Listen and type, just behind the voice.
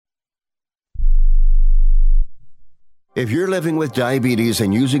If you're living with diabetes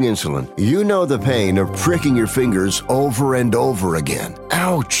and using insulin, you know the pain of pricking your fingers over and over again.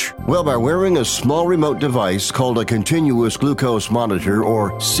 Ouch! Well, by wearing a small remote device called a continuous glucose monitor,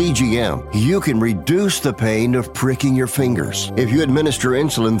 or CGM, you can reduce the pain of pricking your fingers. If you administer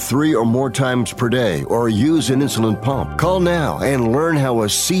insulin 3 or more times per day or use an insulin pump, call now and learn how a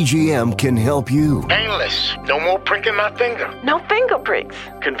CGM can help you. Painless. No more pricking my finger. No finger pricks.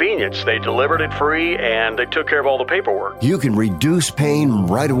 Convenience. They delivered it free and they took care of all the paperwork. You can reduce pain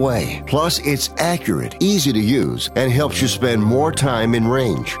right away. Plus, it's accurate, easy to use, and helps you spend more time in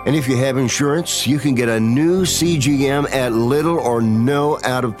range. And if you have insurance, you can get a new CGM at little or no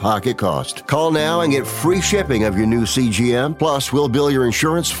out-of-pocket cost. Call now and get free shipping of your new CGM. Plus, we'll bill your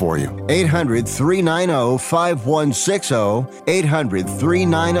insurance for you. 800-390-5160.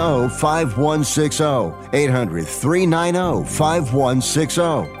 800-390-5160.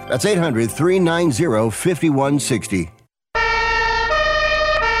 800-390-5160. That's 800-390-5160.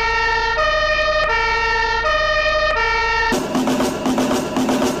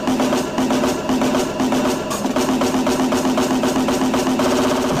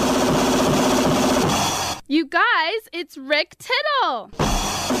 You guys, it's Rick Tittle.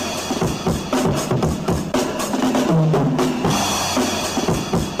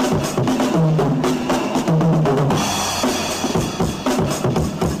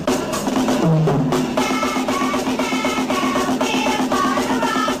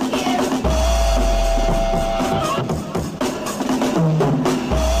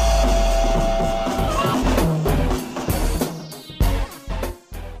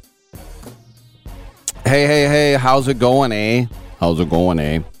 Hey, how's it going, eh?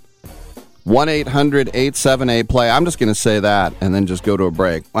 1-800-878-PLAY. I'm just going to say that and then just go to a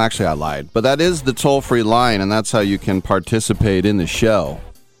break. Well, actually, I lied. But that is the toll-free line, and that's how you can participate in the show.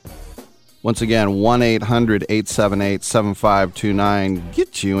 Once again, 1-800-878-7529.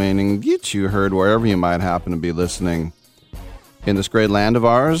 Get you in and get you heard wherever you might happen to be listening in this great land of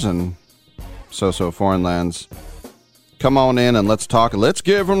ours and so foreign lands. Come on in and let's talk. Let's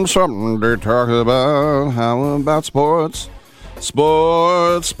give them something to talk about. How about sports?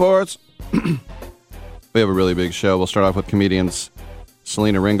 Sports. We have a really big show. We'll start off with comedians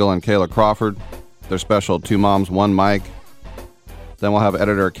Selena Ringel and Kayla Crawford. Their special Two Moms, One Mic. Then we'll have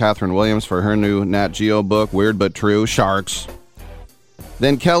editor Catherine Williams for her new Nat Geo book, Weird But True, Sharks.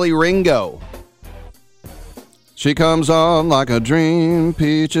 Then Kelly Ringo. She comes on like a dream,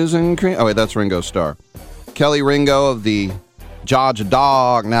 peaches and cream. Oh, wait, that's Ringo's star. Kelly Ringo of the Georgia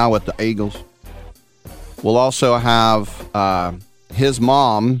Dog, now with the Eagles. We'll also have his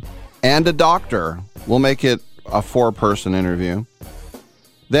mom and a doctor. We'll make it a 4-person interview.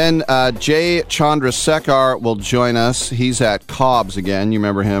 Then Jay Chandrasekhar will join us. He's at Cobb's again. You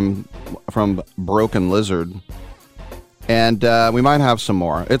remember him from Broken Lizard. And we might have some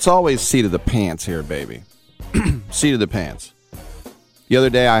more. It's always seat of the pants here, baby. Seat of the pants. The other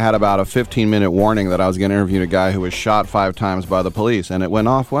day, I had about a 15-minute warning that I was going to interview a guy who was shot 5 times by the police, and it went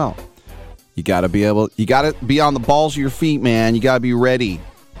off well. You got to be on the balls of your feet, man. You got to be ready.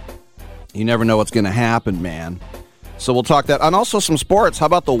 You never know what's going to happen, man. So we'll talk that. And also some sports. How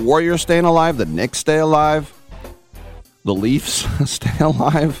about the Warriors staying alive? The Knicks stay alive? The Leafs stay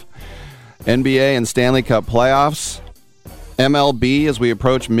alive? NBA and Stanley Cup playoffs? MLB as we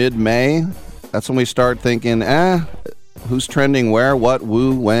approach mid-May? That's when we start thinking, who's trending where, what,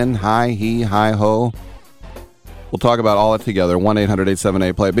 woo, when, hi, he, hi, ho. We'll talk about all that together.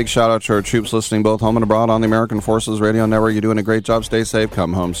 1-800-878-PLAY. Big shout out to our troops listening both home and abroad on the American Forces Radio Network. You're doing a great job. Stay safe.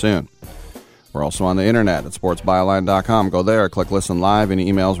 Come home soon. We're also on the internet at sportsbyline.com. Go there, click listen live, and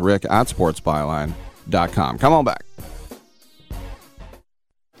emails rick@sportsbyline.com. Come on back.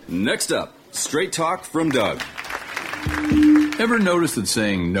 Next up, straight talk from Doug. Ever notice that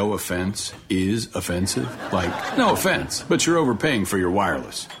saying no offense is offensive? Like, no offense, but you're overpaying for your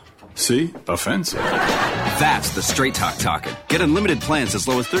wireless. See? Offensive. That's the Straight Talk talking. Get unlimited plans as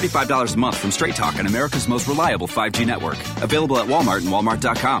low as $35 a month from Straight Talk on America's most reliable 5G network. Available at Walmart and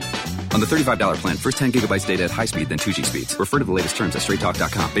Walmart.com. On the $35 plan, first 10 gigabytes data at high speed, then 2G speeds. Refer to the latest terms at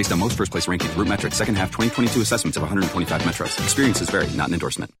straighttalk.com. Based on most first-place rankings, root metrics, second half 2022 assessments of 125 metros. Experiences vary, not an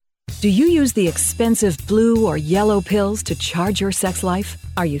endorsement. Do you use the expensive blue or yellow pills to charge your sex life?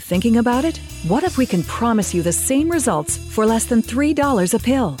 Are you thinking about it? What if we can promise you the same results for less than $3 a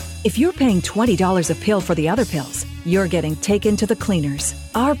pill? If you're paying $20 a pill for the other pills, you're getting taken to the cleaners.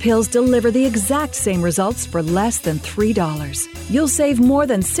 Our pills deliver the exact same results for less than $3. You'll save more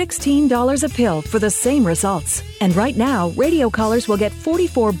than $16 a pill for the same results. And right now, radio callers will get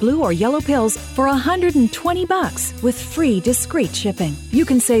 44 blue or yellow pills for $120 with free discreet shipping. You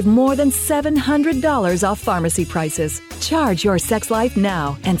can save more than $700 off pharmacy prices. Charge your sex life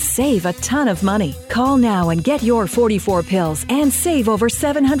now and save a ton of money. Call now and get your 44 pills and save over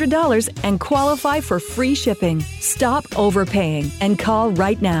 $700 and qualify for free shipping. Stop overpaying and call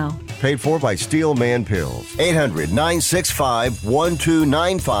right now. Paid for by Steelman Pills.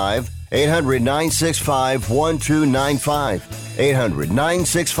 800-965-1295. 800-965-1295.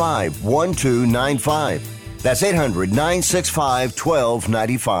 800-965-1295. That's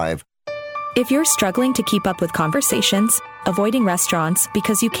 800-965-1295. If you're struggling to keep up with conversations, avoiding restaurants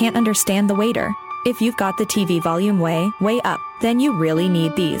because you can't understand the waiter, if you've got the TV volume way up, then you really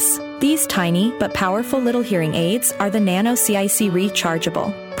need these. These tiny but powerful little hearing aids are the Nano CIC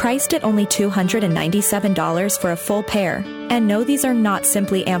Rechargeable, priced at only $297 for a full pair. And no, these are not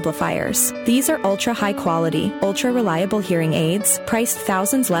simply amplifiers. These are ultra high quality, ultra reliable hearing aids, priced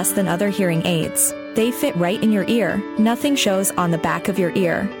thousands less than other hearing aids. They fit right in your ear. Nothing shows on the back of your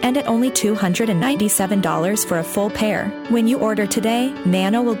ear. And at only $297 for a full pair. When you order today,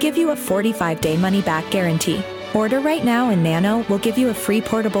 Nano will give you a 45-day money-back guarantee. Order right now and Nano will give you a free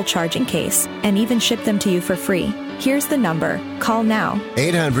portable charging case and even ship them to you for free. Here's the number. Call now.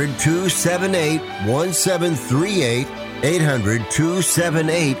 800-278-1738.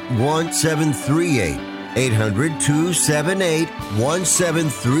 800-278-1738.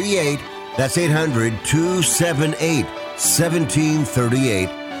 800-278-1738. That's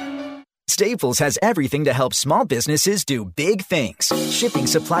 800-278-1738. Staples has everything to help small businesses do big things. Shipping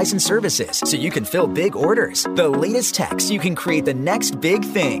supplies and services so you can fill big orders. The latest tech so you can create the next big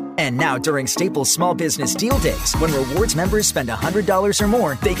thing. And now during Staples Small Business Deal Days, when rewards members spend $100 or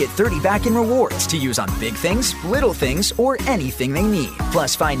more, they get $30 back in rewards to use on big things, little things, or anything they need.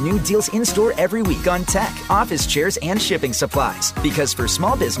 Plus, find new deals in-store every week on tech, office chairs, and shipping supplies. Because for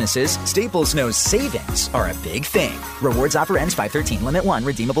small businesses, Staples knows savings are a big thing. Rewards offer ends 5/13. Limit 1.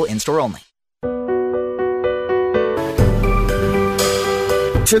 Redeemable in-store only.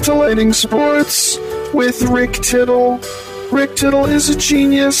 Titillating Sports with Rick Tittle. Rick Tittle is a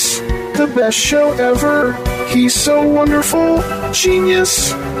genius, the best show ever. He's so wonderful,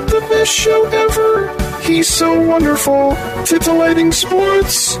 genius, the best show ever. He's so wonderful. Titillating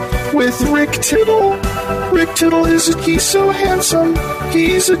Sports with Rick Tittle. Rick Tittle he's so handsome,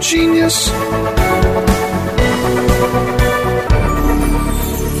 he's a genius.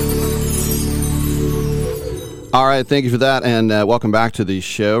 All right, thank you for that, and welcome back to the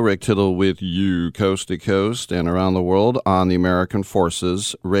show. Rick Tittle with you, coast to coast and around the world on the American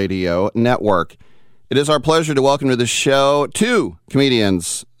Forces Radio Network. It is our pleasure to welcome to the show two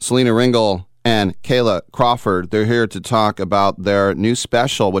comedians, Selena Ringel and Kayla Crawford. They're here to talk about their new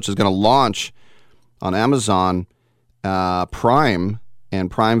special, which is going to launch on Amazon Prime and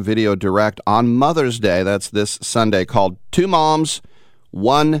Prime Video Direct on Mother's Day. That's this Sunday, called Two Moms,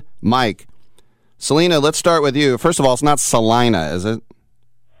 One Mic. Selena, let's start with you. First of all, it's not Salina, is it?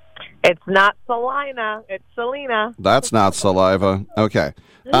 It's not Salina. It's Selena. That's not saliva. Okay.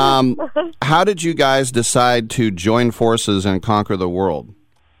 How did you guys decide to join forces and conquer the world?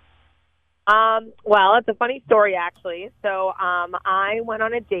 Well, it's a funny story, actually. So I went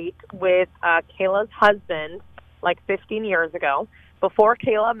on a date with Kayla's husband like 15 years ago, before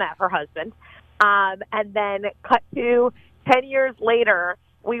Kayla met her husband. And then cut to 10 years later,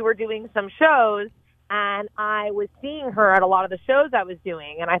 we were doing some shows, and I was seeing her at a lot of the shows I was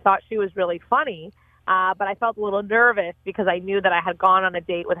doing, and I thought she was really funny, but I felt a little nervous because I knew that I had gone on a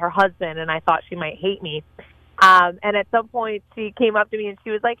date with her husband, and I thought she might hate me. And at some point, she came up to me, and she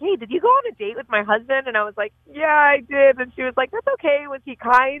was like, "Hey, did you go on a date with my husband?" And I was like, "Yeah, I did." And she was like, "That's okay. Was he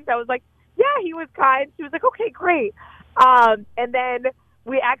kind?" I was like, "Yeah, he was kind." She was like, "Okay, great." And then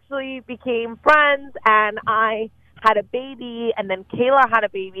we actually became friends, and I had a baby, and then Kayla had a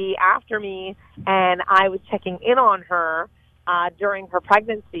baby after me, and I was checking in on her during her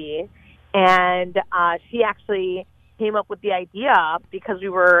pregnancy, and she actually came up with the idea because we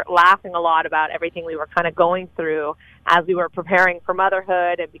were laughing a lot about everything we were kind of going through as we were preparing for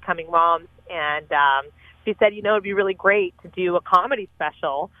motherhood and becoming moms, and she said, you know, it'd be really great to do a comedy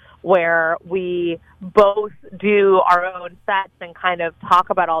special where we both do our own sets and kind of talk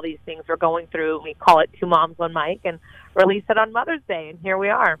about all these things we're going through. We call it Two Moms, One Mic, and release it on Mother's Day, and here we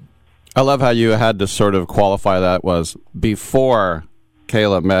are. I love how you had to sort of qualify that was before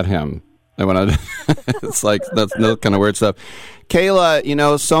Kayla met him. And when it's like, that's kind of weird stuff. Kayla, you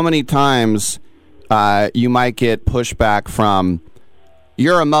know, so many times you might get pushback from,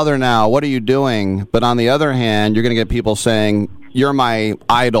 you're a mother now, what are you doing? But on the other hand, you're going to get people saying, you're my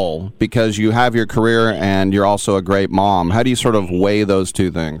idol because you have your career and you're also a great mom. How do you sort of weigh those two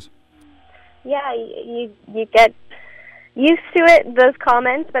things? Yeah, you get used to it, those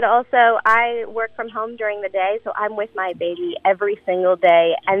comments, but also I work from home during the day, so I'm with my baby every single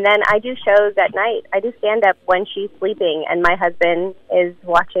day. And then I do shows at night. I do stand-up when she's sleeping, and my husband is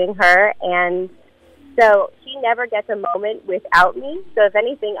watching her, and so she never gets a moment without me. So if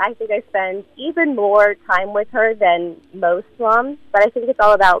anything, I think I spend even more time with her than most moms. But I think it's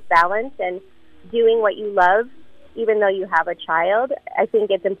all about balance and doing what you love, even though you have a child. I think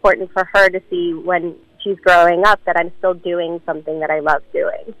it's important for her to see when she's growing up that I'm still doing something that I love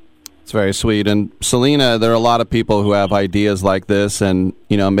doing. It's very sweet. And Selena, there are a lot of people who have ideas like this, and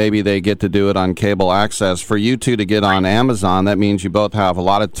maybe they get to do it on cable access. For you two to get on Amazon, that means you both have a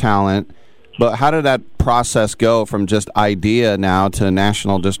lot of talent. But how did that process go from just idea now to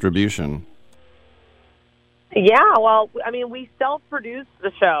national distribution? Yeah, well, I mean, we self-produced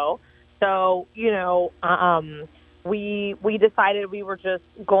the show, so we decided we were just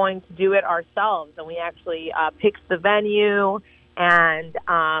going to do it ourselves, and we actually picked the venue, and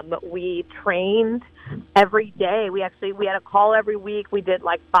we trained every day. We had a call every week. We did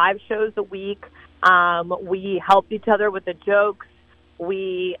like 5 shows a week. We helped each other with the jokes.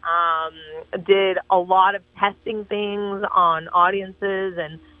 We did a lot of testing things on audiences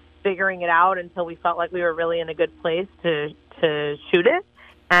and figuring it out until we felt like we were really in a good place to shoot it.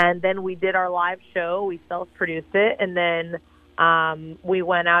 And then we did our live show. We self-produced it, and then we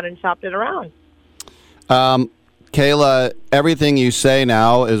went out and shopped it around. Kayla, everything you say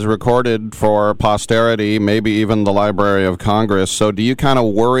now is recorded for posterity, maybe even the Library of Congress. So do you kind of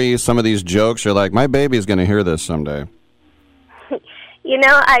worry some of these jokes? You're like, my baby's going to hear this someday.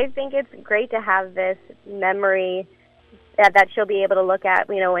 I think it's great to have this memory that she'll be able to look at,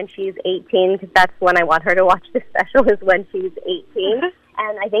 when she's 18, because that's when I want her to watch the special, is when she's 18.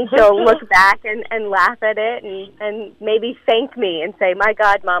 And I think she'll look back and laugh at it and maybe thank me and say, my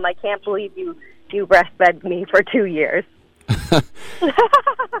God, Mom, I can't believe you breastfed me for 2 years.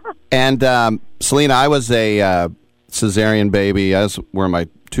 And Selena, I was a cesarean baby, as were my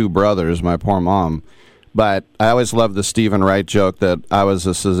 2 brothers, my poor mom. But I always loved the Stephen Wright joke that I was a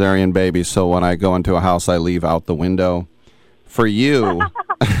cesarean baby, so when I go into a house, I leave out the window. For you,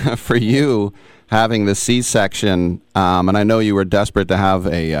 having the C-section, and I know you were desperate to have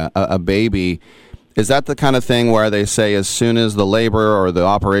a baby, is that the kind of thing where they say as soon as the labor or the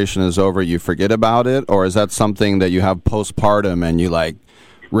operation is over, you forget about it? Or is that something that you have postpartum and you,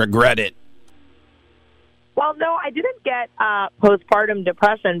 regret it? Well, no, I didn't get postpartum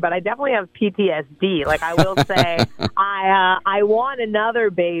depression, but I definitely have PTSD. I will say, I want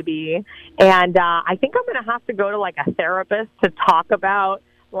another baby, and I think I'm going to have to go to a therapist to talk about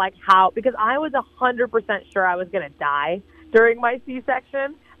how, because I was 100% sure I was going to die during my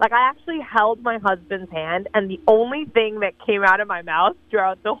C-section. I actually held my husband's hand, and the only thing that came out of my mouth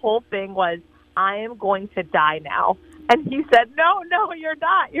throughout the whole thing was, I am going to die now. And he said, no, you're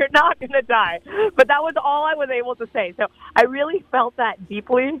not. You're not going to die. But that was all I was able to say. So I really felt that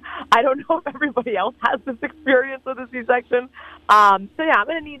deeply. I don't know if everybody else has this experience with a C-section. I'm going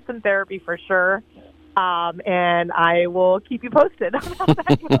to need some therapy for sure. And I will keep you posted on how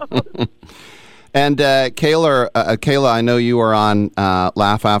that goes. And Kayla, I know you were on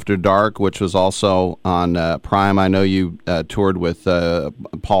Laugh After Dark, which was also on Prime. I know you toured with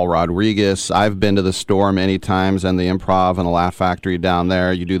Paul Rodriguez. I've been to the Store many times and the Improv and the Laugh Factory down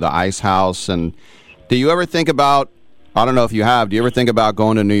there. You do the Ice House. And do you ever think about, I don't know if you have, do you ever think about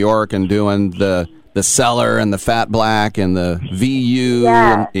going to New York and doing the Cellar and the Fat Black and the VU?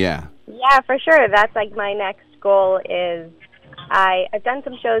 Yeah, for sure. That's my next goal is, I've done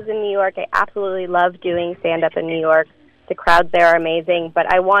some shows in New York. I absolutely love doing stand-up in New York. The crowds there are amazing. But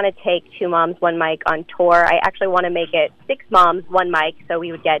I want to take 2 Moms, 1 Mic on tour. I actually want to make it 6 moms, 1 mic. So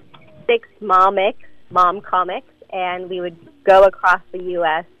we would get 6 mom comics, and we would go across the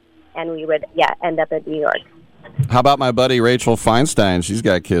U.S., and we would, end up in New York. How about my buddy Rachel Feinstein? She's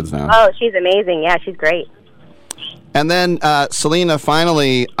got kids now. Oh, she's amazing. Yeah, she's great. And then, Selena,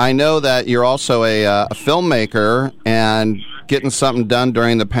 finally, I know that you're also a filmmaker and getting something done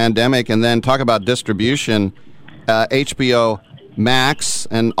during the pandemic, and then talk about distribution, HBO Max,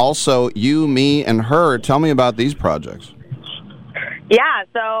 and also You, Me, and Her. Tell me about these projects. Yeah,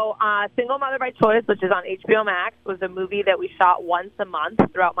 so Single Mother by Choice, which is on HBO Max, was a movie that we shot once a month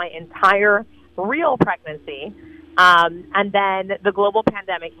throughout my entire real pregnancy. And then the global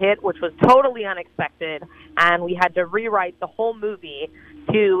pandemic hit, which was totally unexpected, and we had to rewrite the whole movie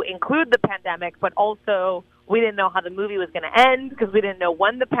to include the pandemic, but also we didn't know how the movie was going to end because we didn't know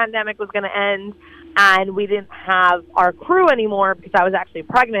when the pandemic was going to end, and we didn't have our crew anymore because I was actually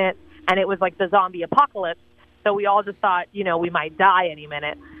pregnant, and it was like the zombie apocalypse, so we all just thought, we might die any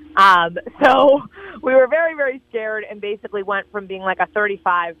minute. So we were very, very scared and basically went from being like a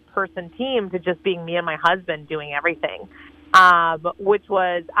 35-person team to just being me and my husband doing everything, which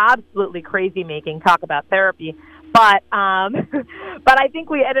was absolutely crazy-making. Talk about therapy. But I think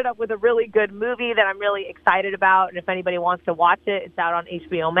we ended up with a really good movie that I'm really excited about, and if anybody wants to watch it, it's out on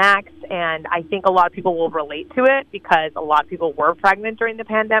HBO Max, and I think a lot of people will relate to it because a lot of people were pregnant during the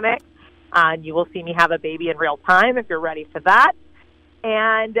pandemic, and you will see me have a baby in real time if you're ready for that.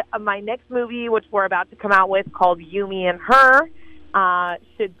 And my next movie, which we're about to come out with, called You, Me, and Her,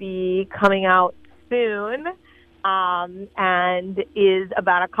 should be coming out soon, and is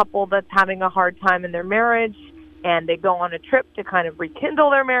about a couple that's having a hard time in their marriage, and they go on a trip to kind of rekindle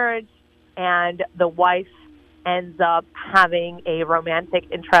their marriage, and the wife ends up having a romantic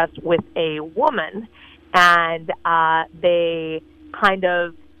interest with a woman, and they kind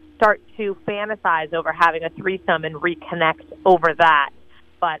of start to fantasize over having a threesome and reconnect over that.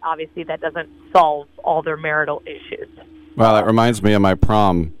 But obviously that doesn't solve all their marital issues. Well, that reminds me of my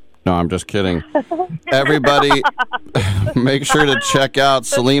prom. No, I'm just kidding. Everybody, make sure to check out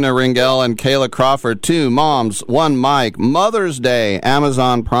Selena Ringel and Kayla Crawford, 2 moms, 1 Mike, Mother's Day,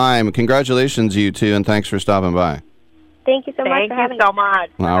 Amazon Prime. Congratulations, you two, and thanks for stopping by. Thank you so much for having me. Thank you so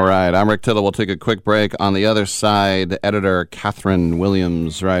much. All right, I'm Rick Tittle. We'll take a quick break. On the other side, editor Catherine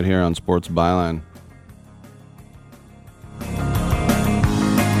Williams right here on Sports Byline.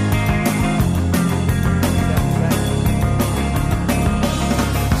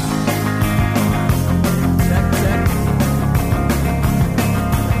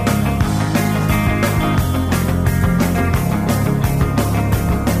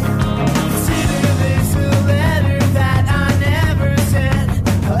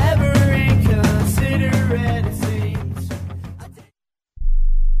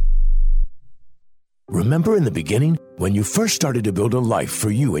 Remember in the beginning, when you first started to build a life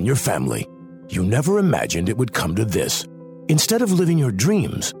for you and your family, you never imagined it would come to this. Instead of living your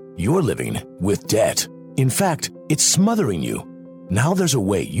dreams, you're living with debt. In fact, it's smothering you. Now there's a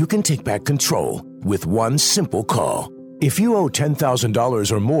way you can take back control with one simple call. If you owe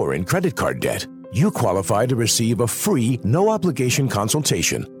 $10,000 or more in credit card debt, you qualify to receive a free, no-obligation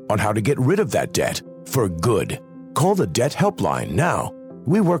consultation on how to get rid of that debt for good. Call the Debt Helpline now.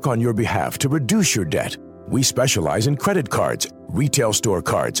 We work on your behalf to reduce your debt. We specialize in credit cards, retail store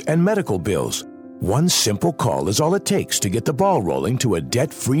cards, and medical bills. One simple call is all it takes to get the ball rolling to a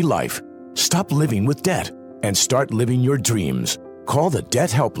debt-free life. Stop living with debt and start living your dreams. Call the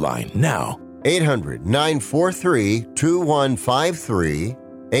Debt Helpline now. 800-943-2153.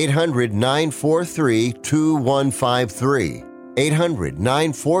 800-943-2153.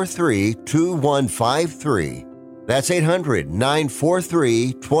 800-943-2153. That's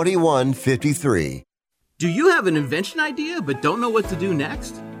 800-943-2153. Do you have an invention idea but don't know what to do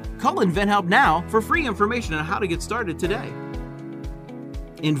next? Call InventHelp now for free information on how to get started today.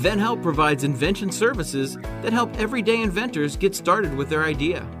 InventHelp provides invention services that help everyday inventors get started with their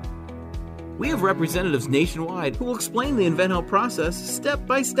idea. We have representatives nationwide who will explain the InventHelp process step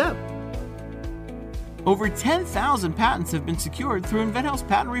by step. Over 10,000 patents have been secured through InventHelp's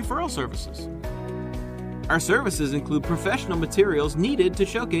patent referral services. Our services include professional materials needed to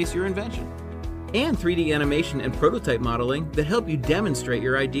showcase your invention, and 3D animation and prototype modeling that help you demonstrate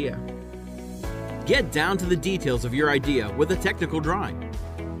your idea. Get down to the details of your idea with a technical drawing.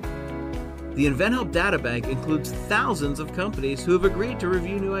 The InventHelp Databank includes thousands of companies who have agreed to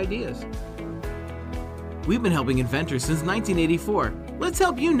review new ideas. We've been helping inventors since 1984. Let's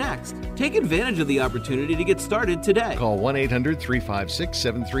help you next. Take advantage of the opportunity to get started today. Call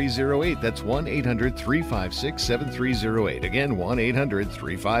 1-800-356-7308. That's 1-800-356-7308. Again,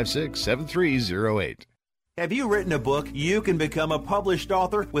 1-800-356-7308. Have you written a book? You can become a published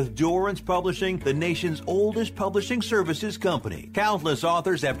author with Dorrance Publishing, the nation's oldest publishing services company. Countless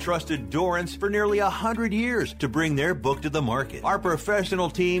authors have trusted Dorrance for nearly 100 years to bring their book to the market. Our professional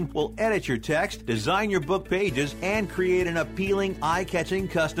team will edit your text, design your book pages, and create an appealing, eye-catching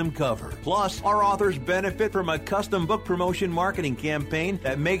custom cover. Plus, our authors benefit from a custom book promotion marketing campaign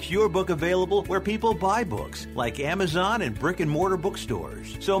that makes your book available where people buy books, like Amazon and brick-and-mortar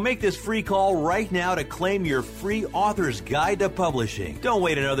bookstores. So make this free call right now to claim your your free Author's Guide to Publishing. Don't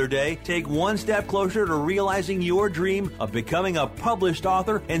wait another day. Take one step closer to realizing your dream of becoming a published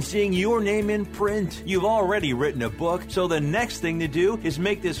author and seeing your name in print. You've already written a book, so the next thing to do is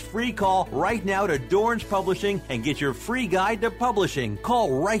make this free call right now to Dorrance Publishing and get your free guide to publishing.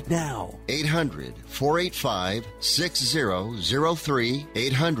 Call right now. 800-485-6003.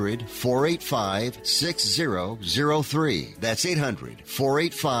 800-485-6003. That's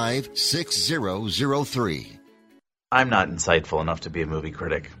 800-485-6003. I'm not insightful enough to be a movie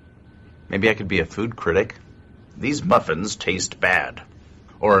critic. Maybe I could be a food critic. These muffins taste bad.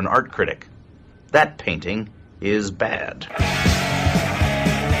 Or an art critic. That painting is bad.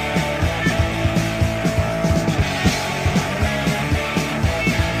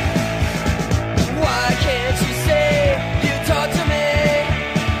 Why can't you say you talk to me?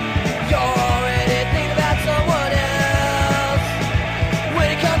 You're already thinking about someone else.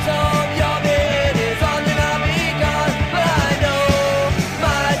 When it comes home, your bed is on and I'll be gone. But I know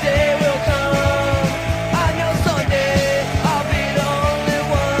my day will come. I know someday I'll be the only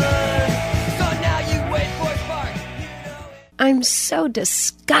one. So now you wait for a spark. I'm so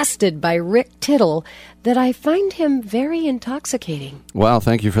disgusted by Rick Tittle that I find him very intoxicating. Well,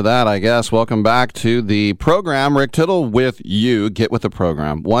 thank you for that, I guess. Welcome back to the program. Rick Tittle with you. Get with the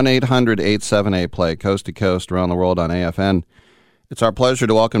program. 1-800-878-PLAY, coast to coast, around the world on AFN. It's our pleasure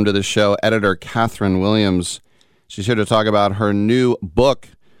to welcome to the show editor Catherine Williams. She's here to talk about her new book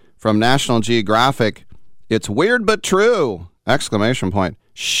from National Geographic. It's weird but true! !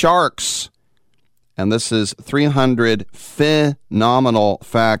 Sharks. And this is 300 phenomenal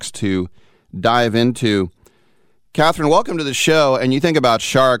facts to dive into. Catherine, welcome to the show. And you think about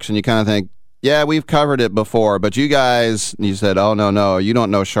sharks and you kind of think, yeah, we've covered it before, but you guys, you said, oh, no, you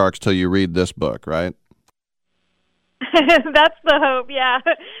don't know sharks till you read this book, right? That's the hope, yeah.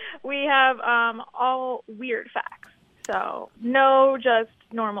 We have all weird facts. So no just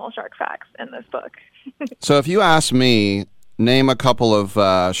normal shark facts in this book. So if you ask me, name a couple of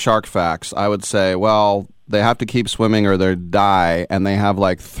shark facts, I would say, well, they have to keep swimming or they'll die, and they have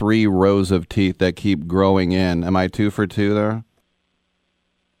like 3 rows of teeth that keep growing in. Am I 2 for 2 there?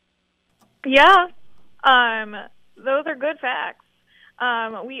 Yeah, those are good facts.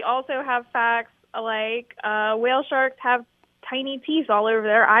 We also have facts like whale sharks have tiny teeth all over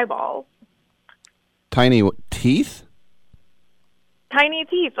their eyeballs. Tiny teeth? Tiny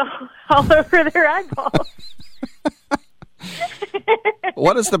teeth all over their eyeballs.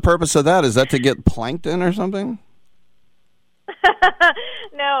 What is the purpose of that? Is that to get plankton or something?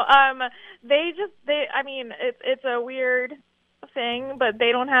 No, it's a weird thing, but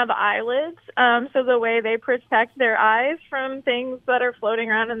they don't have eyelids. So the way they protect their eyes from things that are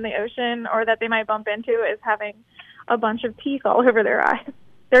floating around in the ocean or that they might bump into is having a bunch of teeth all over their eyes.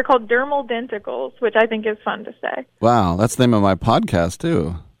 They're called dermal denticles, which I think is fun to say. Wow, that's the name of my podcast,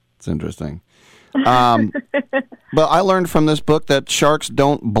 too. It's interesting. But I learned from this book that sharks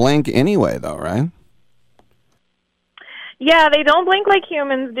don't blink anyway, though, right? Yeah, they don't blink like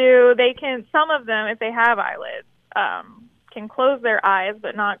humans do. They can, some of them, if they have eyelids, can close their eyes,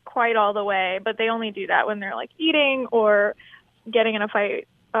 but not quite all the way. But they only do that when they're like eating or getting in a fight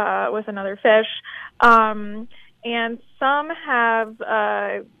with another fish. And some have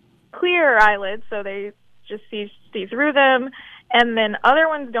clear eyelids, so they just see through them. And then other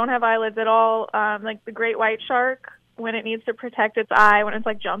ones don't have eyelids at all, like the great white shark, when it needs to protect its eye, when it's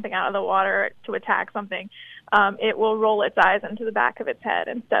like jumping out of the water to attack something, it will roll its eyes into the back of its head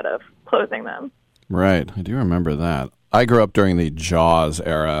instead of closing them. Right. I do remember that. I grew up during the Jaws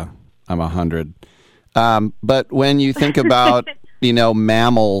era. I'm 100. But when you think about,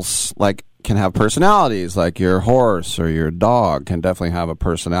 mammals, like, can have personalities, like your horse or your dog can definitely have a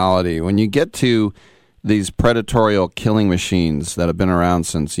personality. When you get to these predatorial killing machines that have been around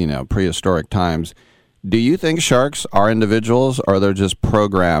since, prehistoric times, do you think sharks are individuals or they're just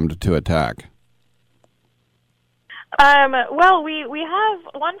programmed to attack? Well, we have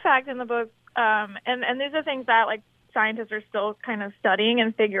one fact in the book, and these are things that like scientists are still kind of studying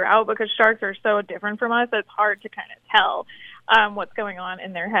and figure out because sharks are so different from us. It's hard to kind of tell what's going on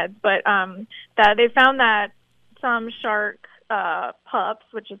in their heads. But that they found that some shark pups,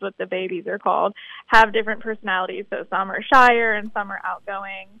 which is what the babies are called, have different personalities. So some are shyer and some are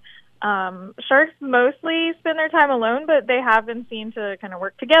outgoing. Sharks mostly spend their time alone, but they have been seen to kind of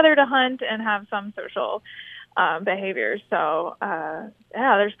work together to hunt and have some social behaviors. So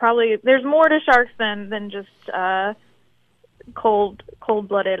there's more to sharks than just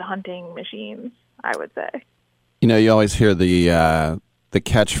cold-blooded hunting machines, I would say. You always hear the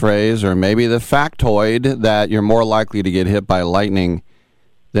catchphrase or maybe the factoid that you're more likely to get hit by lightning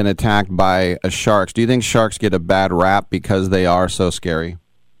than attacked by sharks. Do you think sharks get a bad rap because they are so scary?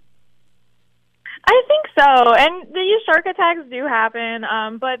 I think so, and these shark attacks do happen,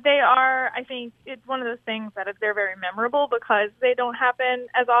 but they are, I think, it's one of those things that they're very memorable because they don't happen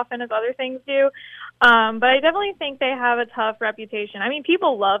as often as other things do, but I definitely think they have a tough reputation. I mean,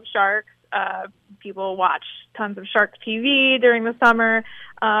 people love sharks. People watch tons of shark TV during the summer.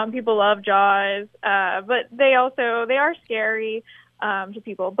 People love Jaws, but they are scary to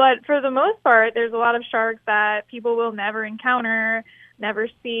people. But for the most part, there's a lot of sharks that people will never encounter, never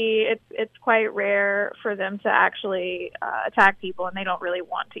see. It's quite rare for them to actually attack people, and they don't really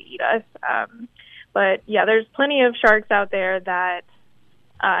want to eat us. But yeah, there's plenty of sharks out there that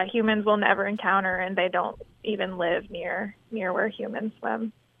humans will never encounter, and they don't even live near where humans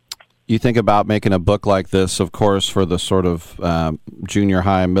swim. You think about making a book like this, of course, for the sort of junior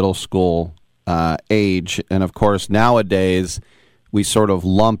high, middle school age. And, of course, nowadays we sort of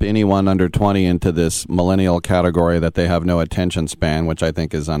lump anyone under 20 into this millennial category that they have no attention span, which I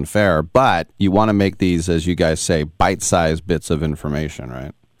think is unfair. But you want to make these, as you guys say, bite-sized bits of information,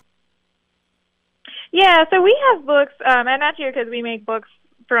 right? Yeah, so we have books, and not you, because we make books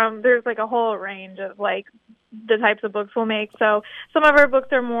there's like a whole range of like the types of books we'll make. So some of our books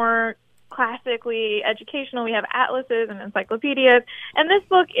are more classically educational. We have atlases and encyclopedias, and this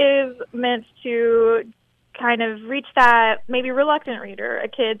book is meant to kind of reach that maybe reluctant reader, a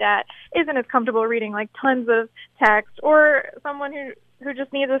kid that isn't as comfortable reading like tons of text, or someone who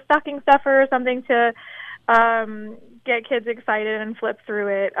just needs a stocking stuffer or something to get kids excited and flip through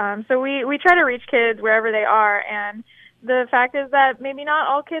it. So we try to reach kids wherever they are, and the fact is that maybe not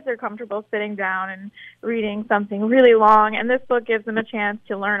all kids are comfortable sitting down and reading something really long, and this book gives them a chance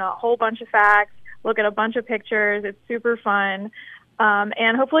to learn a whole bunch of facts, look at a bunch of pictures. It's super fun,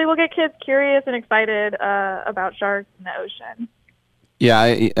 and hopefully we'll get kids curious and excited about sharks in the ocean. Yeah,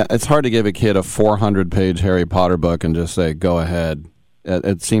 it's hard to give a kid a 400-page Harry Potter book and just say, go ahead.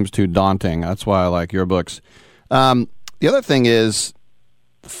 It seems too daunting. That's why I like your books. The other thing is,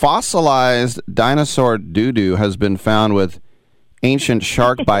 fossilized dinosaur doo-doo has been found with ancient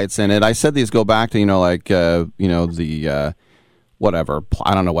shark bites in it. I said these go back to, the whatever,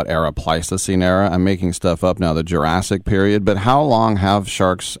 I don't know what era, Pleistocene era. I'm making stuff up now, the Jurassic period. But how long have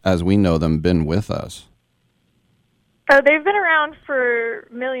sharks, as we know them, been with us? They've been around for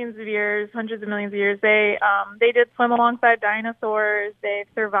millions of years, hundreds of millions of years. They did swim alongside dinosaurs. They've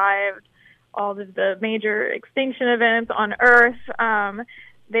survived all of the major extinction events on Earth.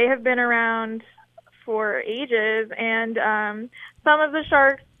 They have been around for ages, and some of the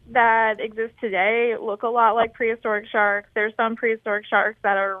sharks that exist today look a lot like prehistoric sharks. There's some prehistoric sharks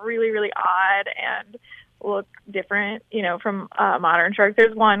that are really, really odd and look different, from modern sharks.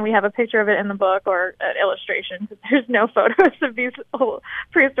 There's one, we have a picture of it in the book, or an illustration, because there's no photos of these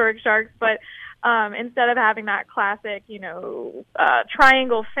prehistoric sharks, but instead of having that classic,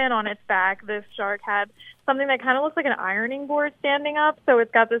 triangle fin on its back, this shark had something that kind of looks like an ironing board standing up. So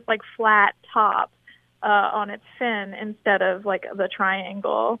it's got this like flat top on its fin instead of like the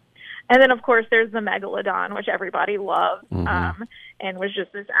triangle. And then, of course, there's the megalodon, which everybody loves, and was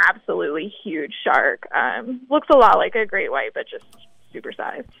just this absolutely huge shark. Looks a lot like a great white, but just super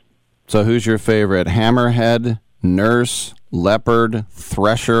sized. So who's your favorite? Hammerhead, nurse, leopard,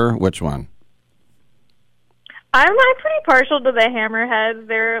 thresher? Which one? I'm pretty partial to the hammerheads.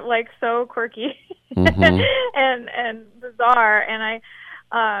 They're like so quirky and bizarre, and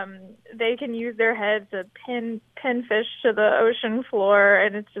they can use their heads to pin fish to the ocean floor,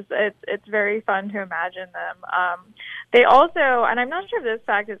 and it's very fun to imagine them. They also, and I'm not sure if this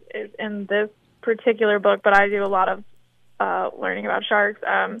fact is in this particular book, but I do a lot of learning about sharks.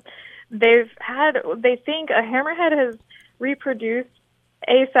 They think a hammerhead has reproduced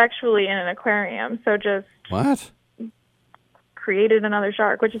asexually in an aquarium, so just what? Created another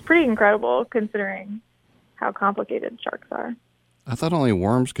shark, which is pretty incredible considering how complicated sharks are. I thought only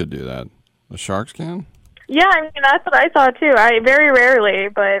worms could do that. The sharks can? Yeah, I mean, that's what I thought too. Very rarely,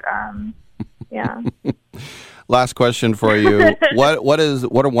 but yeah. Last question for you. What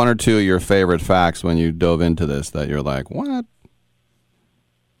are one or two of your favorite facts when you dove into this that you're like, what?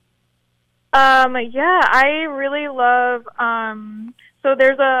 Yeah, I really love, so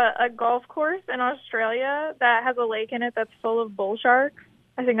there's a golf course in Australia that has a lake in it that's full of bull sharks.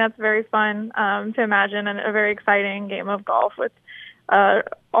 I think that's very fun to imagine, and a very exciting game of golf with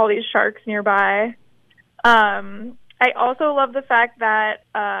all these sharks nearby. I also love the fact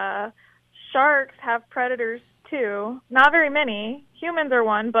that sharks have predators too. Not very many. Humans are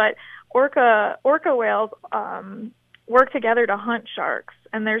one, but orca whales work together to hunt sharks.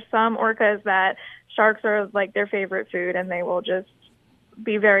 And there's some orcas that sharks are like their favorite food, and they will just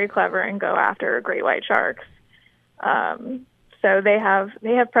be very clever and go after great white sharks. So they have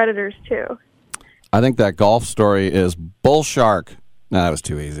predators too. I think that golf story is bull shark. No, that was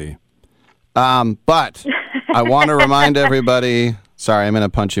too easy. But I want to remind everybody, sorry, I'm in a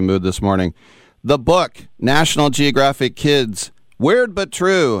punchy mood this morning. The book, National Geographic Kids, Weird But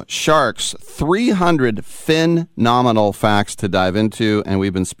True, Sharks, 300 phenomenal facts to dive into. And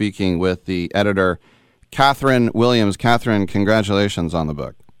we've been speaking with the editor, Catherine Williams. Catherine, congratulations on the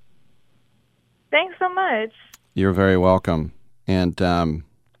book. Thanks so much. You're very welcome. And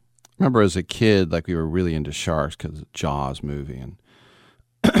remember as a kid, like we were really into sharks because of the Jaws movie. And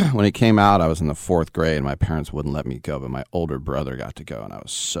when it came out, I was in the 4th grade and my parents wouldn't let me go, but my older brother got to go and I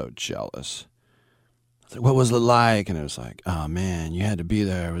was so jealous. I was like, what was it like? And it was like, oh man, you had to be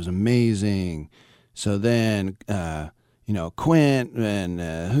there. It was amazing. So then, Quint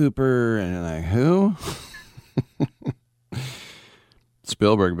and Hooper and like, who?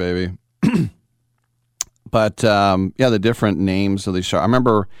 Spielberg, baby. But, the different names of these sharks. I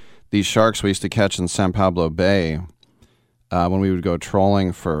remember these sharks we used to catch in San Pablo Bay when we would go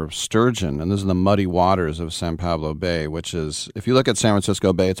trolling for sturgeon. And this is the muddy waters of San Pablo Bay, which is, if you look at San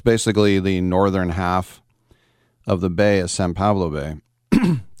Francisco Bay, it's basically the northern half of the bay is San Pablo Bay.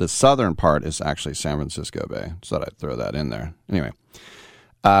 The southern part is actually San Francisco Bay. So I'd throw that in there. Anyway,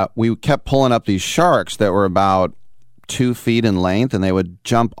 we kept pulling up these sharks that were about 2 feet in length, and they would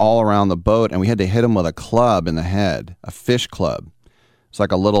jump all around the boat, and we had to hit them with a club in the head, a fish club. It's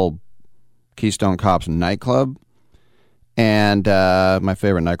like a little Keystone Cops nightclub, and my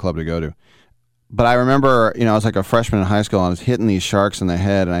favorite nightclub to go to. But I remember, I was like a freshman in high school, and I was hitting these sharks in the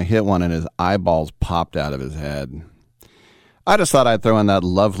head, and I hit one, and his eyeballs popped out of his head. I just thought I'd throw in that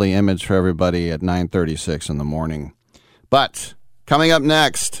lovely image for everybody at 9:36 in the morning. But coming up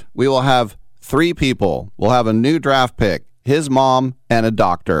next, we will have 3 people. We'll have a new draft pick, his mom, and a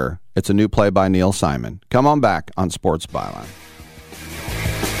doctor. It's a new play by Neil Simon. Come on back on Sports Byline.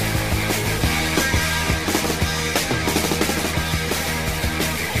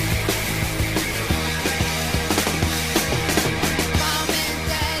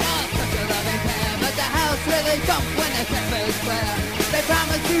 They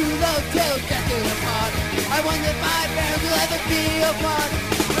promise you love till death do them part. I wonder if my parents will ever be apart.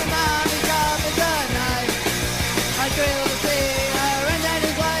 My mommy's job is a knife. I thrill to see her and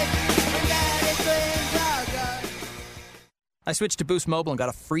daddy's wife. And daddy's twins are good. I switched to Boost Mobile and got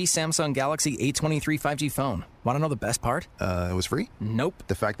a free Samsung Galaxy A23 5G phone. Want to know the best part? It was free? Nope.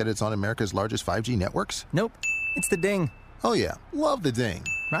 The fact that it's on America's largest 5G networks? Nope. It's the ding. Oh yeah, love the ding.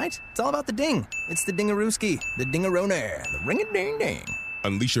 Right? It's all about the ding. It's the dingarooski, the dingarone, the ring-a-ding-ding.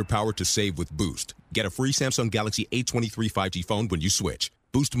 Unleash your power to save with Boost. Get a free Samsung Galaxy A23 5G phone when you switch.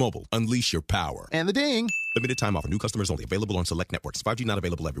 Boost Mobile. Unleash your power. And the ding. Limited time offer. New customers only. Available on select networks. 5G not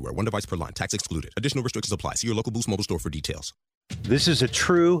available everywhere. One device per line. Tax excluded. Additional restrictions apply. See your local Boost Mobile store for details. This is a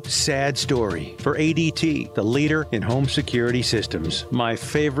true, sad story for ADT, the leader in home security systems. My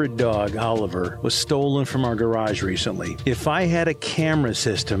favorite dog, Oliver, was stolen from our garage recently. If I had a camera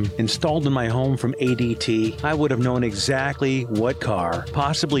system installed in my home from ADT, I would have known exactly what car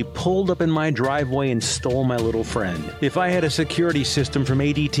possibly pulled up in my driveway and stole my little friend. If I had a security system from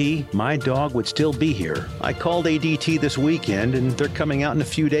ADT, my dog would still be here. I called ADT this weekend, and they're coming out in a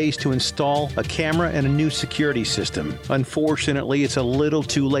few days to install a camera and a new security system. Unfortunately, it's a little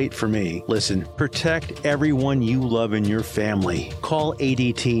too late for me. Listen, protect everyone you love in your family. Call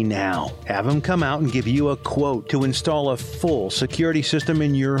ADT now. Have them come out and give you a quote to install a full security system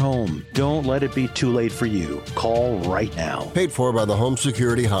in your home. Don't let it be too late for you. Call right now. Paid for by the Home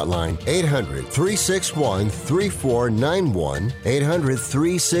Security Hotline. 800-361-3491.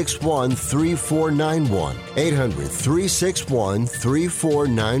 800-361-3491.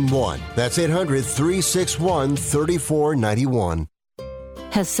 800-361-3491. That's 800-361-3491.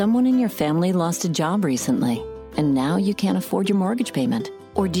 Has someone in your family lost a job recently, and now you can't afford your mortgage payment?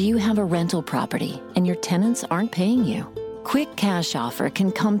 Or do you have a rental property and your tenants aren't paying you? Quick Cash Offer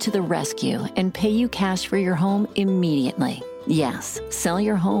can come to the rescue and pay you cash for your home immediately. Yes, sell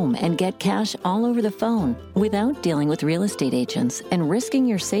your home and get cash all over the phone without dealing with real estate agents and risking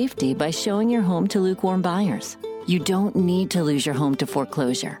your safety by showing your home to lukewarm buyers. You don't need to lose your home to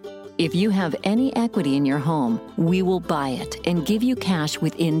foreclosure. If you have any equity in your home, we will buy it and give you cash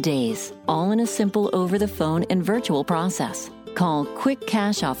within days, all in a simple over-the-phone and virtual process. Call Quick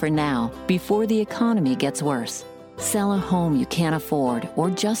Cash Offer now before the economy gets worse. Sell a home you can't afford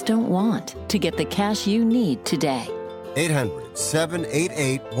or just don't want to get the cash you need today.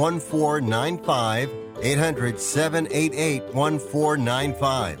 800-788-1495.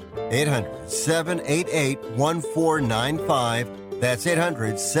 800-788-1495. 800-788-1495. That's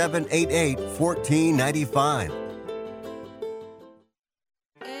 800-788-1495.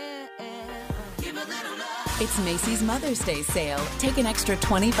 It's Macy's Mother's Day sale. Take an extra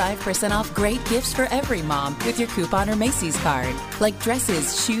 25% off great gifts for every mom with your coupon or Macy's card. Like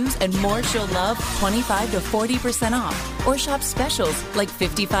dresses, shoes, and more she'll love, 25 to 40% off. Or shop specials like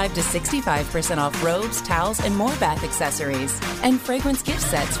 55 to 65% off robes, towels, and more bath accessories. And fragrance gift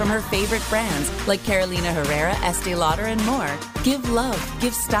sets from her favorite brands like Carolina Herrera, Estee Lauder, and more. Give love,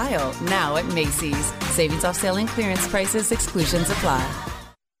 give style, now at Macy's. Savings off sale and clearance prices, exclusions apply.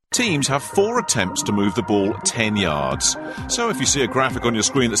 Teams have 4 attempts to move the ball 10 yards. So if you see a graphic on your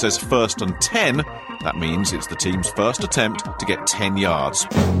screen that says first and 10, that means it's the team's first attempt to get 10 yards.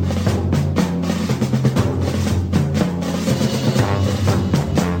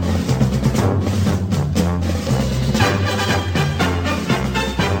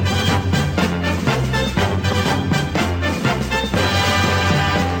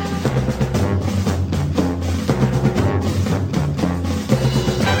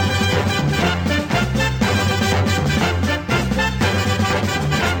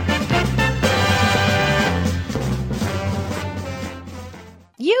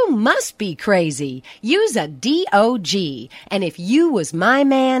 Must be crazy. Use a DOG. And if you was my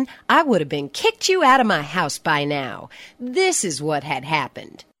man, I would have been kicked you out of my house by now. This is what had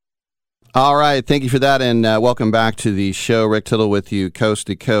happened. All right. Thank you for that. And welcome back to the show. Rick Tittle with you coast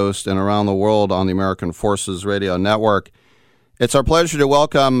to coast and around the world on the American Forces Radio Network. It's our pleasure to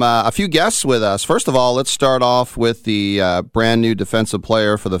welcome a few guests with us. First of all, let's start off with the brand new defensive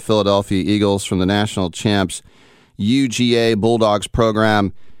player for the Philadelphia Eagles from the national champs UGA Bulldogs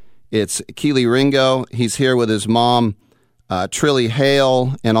program. It's Keely Ringo. He's here with his mom, Trilly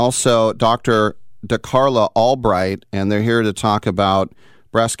Hale, and also Dr. DeCarla Albright, and they're here to talk about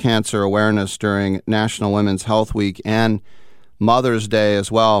breast cancer awareness during National Women's Health Week and Mother's Day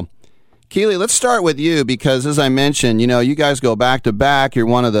as well. Keely, let's start with you because, as I mentioned, you guys go back to back. You're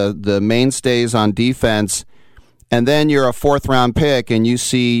one of the mainstays on defense, and then you're a 4th-round pick, and you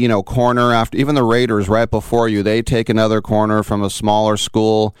see, corner after, even the Raiders right before you, they take another corner from a smaller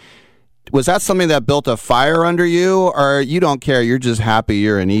school. Was that something that built a fire under you, or you don't care, you're just happy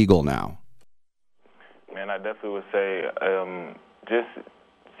you're an Eagle now? Man, I definitely would say just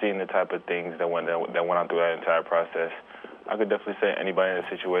seeing the type of things that went on through that entire process, I could definitely say anybody in the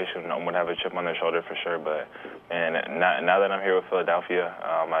situation would have a chip on their shoulder for sure. But, man, now that I'm here with Philadelphia,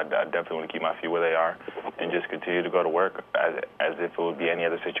 I definitely want to keep my feet where they are and just continue to go to work as if it would be any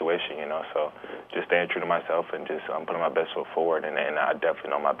other situation, So just staying true to myself and just putting my best foot forward. And I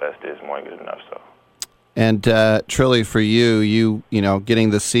definitely know my best is more than good enough, so. And Trilly, for you getting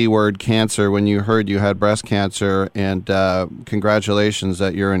the C word, cancer, when you heard you had breast cancer, and congratulations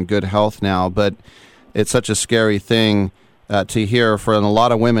that you're in good health now. But it's such a scary thing to hear, for and a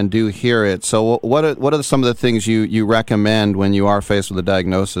lot of women do hear it. So what are some of the things you recommend when you are faced with a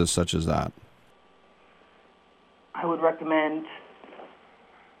diagnosis such as that? I would recommend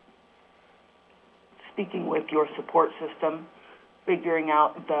speaking with your support system, figuring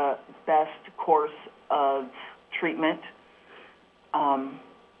out the best course of treatment.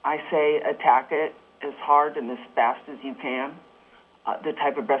 I say attack it as hard and as fast as you can. The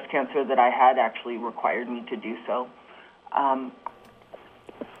type of breast cancer that I had actually required me to do so.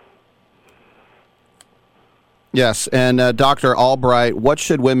 Yes, and Dr. Albright, what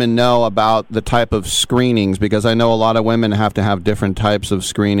should women know about the type of screenings? Because I know a lot of women have to have different types of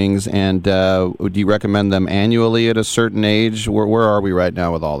screenings, and would you recommend them annually at a certain age? Where are we right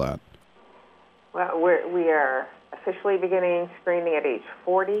now with all that? Well, we are officially beginning screening at age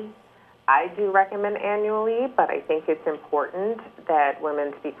 40. I do recommend annually, but I think it's important that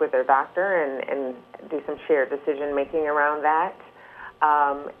women speak with their doctor and do some shared decision-making around that.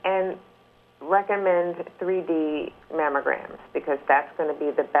 And recommend 3D mammograms because that's going to be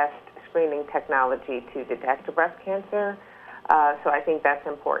the best screening technology to detect breast cancer. So I think that's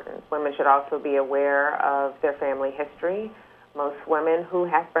important. Women should also be aware of their family history. Most women who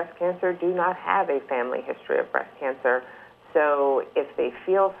have breast cancer do not have a family history of breast cancer. So if they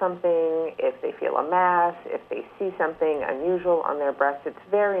feel something, if they feel a mass, if they see something unusual on their breast, it's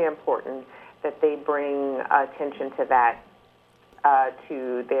very important that they bring attention to that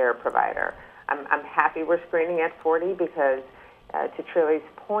to their provider. I'm happy we're screening at 40 because, to Trilly's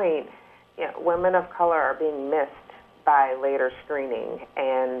point, women of color are being missed by later screening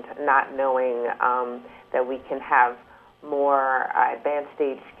and not knowing that we can have more advanced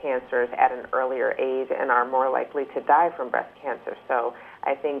stage cancers at an earlier age and are more likely to die from breast cancer. So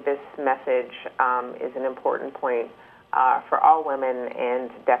I think this message is an important point for all women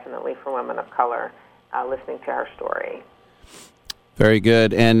and definitely for women of color listening to our story. Very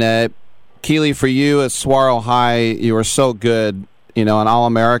good. And Keely, for you at Saguaro High, you were so good, an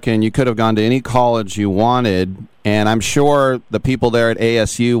All-American. You could have gone to any college you wanted, and I'm sure the people there at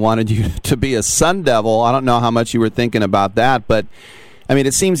ASU wanted you to be a Sun Devil. I don't know how much you were thinking about that, but,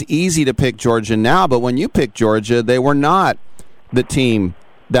 it seems easy to pick Georgia now, but when you picked Georgia, they were not the team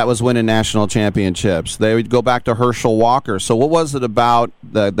that was winning national championships. They would go back to Herschel Walker. So what was it about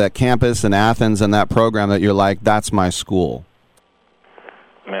that campus in Athens and that program that you're like, that's my school?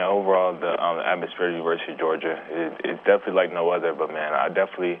 Man, overall, the atmosphere at University of Georgia is definitely like no other. But, man, I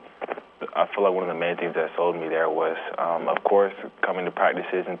feel like one of the main things that sold me there was, of course, coming to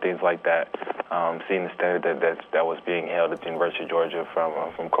practices and things like that, seeing the standard that was being held at the University of Georgia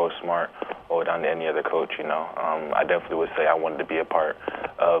from Coach Smart or down to any other coach. I definitely would say I wanted to be a part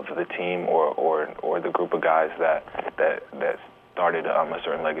of the team or the group of guys that started a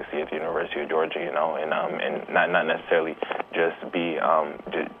certain legacy at the University of Georgia, and not necessarily just be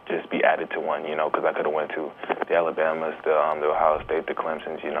added to one, because I could have went to the Alabamas, the Ohio State, the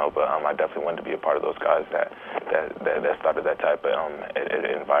Clemsons, but I definitely wanted to be a part of those guys that started that type of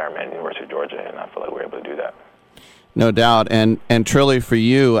environment at the University of Georgia, and I feel like we're able to do that. No doubt, and truly for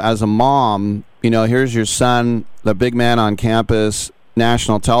you as a mom, here's your son, the big man on campus,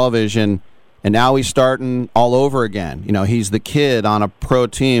 national television. And now he's starting all over again. He's the kid on a pro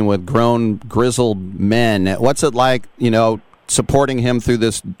team with grown, grizzled men. What's it like, supporting him through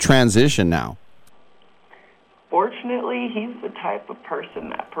this transition now? Fortunately, he's the type of person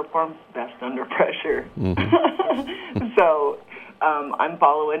that performs best under pressure. Mm-hmm. So I'm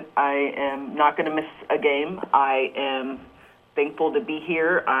following. I am not going to miss a game. I am thankful to be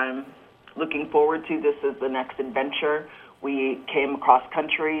here. I'm looking forward to this as the next adventure. We came across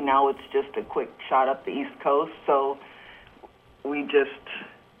country. Now it's just a quick shot up the East Coast. So we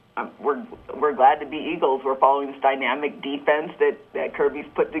we're glad to be Eagles. We're following this dynamic defense that Kirby's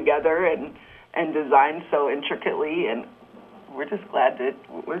put together and designed so intricately, and we're just glad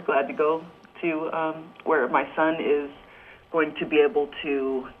to go to where my son is going to be able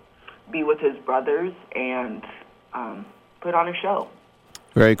to be with his brothers and put on a show.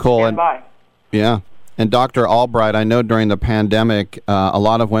 Very cool. Stand by. Yeah. And Dr. Albright, I know during the pandemic, a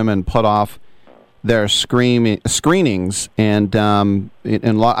lot of women put off their screenings, and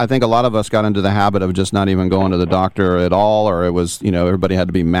I think a lot of us got into the habit of just not even going to the doctor at all, or it was, everybody had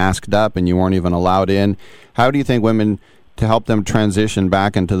to be masked up and you weren't even allowed in. How do you think women, to help them transition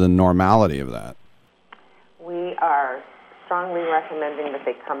back into the normality of that? We are strongly recommending that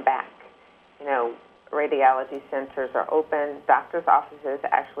they come back. Radiology centers are open. Doctors' offices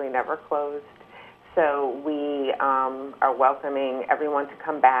actually never closed. So we are welcoming everyone to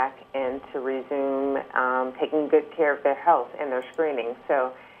come back and to resume taking good care of their health and their screening.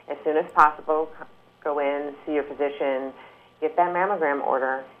 So as soon as possible, go in, see your physician, get that mammogram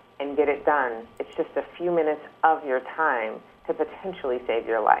order, and get it done. It's just a few minutes of your time to potentially save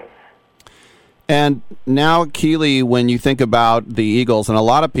your life. And now, Keely, when you think about the Eagles, and a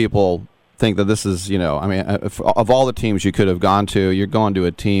lot of people think that this is, of all the teams you could have gone to, you're going to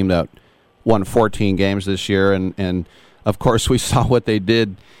a team that won 14 games this year, and of course we saw what they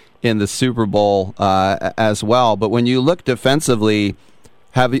did in the Super Bowl as well. But when you look defensively,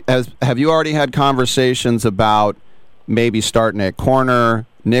 have you already had conversations about maybe starting at corner,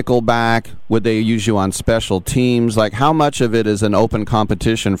 nickelback? Would they use you on special teams? Like, how much of it is an open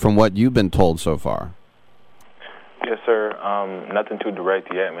competition from what you've been told so far? Yes, sir. Nothing too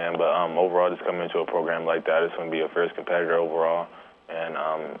direct yet, man, but overall just coming into a program like that, it's going to be a fierce competitor overall. And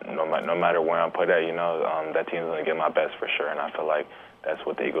no matter where I'm put at, that team's going to get my best for sure. And I feel like that's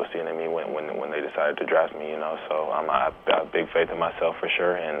what the Eagles seen in me when they decided to draft me. So I have big faith in myself for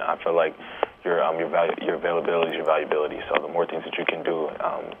sure. And I feel like your availability is your valuability. So the more things that you can do,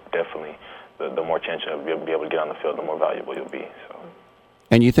 definitely, the more chance you'll be able to get on the field, the more valuable you'll be. So.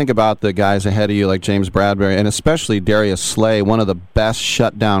 And you think about the guys ahead of you like James Bradbury and especially Darius Slay, one of the best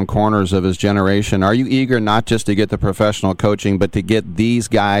shutdown corners of his generation. Are you eager not just to get the professional coaching, but to get these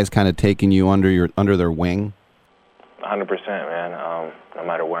guys kind of taking you under their wing? 100%, man. No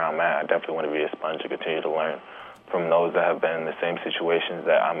matter where I'm at, I definitely want to be a sponge and continue to learn from those that have been in the same situations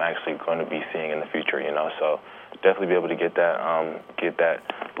that I'm actually going to be seeing in the future, So definitely be able to get that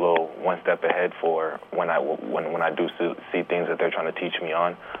little one step ahead for when I do see things that they're trying to teach me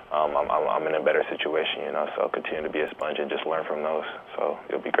on. I'm in a better situation, So continue to be a sponge and just learn from those. So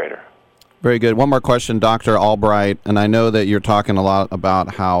it'll be greater. Very good. One more question, Dr. Albright, and I know that you're talking a lot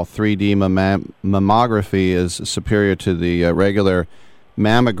about how 3D mammography is superior to the regular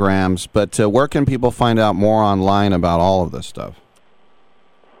mammograms, but where can people find out more online about all of this stuff?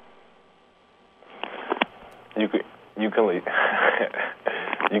 You can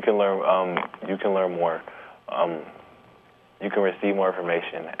learn more. You can receive more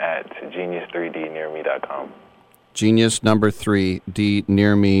information at genius3dnearme.com.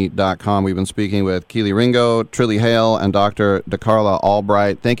 Genius3dnearme.com. We've been speaking with Keely Ringo, Trilly Hale, and Dr. DeCarla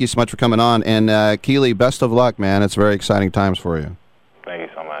Albright. Thank you so much for coming on. And Keely, best of luck, man. It's very exciting times for you. Thank you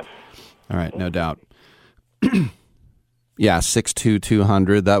so much. All right, no doubt. Yeah, 6'2",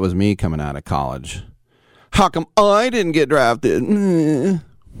 200. That was me coming out of college. How come I didn't get drafted? You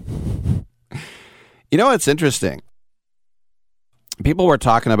know what's interesting? People were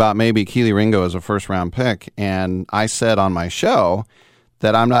talking about maybe Keely Ringo as a first-round pick, and I said on my show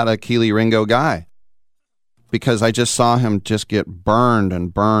that I'm not a Keely Ringo guy because I just saw him just get burned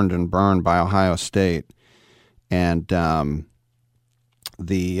and burned and burned by Ohio State. And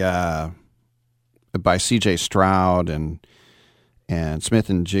by C.J. Stroud and Smith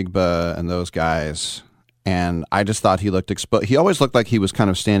and Jigba and those guys. And I just thought he looked exposed. He always looked like he was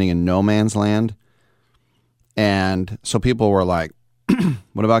kind of standing in no man's land. And so people were like,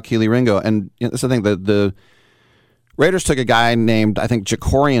 what about Keely Ringo? And that's the thing, the Raiders took a guy named, I think,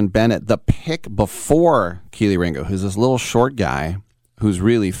 Jacorian Bennett, the pick before Keely Ringo, who's this little short guy who's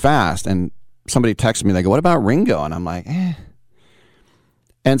really fast. And somebody texted me, they go, what about Ringo? And I'm like, eh.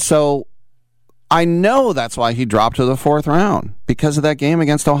 And so I know that's why he dropped to the fourth round, because of that game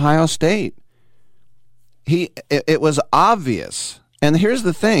against Ohio State. It was obvious. And here's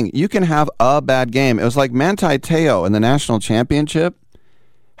the thing. You can have a bad game. It was like Manti Te'o in the national championship.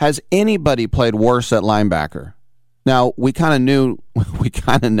 Has anybody played worse at linebacker? Now, we kind of know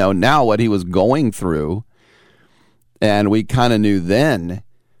now what he was going through, and we kind of knew then.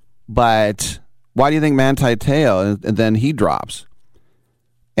 But why do you think Manti Te'o, and then he drops?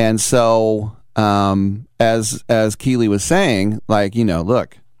 And so, as Keely was saying, like,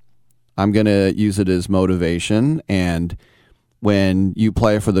 look, I'm going to use it as motivation, and when you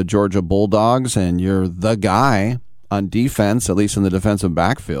play for the Georgia Bulldogs and you're the guy on defense, at least in the defensive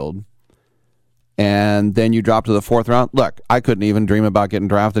backfield, and then you drop to the fourth round. Look, I couldn't even dream about getting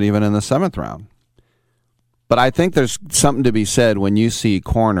drafted even in the seventh round. But I think there's something to be said when you see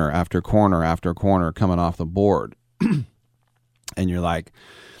corner after corner after corner coming off the board. And you're like,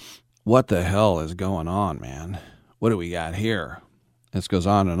 what the hell is going on, man? What do we got here? This goes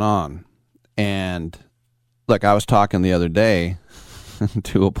on and on. And look, I was talking the other day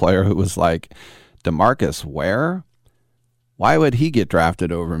to a player who was like, DeMarcus Ware? Why would he get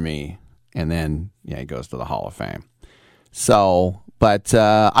drafted over me? And then, he goes to the Hall of Fame. So, but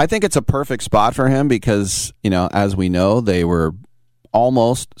I think it's a perfect spot for him because, as we know, they were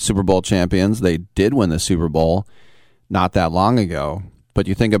almost Super Bowl champions. They did win the Super Bowl not that long ago. But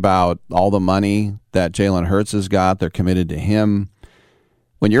you think about all the money that Jalen Hurts has got. They're committed to him.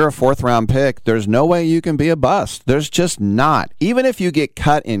 When you're a fourth-round pick, there's no way you can be a bust. There's just not. Even if you get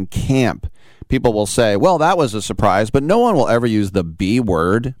cut in camp, people will say, well, that was a surprise, but no one will ever use the B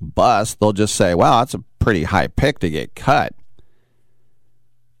word, bust. They'll just say, wow, that's a pretty high pick to get cut.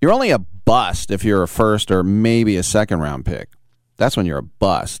 You're only a bust if you're a first or maybe a second-round pick. That's when you're a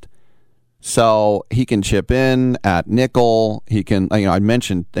bust. So he can chip in at nickel. He can, I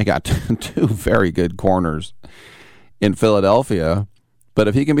mentioned they got two very good corners in Philadelphia. But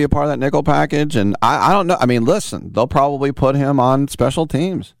if he can be a part of that nickel package, and I don't know. I mean, listen, they'll probably put him on special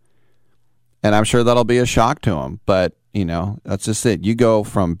teams. And I'm sure that'll be a shock to him. But, that's just it. You go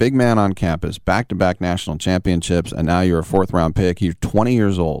from big man on campus, back-to-back national championships, and now you're a fourth-round pick. You're 20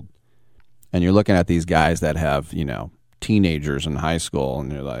 years old. And you're looking at these guys that have, teenagers in high school.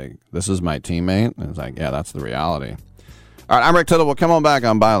 And you're like, this is my teammate? And it's like, yeah, that's the reality. All right, I'm Rick Tittle. We'll come on back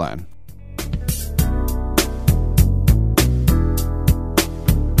on Byline.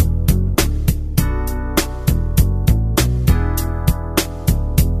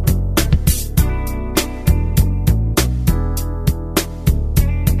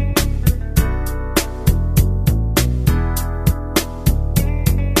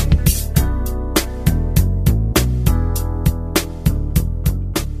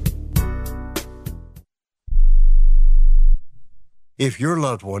 If your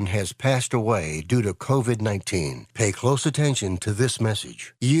loved one has passed away due to COVID-19, pay close attention to this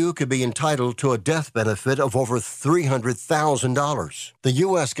message. You could be entitled to a death benefit of over $300,000. The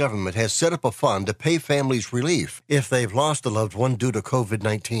U.S. government has set up a fund to pay families relief if they've lost a loved one due to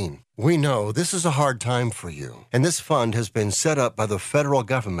COVID-19. We know this is a hard time for you, and this fund has been set up by the federal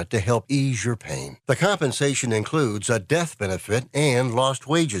government to help ease your pain. The compensation includes a death benefit and lost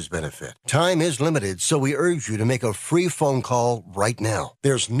wages benefit. Time is limited, so we urge you to make a free phone call right now.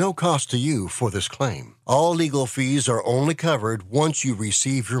 There's no cost to you for this claim. All legal fees are only covered once you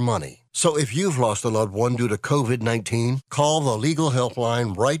receive your money. So if you've lost a loved one due to COVID-19, call the legal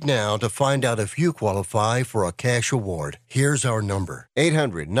helpline right now to find out if you qualify for a cash award. Here's our number: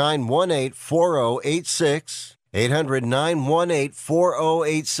 800-918-4086.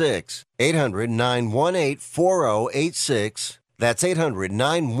 800-918-4086. 800-918-4086. That's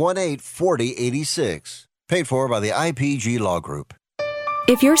 800-918-4086. Paid for by the IPG Law Group.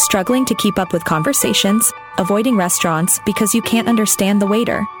 If you're struggling to keep up with conversations, avoiding restaurants because you can't understand the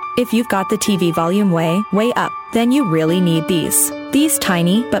waiter, if you've got the TV volume way up, then you really need these. These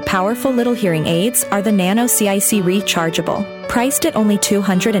tiny but powerful little hearing aids are the Nano CIC Rechargeable, priced at only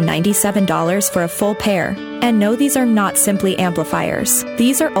 $297 for a full pair. And no, these are not simply amplifiers.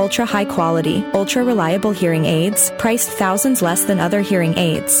 These are ultra high quality, ultra reliable hearing aids, priced thousands less than other hearing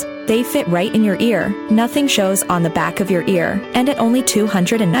aids. They fit right in your ear. Nothing shows on the back of your ear. And at only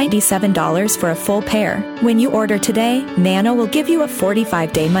 $297 for a full pair. When you order today, Nano will give you a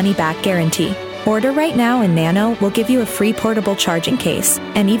 45-day money-back guarantee. Order right now and Nano will give you a free portable charging case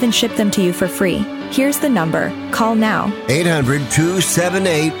and even ship them to you for free. Here's the number. Call now.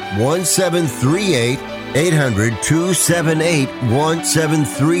 800-278-1738.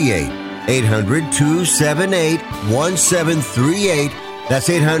 800-278-1738. 800-278-1738. That's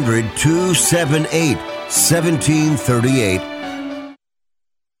 800-278-1738.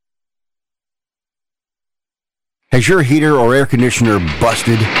 Has your heater or air conditioner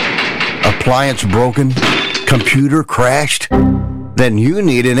busted? Appliance broken? Computer crashed? Then you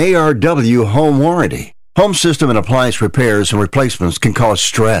need an ARW home warranty. Home system and appliance repairs and replacements can cause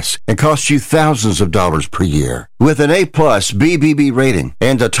stress and cost you thousands of dollars per year. With an A-plus BBB rating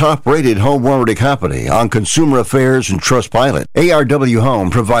and a top-rated home warranty company on Consumer Affairs and Trustpilot, ARW Home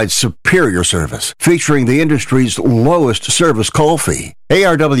provides superior service, featuring the industry's lowest service call fee.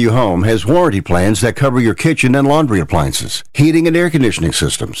 ARW Home has warranty plans that cover your kitchen and laundry appliances, heating and air conditioning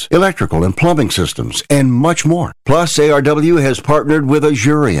systems, electrical and plumbing systems, and much more. Plus, ARW has partnered with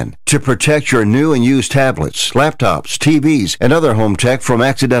Azurian to protect your new and used tablets, laptops, TVs, and other home tech from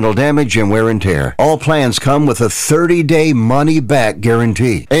accidental damage and wear and tear. All plans come with a 30-day money-back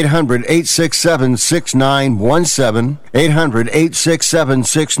guarantee. 800-867-6917.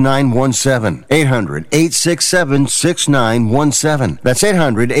 800-867-6917. 800-867-6917. That's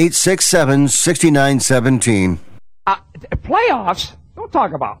 800-867-6917. Playoffs? Don't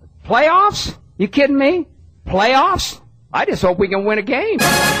talk about it. Playoffs? You kidding me? Playoffs? I just hope we can win a game.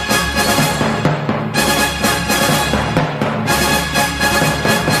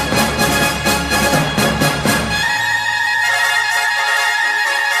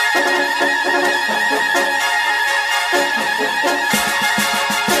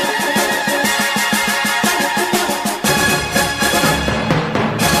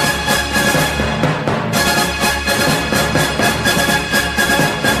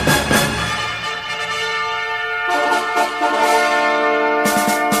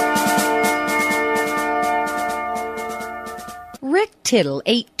 Tittle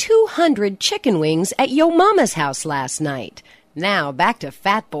ate 200 chicken wings at Yo Mama's house last night. Now back to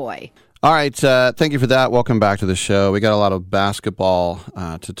Fat Boy. All right, thank you for that. Welcome back to the show. We got a lot of basketball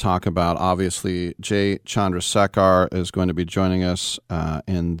to talk about. Obviously, Jay Chandrasekhar is going to be joining us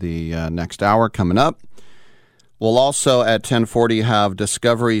in the next hour coming up. We'll also at 10:40 have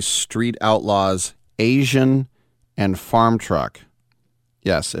Discovery Street Outlaws Asian and Farm Truck.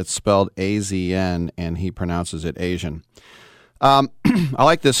 Yes, it's spelled A-Z-N, and he pronounces it Asian. I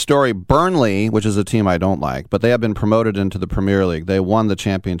like this story. Burnley, which is a team I don't like, but they have been promoted into the Premier League. They won the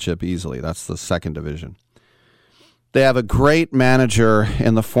championship easily. That's the second division. They have a great manager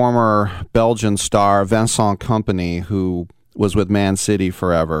in the former Belgian star Vincent Kompany, who was with Man City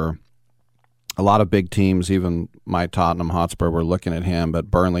forever. A lot of big teams, even my Tottenham Hotspur, were looking at him, but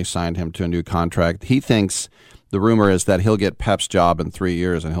Burnley signed him to a new contract. He thinks, the rumor is that he'll get Pep's job in 3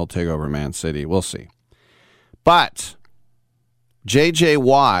 years and he'll take over Man City. We'll see. But J.J.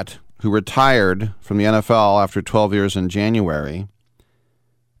 Watt, who retired from the NFL after 12 years in January,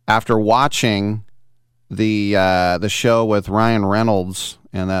 after watching the show with Ryan Reynolds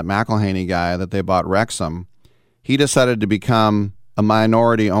and that McElhaney guy that they bought Wrexham, he decided to become a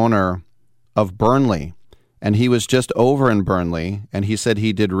minority owner of Burnley. And he was just over in Burnley, and he said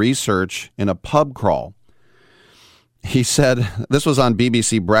he did research in a pub crawl. He said, this was on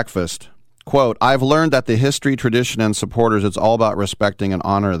BBC Breakfast, quote, "I've learned that the history, tradition, and supporters, it's all about respecting and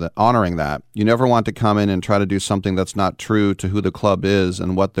honoring that. You never want to come in and try to do something that's not true to who the club is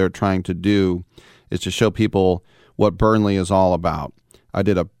and what they're trying to do is to show people what Burnley is all about. I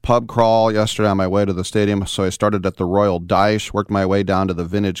did a pub crawl yesterday on my way to the stadium, so I started at the Royal Dyche, worked my way down to the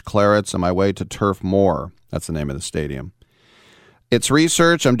Vintage Clarets, and my way to Turf Moor. That's the name of the stadium. It's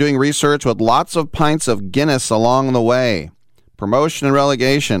research. I'm doing research with lots of pints of Guinness along the way. Promotion and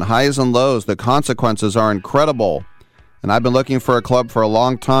relegation, highs and lows. The consequences are incredible. And I've been looking for a club for a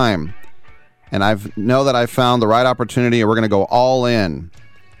long time. And I know that I found the right opportunity, and we're going to go all in.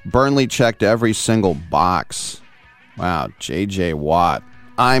 Burnley checked every single box. Wow, J.J. Watt.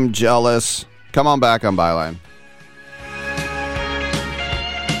 I'm jealous. Come on back on Byline.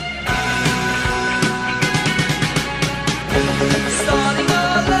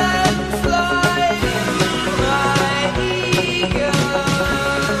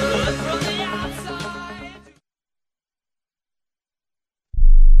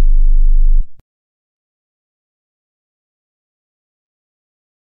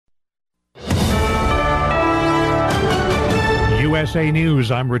 USA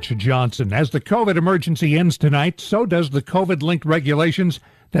News, I'm Richard Johnson. As the COVID emergency ends tonight, so does the COVID-linked regulations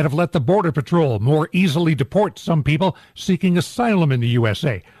that have let the Border Patrol more easily deport some people seeking asylum in the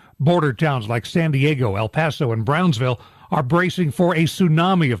USA. Border towns like San Diego, El Paso, and Brownsville are bracing for a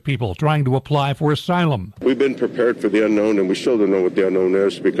tsunami of people trying to apply for asylum. We've been prepared for the unknown, and we still don't know what the unknown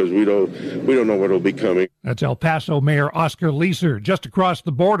is because we don't know what will be coming. That's El Paso Mayor Oscar Leeser. Just across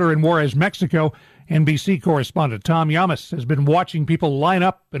the border in Juarez, Mexico, NBC correspondent Tom Llamas has been watching people line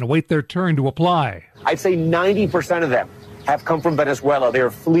up and await their turn to apply. I'd say 90% of them have come from Venezuela. They are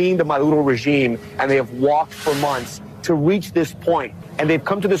fleeing the Maduro regime, and they have walked for months to reach this point. And they've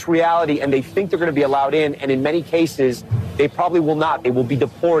come to this reality, and they think they're going to be allowed in, and in many cases, they probably will not. They will be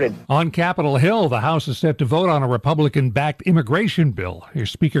deported. On Capitol Hill, the House is set to vote on a Republican-backed immigration bill.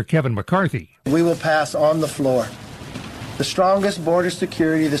 Here's Speaker Kevin McCarthy. We will pass on the floor the strongest border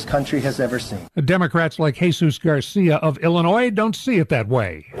security this country has ever seen. Democrats like Jesus Garcia of Illinois don't see it that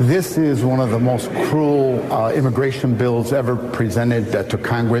way. This is one of the most cruel immigration bills ever presented to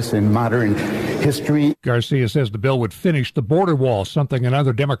Congress in modern history. Garcia says the bill would finish the border wall, something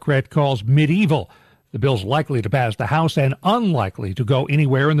another Democrat calls medieval. The bill's likely to pass the House and unlikely to go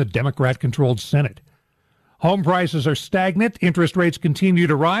anywhere in the Democrat-controlled Senate. Home prices are stagnant, interest rates continue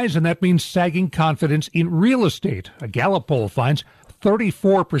to rise, and that means sagging confidence in real estate. A Gallup poll finds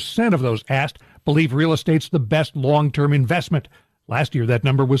 34% of those asked believe real estate's the best long-term investment. Last year, that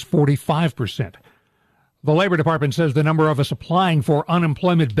number was 45%. The Labor Department says the number of us applying for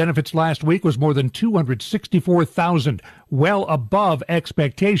unemployment benefits last week was more than 264,000, well above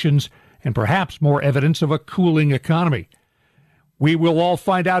expectations, and perhaps more evidence of a cooling economy. We will all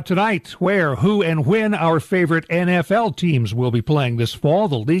find out tonight where, who, and when our favorite NFL teams will be playing this fall.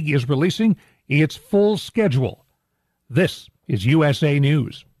 The league is releasing its full schedule. This is USA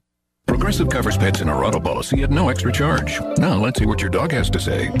News. Progressive covers pets in our auto policy at no extra charge. Now let's see what your dog has to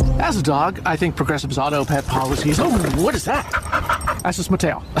say. As a dog, I think Progressive's auto pet policies... Oh, what is that? That's just my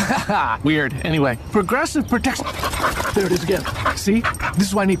tail. Weird. Anyway, Progressive protects... There it is again. See? This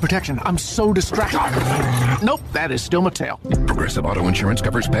is why I need protection. I'm so distracted. Nope, that is still my tail. Progressive Auto Insurance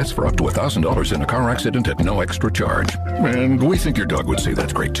covers pets for up to $1,000 in a car accident at no extra charge. And we think your dog would say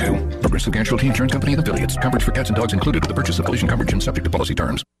that's great, too. Progressive Casualty Insurance Company and affiliates. Coverage for cats and dogs included with the purchase of collision coverage and subject to policy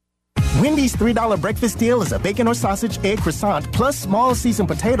terms. Wendy's $3 breakfast deal is a bacon or sausage egg croissant plus small seasoned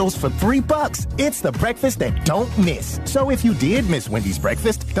potatoes for $3. It's the breakfast that don't miss. So if you did miss Wendy's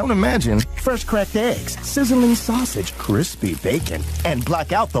breakfast, don't imagine. Fresh cracked eggs, sizzling sausage, crispy bacon, and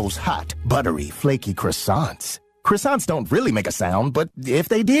block out those hot, buttery, flaky croissants. Croissants don't really make a sound, but if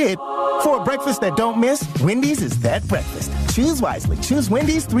they did, for a breakfast that don't miss, Wendy's is that breakfast. Choose wisely. Choose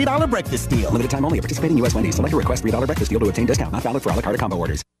Wendy's $3 breakfast deal. Limited time only at participating U.S. Wendy's. Select a request $3 breakfast deal to obtain discount. Not valid for a la carte combo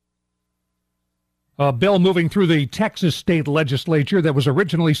orders. A bill moving through the Texas state legislature that was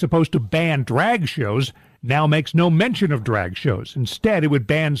originally supposed to ban drag shows now makes no mention of drag shows. Instead, it would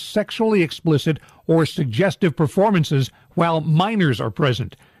ban sexually explicit or suggestive performances while minors are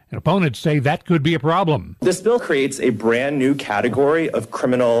present. And opponents say that could be a problem. This bill creates a brand new category of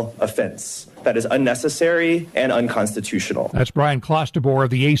criminal offense that is unnecessary and unconstitutional. That's Brian Klosterboer of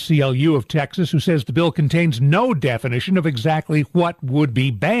the ACLU of Texas, who says the bill contains no definition of exactly what would be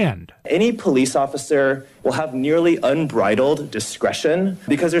banned. Any police officer will have nearly unbridled discretion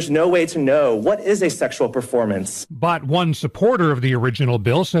because there's no way to know what is a sexual performance. But one supporter of the original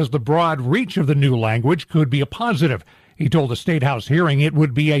bill says the broad reach of the new language could be a positive. He told a State House hearing it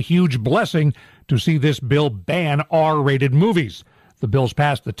would be a huge blessing to see this bill ban R-rated movies. The bill's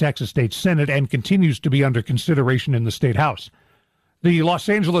passed the Texas State Senate and continues to be under consideration in the State House. The Los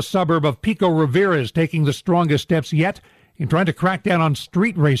Angeles suburb of Pico Rivera is taking the strongest steps yet in trying to crack down on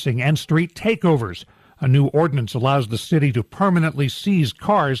street racing and street takeovers. A new ordinance allows the city to permanently seize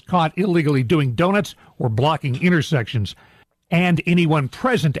cars caught illegally doing donuts or blocking intersections. And anyone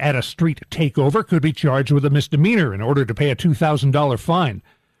present at a street takeover could be charged with a misdemeanor in order to pay a $2,000 fine.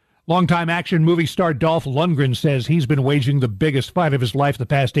 Longtime action movie star Dolph Lundgren says he's been waging the biggest fight of his life the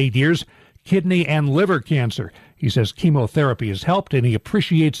past 8 years, kidney and liver cancer. He says chemotherapy has helped, and he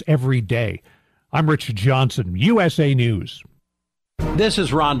appreciates every day. I'm Rich Johnson, USA News. This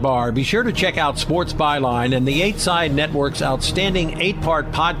is Ron Barr. Be sure to check out Sports Byline and the 8 Side Network's outstanding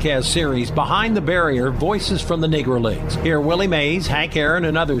 8-part podcast series, Behind the Barrier, Voices from the Negro Leagues. Hear Willie Mays, Hank Aaron,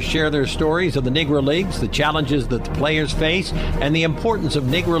 and others share their stories of the Negro Leagues, the challenges that the players face, and the importance of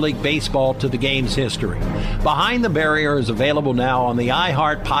Negro League baseball to the game's history. Behind the Barrier is available now on the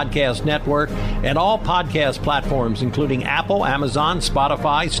iHeart Podcast Network and all podcast platforms, including Apple, Amazon,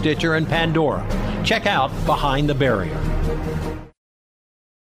 Spotify, Stitcher, and Pandora. Check out Behind the Barrier.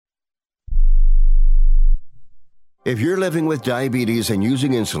 If you're living with diabetes and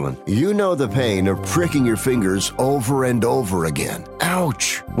using insulin, you know the pain of pricking your fingers over and over again.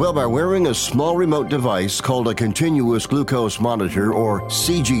 Ouch! Well, by wearing a small remote device called a continuous glucose monitor, or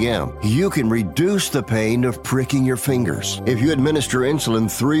CGM, you can reduce the pain of pricking your fingers. If you administer insulin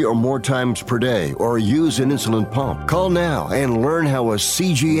 3 or more times per day or use an insulin pump, call now and learn how a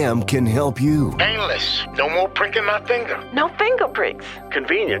CGM can help you. Painless. No more pricking my finger. No finger pricks.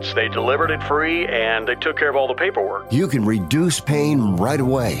 Convenience. They delivered it free and they took care of all the paperwork. You can reduce pain right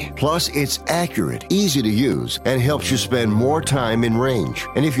away. Plus, it's accurate, easy to use, and helps you spend more time in range.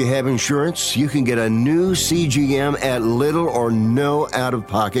 And if you have insurance, you can get a new CGM at little or no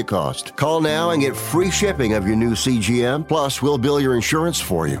out-of-pocket cost. Call now and get free shipping of your new CGM. Plus, we'll bill your insurance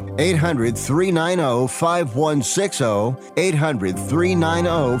for you. 800-390-5160.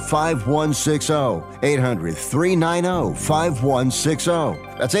 800-390-5160.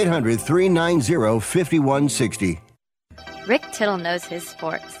 800-390-5160. That's 800-390-5160. Rick Tittle knows his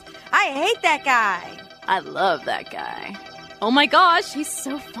sports. I hate that guy. I love that guy. Oh my gosh, he's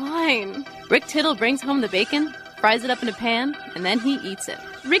so fine. Rick Tittle brings home the bacon, fries it up in a pan, and then he eats it.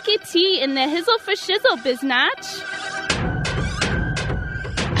 Ricky T in the hizzle for shizzle, biznatch.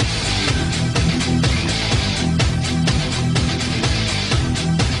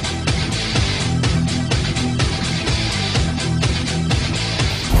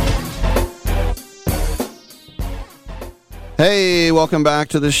 Hey, welcome back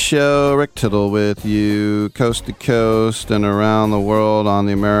to the show. Rick Tittle with you, coast to coast and around the world on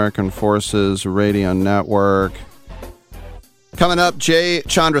the American Forces Radio Network. Coming up, Jay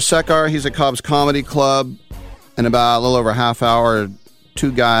Chandrasekhar. He's at Cobb's Comedy Club. In about a little over a half hour,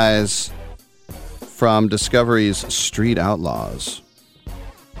 2 guys from Discovery's Street Outlaws.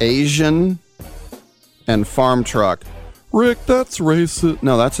 Asian and Farm Truck. Rick, that's racist.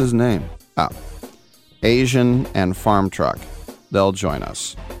 No, that's his name. Oh. Asian and Farm Truck. They'll join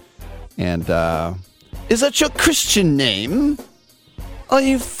us. And, is that your Christian name? Are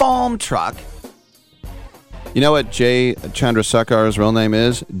you Farm Truck? You know what Jay Chandrasekhar's real name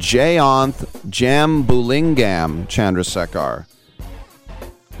is? Jayanth Jambulingam Chandrasekhar.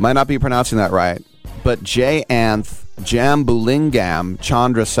 Might not be pronouncing that right, but Jayanth Jambulingam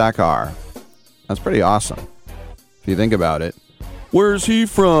Chandrasekhar. That's pretty awesome, if you think about it. Where's he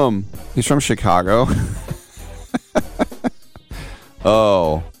from? He's from Chicago.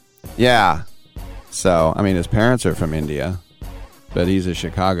 Oh, yeah. So, I mean, his parents are from India, but he's a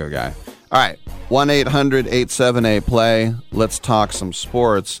Chicago guy. All right, 1-800-878-PLAY. Let's talk some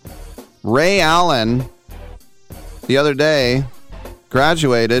sports. Ray Allen, the other day,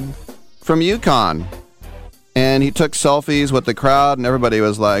 graduated from UConn, and he took selfies with the crowd, and everybody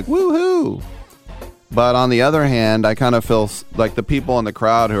was like, woohoo. But on the other hand, I kind of feel like the people in the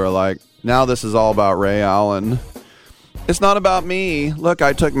crowd who are like, now this is all about Ray Allen. It's not about me. Look,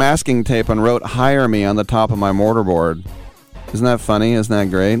 I took masking tape and wrote "hire me" on the top of my mortarboard. Isn't that funny? Isn't that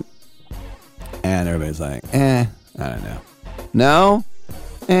great? And everybody's like, I don't know. No?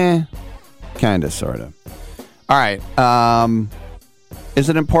 Kind of, sort of. All right. Is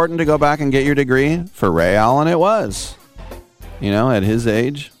it important to go back and get your degree? For Ray Allen, it was. You know, at his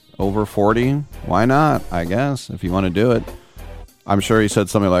age, over 40, why not? I guess, if you want to do it. I'm sure he said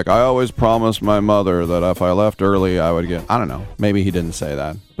something like, I always promised my mother that if I left early, I would get... I don't know. Maybe he didn't say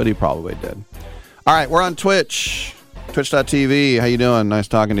that, but he probably did. All right, we're on Twitch. Twitch.tv. How you doing? Nice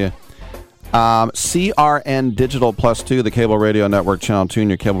talking to you. CRN Digital Plus 2, the cable radio network, channel 2, and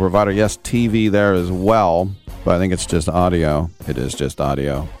your cable provider. Yes, TV there as well, but I think it's just audio. It is just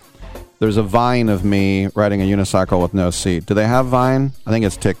audio. There's a Vine of me riding a unicycle with no seat. Do they have Vine? I think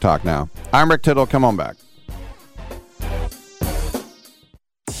it's TikTok now. I'm Rick Tittle. Come on back.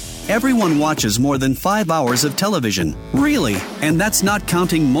 everyone watches more than 5 hours of television. Really? And that's not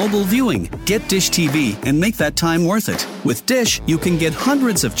counting mobile viewing. Get Dish TV and make that time worth it. With Dish, you can get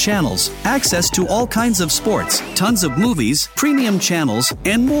hundreds of channels, access to all kinds of sports, tons of movies, premium channels,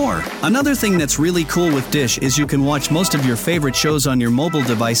 and more. Another thing that's really cool with Dish is you can watch most of your favorite shows on your mobile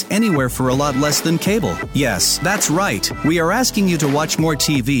device anywhere for a lot less than cable. Yes, that's right. We are asking you to watch more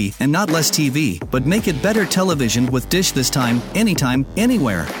TV and not less TV, but make it better television with Dish this time, anytime,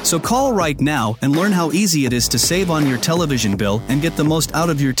 anywhere. So call right now and learn how easy it is to save on your television bill and get the most out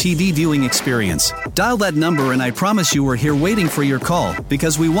of your TV viewing experience. Dial that number and I promise you we're here waiting for your call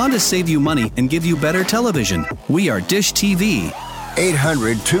because we want to save you money and give you better television. We are Dish TV.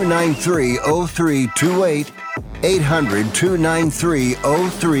 800-293-0328.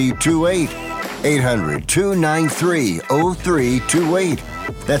 800-293-0328. 800-293-0328.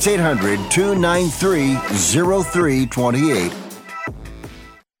 That's 800-293-0328.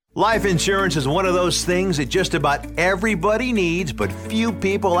 Life insurance is one of those things that just about everybody needs, but few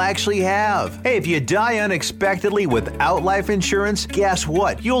people actually have. Hey, if you die unexpectedly without life insurance, guess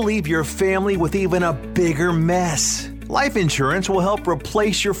what? You'll leave your family with even a bigger mess. Life insurance will help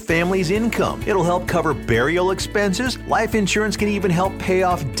replace your family's income. It'll help cover burial expenses. Life insurance can even help pay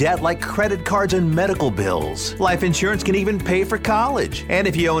off debt like credit cards and medical bills. Life insurance can even pay for college. And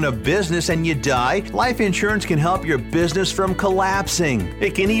if you own a business and you die, life insurance can help your business from collapsing.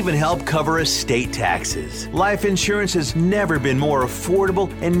 It can even help cover estate taxes. Life insurance has never been more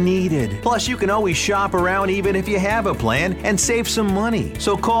affordable and needed. Plus, you can always shop around even if you have a plan and save some money.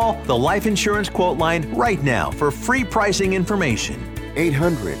 So call the Life Insurance Quote Line right now for free pricing information.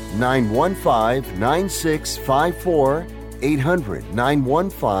 800-915-9654.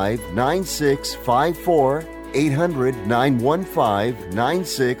 800-915-9654.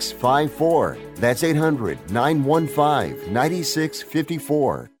 800-915-9654. That's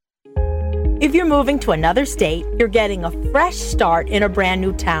 800-915-9654. If you're moving to another state, you're getting a fresh start in a brand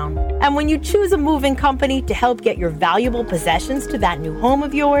new town. And when you choose a moving company to help get your valuable possessions to that new home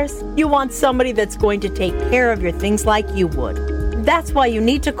of yours, you want somebody that's going to take care of your things like you would. That's why you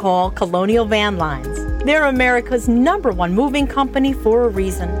need to call Colonial Van Lines. They're America's #1 moving company for a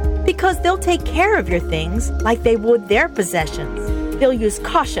reason. Because they'll take care of your things like they would their possessions. They'll use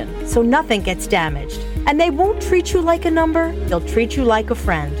caution so nothing gets damaged. And they won't treat you like a number, they'll treat you like a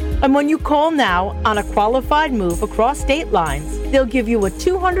friend. And when you call now on a qualified move across state lines, they'll give you a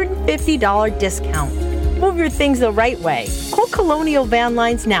 $250 discount. Move your things the right way. Call Colonial Van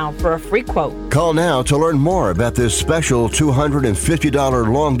Lines now for a free quote. Call now to learn more about this special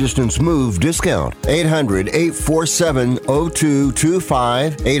 $250 long-distance move discount.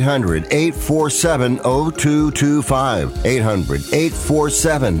 800-847-0225. 800-847-0225.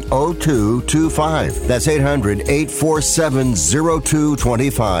 800-847-0225. That's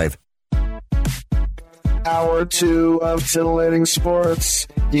 800-847-0225. Hour 2 of Titillating Sports.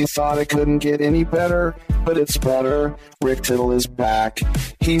 You thought it couldn't get any better, but it's better. Rick Tittle is back.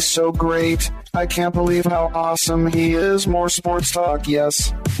 He's so great. I can't believe how awesome he is. More sports talk,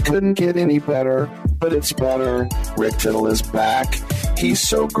 yes. Couldn't get any better, but it's better. Rick Tittle is back. He's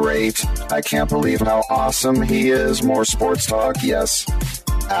so great. I can't believe how awesome he is. More sports talk, yes.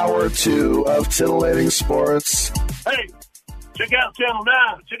 Hour 2 of Titillating Sports. Hey! Check out Channel 9.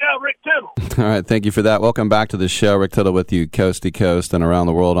 Check out Rick Tittle. All right, thank you for that. Welcome back to the show. Rick Tittle with you coast to coast and around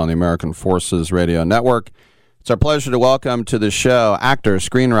the world on the American Forces Radio Network. It's our pleasure to welcome to the show actor,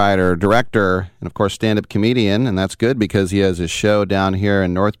 screenwriter, director, and, of course, stand-up comedian. And that's good because he has his show down here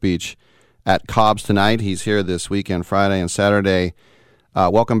in North Beach at Cobb's tonight. He's here this weekend, Friday and Saturday.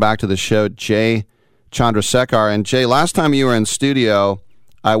 Welcome back to the show, Jay Chandrasekhar. And, Jay, last time you were in studio,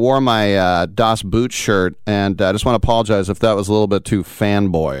 I wore my Das Boot shirt, and I just want to apologize if that was a little bit too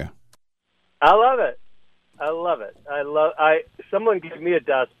fanboy. I love it. Someone gave me a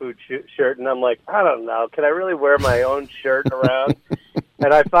Das Boot shirt, and I'm like, I don't know, can I really wear my own shirt around?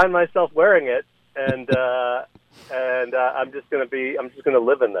 And I find myself wearing it, and I'm just going to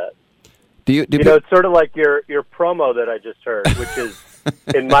live in that. You know, it's sort of like your promo that I just heard, which is,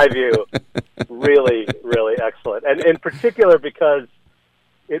 in my view, really, really excellent, and in particular because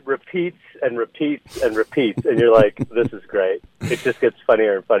it repeats and repeats and repeats, and you're like, this is great. It just gets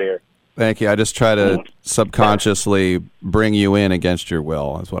funnier and funnier. Thank you. I just try to subconsciously bring you in against your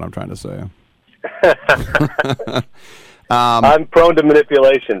will, is what I'm trying to say. I'm prone to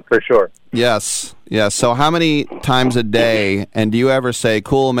manipulation, for sure. Yes. So how many times a day, and do you ever say,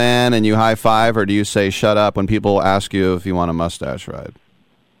 cool, man, and you high five, or do you say, shut up, when people ask you if you want a mustache ride?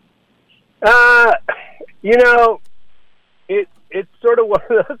 You know, it's sort of one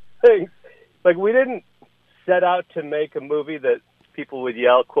of those things. Like, we didn't set out to make a movie that people would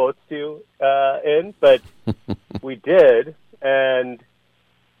yell quotes to in, but we did, and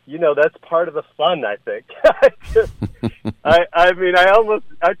that's part of the fun, I think. I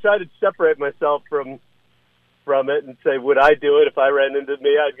try to separate myself from it and say, would I do it if I ran into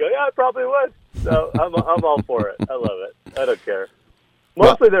me? I'd go, yeah, I probably would. So I'm all for it. I love it. I don't care.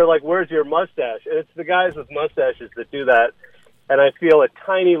 Mostly they're like, where's your mustache? And it's the guys with mustaches that do that. And I feel a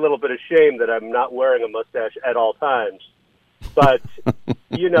tiny little bit of shame that I'm not wearing a mustache at all times. But,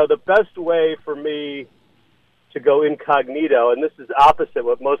 the best way for me to go incognito, and this is opposite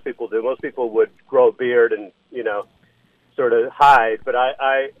what most people do. Most people would grow a beard and, sort of hide. But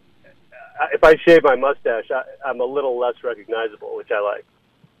I if I shave my mustache, I'm a little less recognizable, which I like.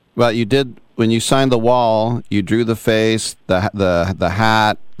 Well, you did when you signed the wall. You drew the face, the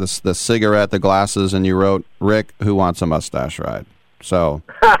hat, the cigarette, the glasses, and you wrote, "Rick, who wants a mustache ride?" So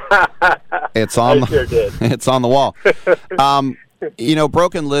it's on. Sure did. It's on the wall.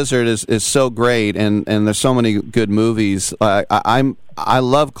 Broken Lizard is so great, and there's so many good movies. I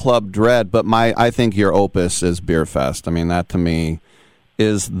love Club Dread, but I think your opus is Beer Fest. I mean, that to me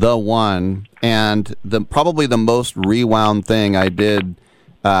is the one, and probably the most rewound thing I did.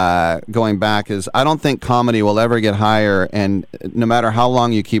 Going back is I don't think comedy will ever get higher, and no matter how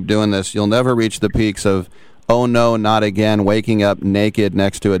long you keep doing this, you'll never reach the peaks of "Oh no, not again," waking up naked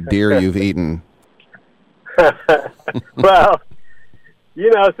next to a deer you've eaten. Well,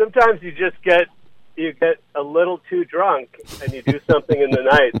 sometimes you just get a little too drunk and you do something in the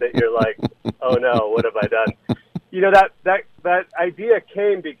night that you're like, "Oh no, what have I done?" That idea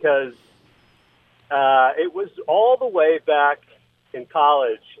came because it was all the way back in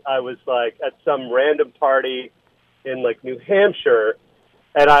college. I was like at some random party in like New Hampshire,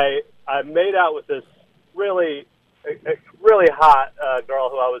 and I made out with this really hot girl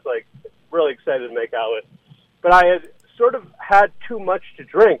who I was like really excited to make out with, but I had sort of had too much to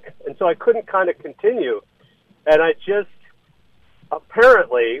drink, and so I couldn't kind of continue, and I just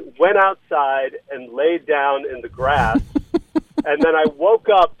apparently went outside and laid down in the grass, and then I woke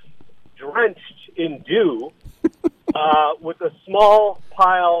up drenched in dew with a small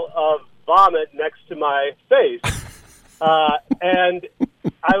pile of vomit next to my face. And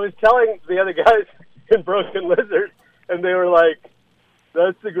I was telling the other guys in Broken Lizard, and they were like,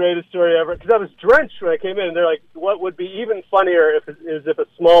 "That's the greatest story ever." Because I was drenched when I came in, and they're like, "What would be even funnier is if a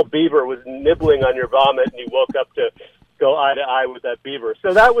small beaver was nibbling on your vomit and you woke up to go eye to eye with that beaver."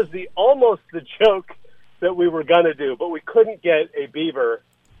 So that was almost the joke that we were going to do, but we couldn't get a beaver.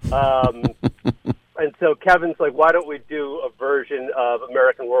 And so Kevin's like, "Why don't we do a version of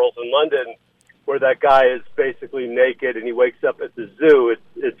American Werewolf in London where that guy is basically naked and he wakes up at the zoo?"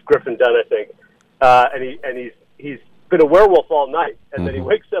 It's Griffin Dunn, I think. And he's been a werewolf all night, and then he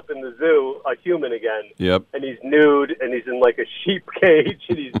wakes up in the zoo a human again. Yep. And he's nude, and he's in like a sheep cage,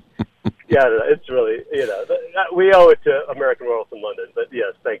 and he's I don't know, it's really we owe it to American Werewolf in London. But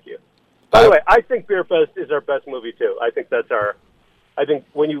yes, thank you. By the way, I think Beer Fest is our best movie too. I think that's I think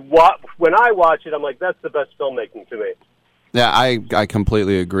when I watch it, I'm like, that's the best filmmaking to me. Yeah, I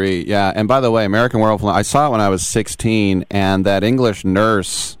completely agree. Yeah, and by the way, American Werewolf, I saw it when I was 16, and that English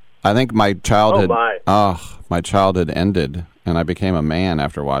nurse, I think my childhood, my childhood ended, and I became a man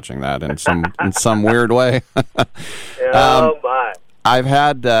after watching that in some weird way. Oh my! I've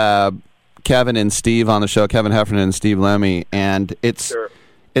had Kevin and Steve on the show, Kevin Heffernan and Steve Lemmy, and it's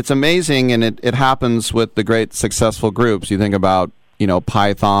amazing, and it happens with the great successful groups. You think about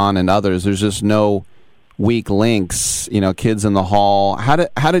Python and others. There's just no weak links. Kids in the Hall. How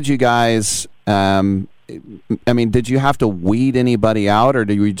did you guys? Did you have to weed anybody out, or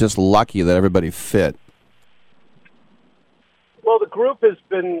were you just lucky that everybody fit? Well, the group has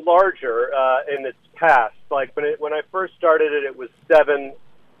been larger in its past. Like when I first started it was 7,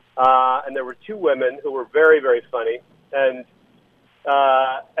 and there were 2 women who were very, very funny, and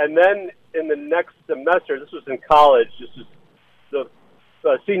then in the next semester, this was in college. This was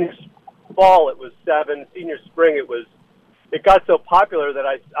the senior fall. It was 7. Senior spring, it got so popular that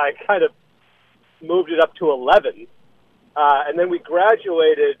I kind of moved it up to 11, and then we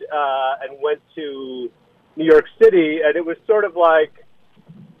graduated and went to New York City, and it was sort of like,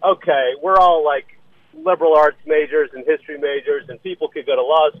 okay, we're all like liberal arts majors and history majors, and people could go to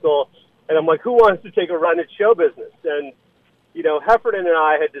law school, and I'm like, who wants to take a run at show business? And Heffernan and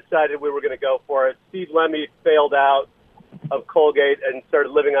I had decided we were going to go for it. Steve Lemmy failed out of Colgate and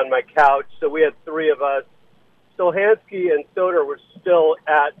started living on my couch, so we had 3 of us. Stolhansky and Soder were still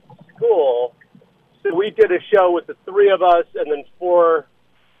at school, so we did a show with the 3 of us, and then 4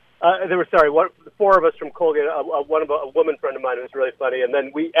 of us from Colgate, a woman friend of mine who was really funny, and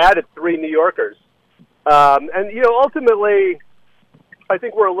then we added 3 New Yorkers. And ultimately, I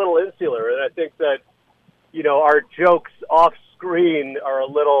think we're a little insular, and I think that, our jokes off screen are a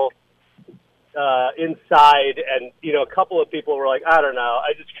little inside, and, a couple of people were like, I don't know,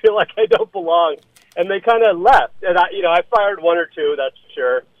 I just feel like I don't belong. And they kind of left. And I fired one or two, that's for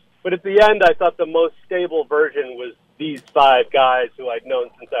sure. But at the end, I thought the most stable version was these 5 guys who I'd known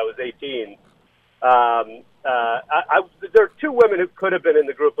since I was 18. There are 2 women who could have been in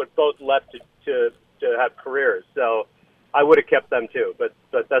the group, but both left to have careers. So I would have kept them too, but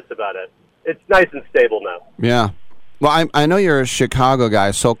that's about it. It's nice and stable now. Yeah. Well, I know you're a Chicago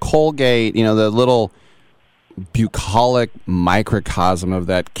guy, so Colgate, the little bucolic microcosm of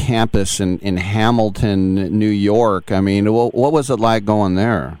that campus in Hamilton, New York. I mean, what was it like going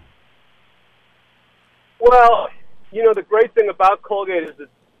there? Well, the great thing about Colgate is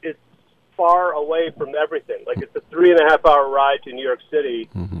it's far away from everything. Like, it's a 3.5-hour ride to New York City.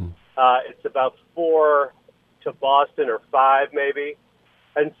 Mm-hmm. It's about 4 to Boston, or 5 maybe.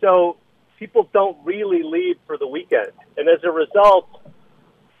 And so people don't really leave for the weekend. And as a result,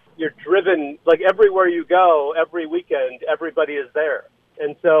 you're driven, like, everywhere you go, every weekend, everybody is there.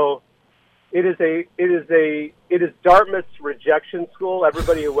 And so it is Dartmouth's rejection school.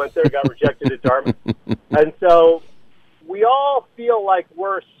 Everybody who went there got rejected at Dartmouth. And so we all feel like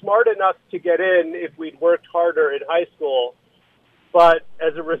we're smart enough to get in if we'd worked harder in high school. But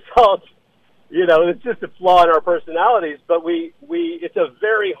as a result, it's just a flaw in our personalities. But it's a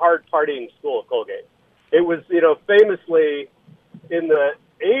very hard partying school, Colgate. It was, famously in the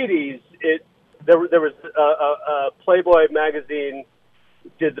 80s, there was a Playboy magazine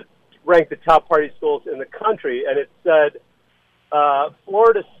ranked the top party schools in the country, and it said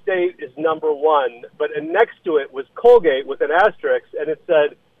Florida State is number 1, but next to it was Colgate with an asterisk, and it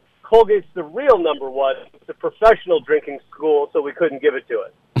said Colgate's the real number 1. It's a professional drinking school, so we couldn't give it to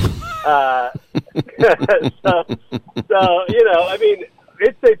it.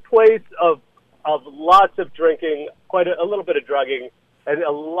 It's a place of lots of drinking, quite a little bit of drugging, and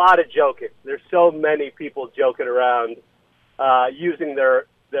a lot of joking. There's so many people joking around, using their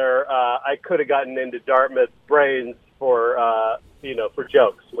I could have gotten into Dartmouth brains for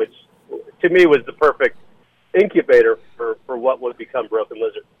jokes, which to me was the perfect incubator for what would become Broken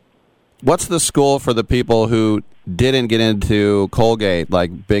Lizard. What's the school for the people who didn't get into Colgate,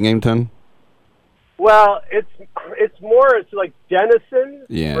 like Binghamton? Well, it's like Denison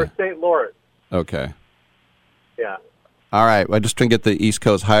or St. Lawrence. Okay. Yeah. All right. I just didn't get the East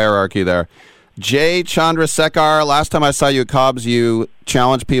Coast hierarchy there. Jay Chandrasekhar, last time I saw you at Cobb's, you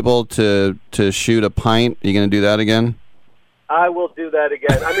challenged people to shoot a pint. Are you going to do that again? I will do that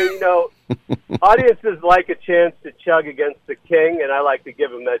again. I mean, audiences like a chance to chug against the king, and I like to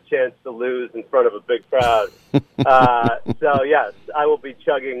give them that chance to lose in front of a big crowd. So, yes, I will be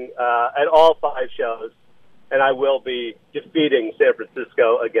chugging at all 5 shows, and I will be defeating San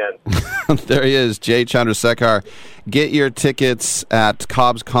Francisco again. There he is, Jay Chandrasekhar. Get your tickets at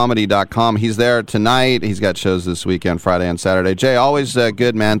cobbscomedy.com. He's there tonight. He's got shows this weekend, Friday and Saturday. Jay, always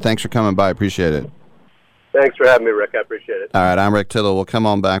good, man. Thanks for coming by. Appreciate it. Thanks for having me, Rick. I appreciate it. All right, I'm Rick Tittle. We'll come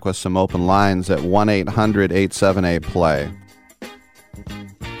on back with some open lines at 1-800-878-PLAY.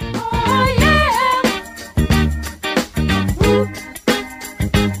 Oh, yeah.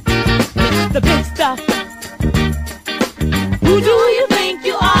 It's the big stuff. Who do you think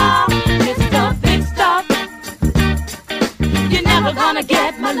you are? It's the big stuff. You're never gonna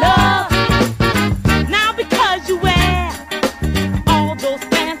get my love. Now because you wear all those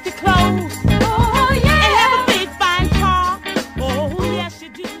fancy clothes. Oh, yeah. And have a big fine car. Oh, yes, you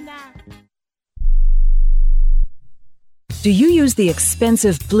do now. Do you use the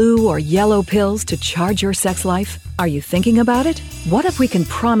expensive blue or yellow pills to charge your sex life? Are you thinking about it? What if we can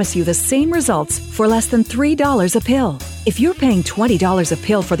promise you the same results for less than $3 a pill? If you're paying $20 a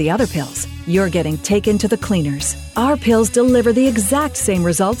pill for the other pills, you're getting taken to the cleaners. Our pills deliver the exact same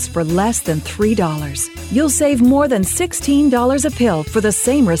results for less than $3. You'll save more than $16 a pill for the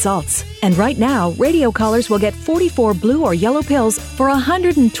same results. And right now, radio callers will get 44 blue or yellow pills for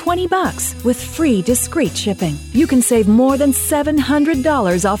 $120 with free discreet shipping. You can save more than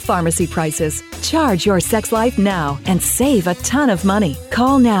 $700 off pharmacy prices. Charge your sex life now and save a ton of money.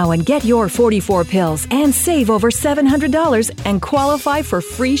 Call now and get your 44 pills and save over $700 and qualify for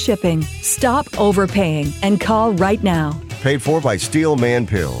free shipping. Stop overpaying and call right now. Paid for by Steelman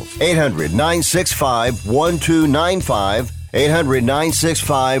Pills. 800-965-1295.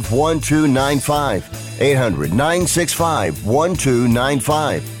 800-965-1295.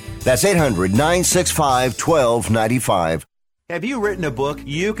 800-965-1295. That's 800-965-1295. Have you written a book?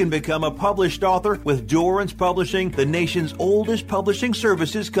 You can become a published author with Dorrance Publishing, the nation's oldest publishing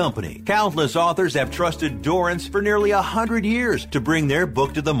services company. Countless authors have trusted Dorrance for nearly 100 years to bring their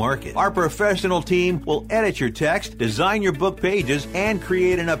book to the market. Our professional team will edit your text, design your book pages, and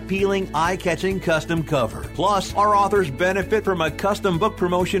create an appealing, eye-catching custom cover. Plus, our authors benefit from a custom book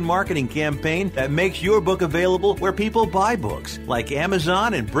promotion marketing campaign that makes your book available where people buy books, like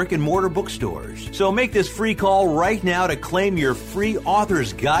Amazon and brick-and-mortar bookstores. So make this free call right now to claim your free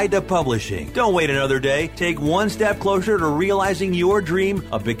author's guide to publishing. Don't wait another day. Take one step closer to realizing your dream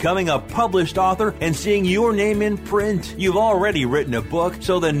of becoming a published author and seeing your name in print. You've already written a book,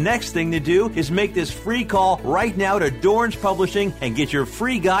 so the next thing to do is make this free call right now to Dorrance Publishing and get your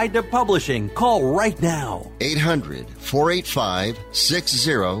free guide to publishing. Call right now.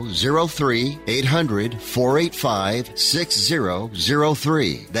 800-485-6003.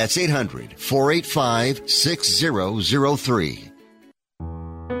 800-485-6003. That's 800-485-6003.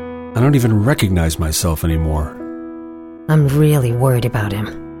 I don't even recognize myself anymore. I'm really worried about him.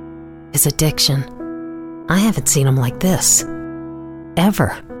 His addiction. I haven't seen him like this. Ever.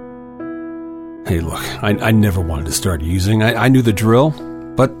 Hey, look, I never wanted to start using. I knew the drill,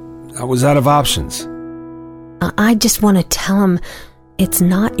 but I was out of options. I just want to tell him it's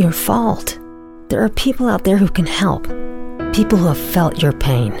not your fault. There are people out there who can help. People who have felt your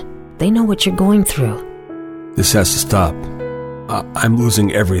pain. They know what you're going through. This has to stop. I'm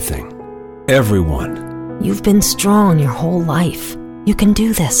losing everything. Everyone. You've been strong your whole life. You can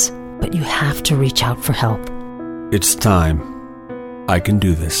do this, but you have to reach out for help. It's time. I can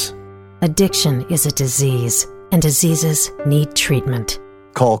do this. Addiction is a disease, and diseases need treatment.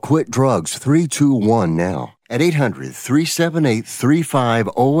 Call Quit Drugs 321 now at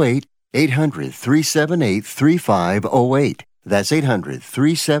 800-378-3508. 800-378-3508. That's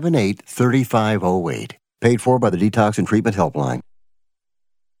 800-378-3508. Paid for by the Detox and Treatment Helpline.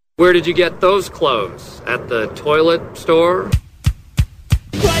 Where did you get those clothes? At the toilet store?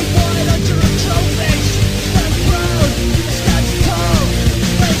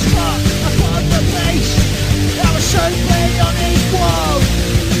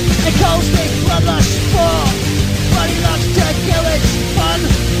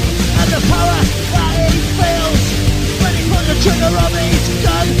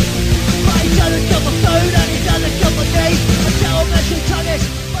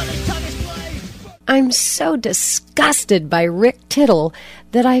 I'm so disgusted by Rick Tittle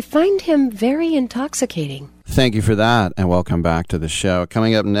that I find him very intoxicating. Thank you for that, and welcome back to the show.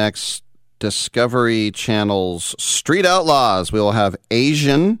 Coming up next, Discovery Channel's Street Outlaws. We will have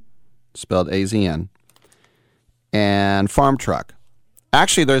Asian, spelled A-Z-N, and Farm Truck.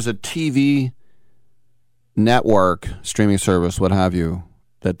 Actually, there's a TV network, streaming service, what have you,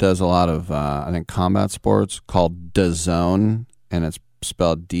 that does a lot of, I think, combat sports called DAZN, and it's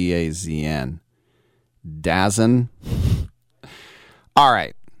spelled D-A-Z-N. DAZN. All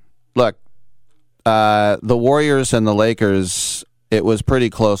right. Look, the Warriors and the Lakers, it was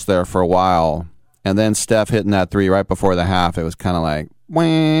pretty close there for a while. And then Steph hitting that three right before the half, it was kind of like,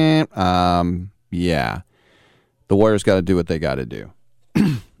 yeah. The Warriors got to do what they got to do.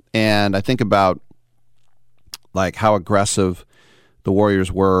 And I think about like how aggressive the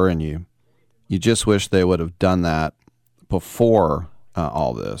Warriors were, and you just wish they would have done that before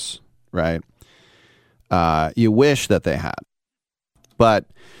all this, right? You wish that they had. But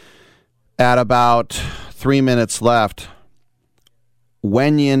at about 3 minutes left,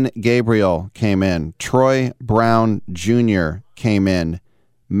 Wenyen Gabriel came in. Troy Brown Jr. came in.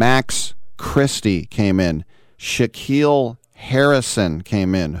 Max Christie came in. Shaquille Harrison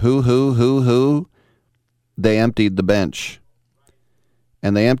came in. Who? They emptied the bench.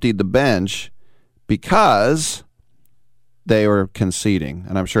 And they emptied the bench because they were conceding.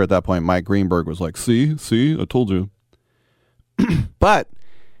 And I'm sure at that point Mike Greenberg was like, see, I told you. But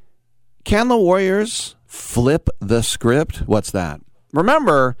can the Warriors flip the script? What's that?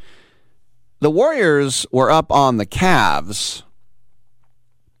 Remember, the Warriors were up on the Cavs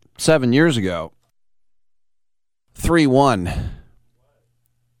 7 years ago. 3-1.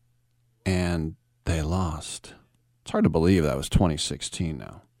 And they lost. It's hard to believe that was 2016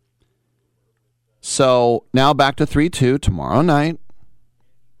 now. So now back to 3-2 tomorrow night.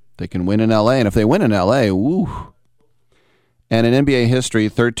 They can win in LA. And if they win in LA, woo. And in NBA history,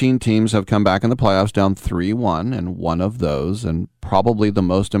 13 teams have come back in the playoffs down 3-1. And one of those, and probably the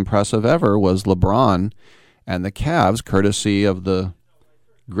most impressive ever, was LeBron and the Cavs, courtesy of the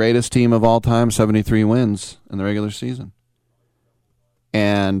greatest team of all time, 73 wins in the regular season.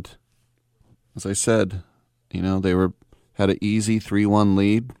 And as I said, they had an easy 3-1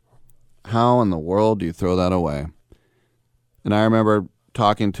 lead. How in the world do you throw that away? And I remember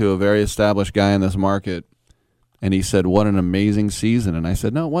talking to a very established guy in this market, and he said, "What an amazing season." And I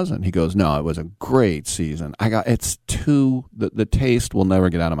said, "No, it wasn't." He goes, "No, it was a great season. The taste will never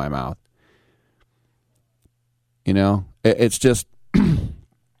get out of my mouth." You know, it's just,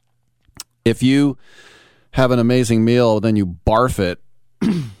 if you have an amazing meal, then you barf it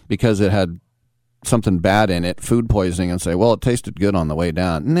because it had something bad in it, food poisoning, and say, well, it tasted good on the way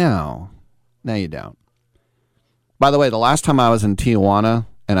down. No, you don't. By the way, the last time I was in Tijuana,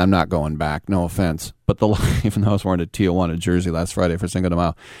 and I'm not going back, no offense, but even though I was wearing a Tijuana jersey last Friday for Cinco de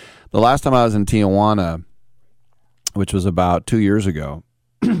Mayo, the last time I was in Tijuana, which was about 2 years ago,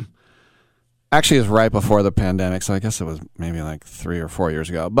 actually, it was right before the pandemic, so I guess it was maybe like 3 or 4 years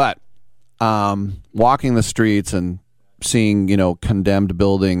ago. But walking the streets and seeing, condemned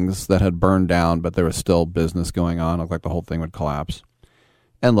buildings that had burned down, but there was still business going on, looked like the whole thing would collapse.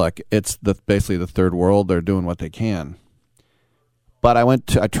 And look, it's basically the third world. They're doing what they can. But I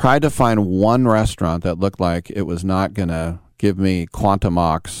tried to find one restaurant that looked like it was not going to give me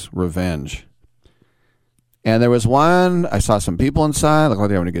Quantamox revenge. And there was one, I saw some people inside, looked like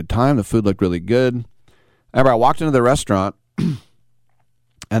they were having a good time. The food looked really good. I remember I walked into the restaurant,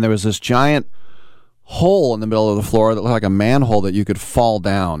 and there was this giant hole in the middle of the floor that looked like a manhole that you could fall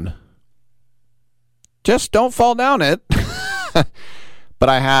down. Just don't fall down it. But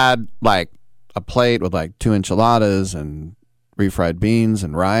I had like a plate with like 2 enchiladas and refried beans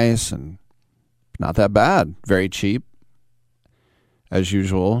and rice, and not that bad. Very cheap, as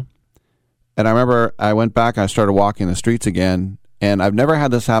usual. And I remember I went back and I started walking the streets again, and I've never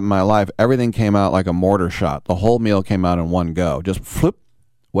had this happen in my life. Everything came out like a mortar shot. The whole meal came out in one go. Just flip,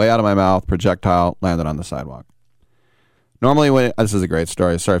 way out of my mouth, projectile, landed on the sidewalk. Normally, this is a great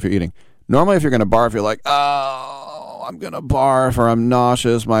story. Sorry if you're eating. Normally, if you're going to barf, you're like, oh, I'm going to barf, or I'm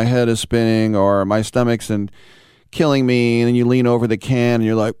nauseous, my head is spinning, or my stomach's killing me, and then you lean over the can, and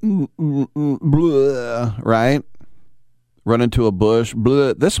you're like, blah, right? Run into a bush,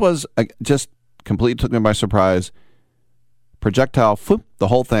 blah. This was just completely took me by surprise. Projectile, whoop, the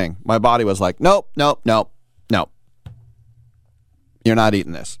whole thing. My body was like, nope. You're not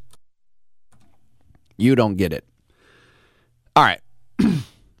eating this. You don't get it. All right.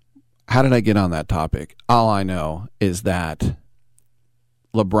 How did I get on that topic? All I know is that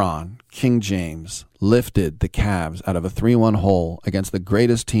LeBron, King James, lifted the Cavs out of a 3-1 hole against the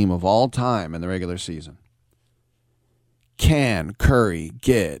greatest team of all time in the regular season. Can Curry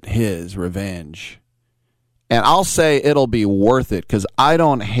get his revenge? And I'll say it'll be worth it, because I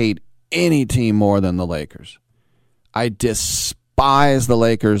don't hate any team more than the Lakers. I despise the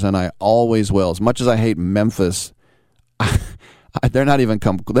Lakers, and I always will. As much as I hate Memphis, they don't even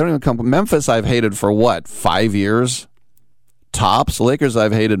come. Memphis I've hated for what, 5 years? Tops. Lakers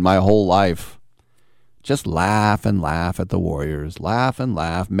I've hated my whole life. Just laugh and laugh at the Warriors. Laugh and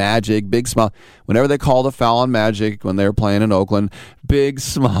laugh. Magic, big smile. Whenever they called a foul on Magic when they were playing in Oakland, big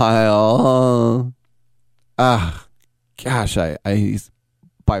smile. Gosh, he's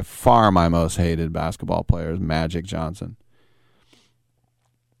by far my most hated basketball player is Magic Johnson.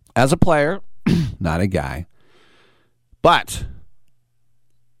 As a player, not a guy. But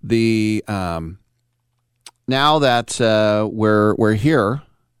the now that we're here,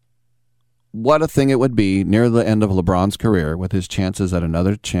 what a thing it would be near the end of LeBron's career with his chances at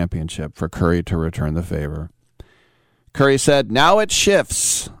another championship for Curry to return the favor. Curry said, now it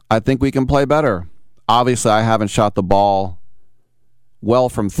shifts. I think we can play better. Obviously, I haven't shot the ball well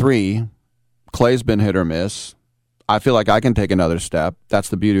from 3. Clay's been hit or miss. I feel like I can take another step. That's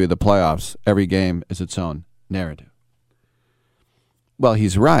the beauty of the playoffs. Every game is its own narrative. Well,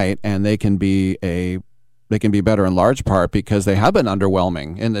 he's right, and they can be better in large part because they have been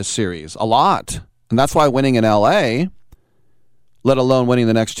underwhelming in this series a lot. And that's why winning in LA, let alone winning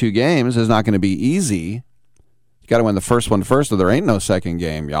the next 2 games, is not going to be easy. You got to win the first one first, or there ain't no second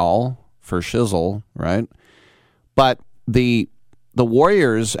game, y'all, for shizzle, right? But the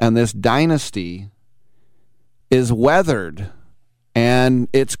Warriors and this dynasty is weathered, and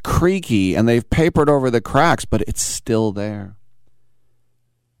it's creaky, and they've papered over the cracks, but it's still there.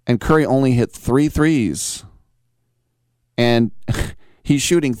 And Curry only hit 3 threes. And he's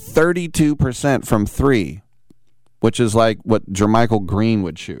shooting 32% from 3, which is like what Jermichael Green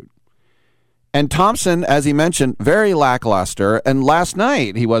would shoot. And Thompson, as he mentioned, very lackluster. And last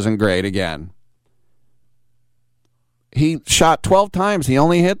night, he wasn't great again. He shot 12 times. He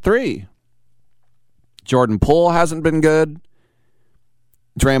only hit 3. Jordan Poole hasn't been good.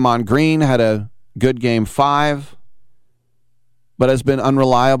 Draymond Green had a good game 5. But has been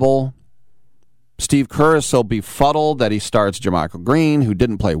unreliable. Steve Kerr is so befuddled that he starts Jermichael Green, who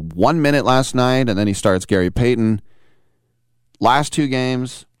didn't play 1 minute last night, and then he starts Gary Payton. last 2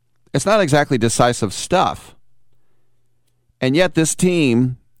 games, it's not exactly decisive stuff. And yet this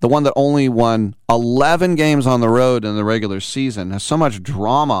team, the one that only won 11 games on the road in the regular season, has so much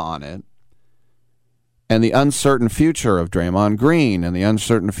drama on it. And the uncertain future of Draymond Green and the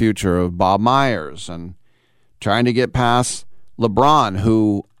uncertain future of Bob Myers and trying to get past LeBron,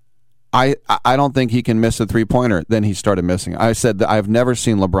 who I don't think he can miss a three-pointer. Then he started missing. I said that I've never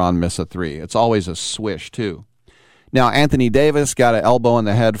seen LeBron miss a three. It's always a swish, too. Now, Anthony Davis got an elbow in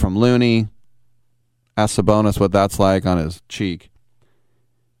the head from Looney. Ask Sabonis what that's like on his cheek.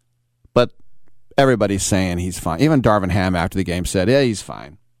 But everybody's saying he's fine. Even Darvin Ham after the game said, yeah, he's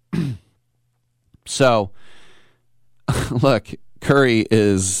fine. So, look, Curry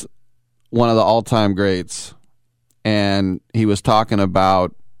is one of the all-time greats. And he was talking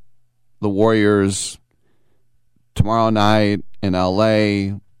about the Warriors tomorrow night in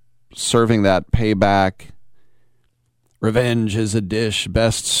L.A., serving that payback. Revenge is a dish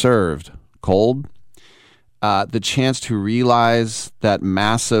best served cold. The chance to realize that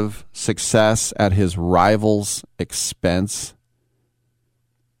massive success at his rival's expense.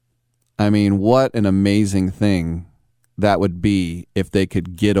 I mean, what an amazing thing that would be if they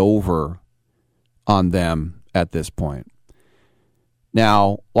could get over on them at this point.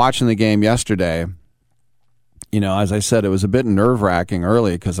 Now, watching the game yesterday, as I said, it was a bit nerve-wracking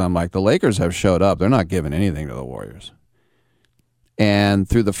early because I'm like, the Lakers have showed up. They're not giving anything to the Warriors. And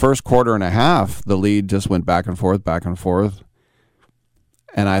through the first quarter and a half, the lead just went back and forth, back and forth.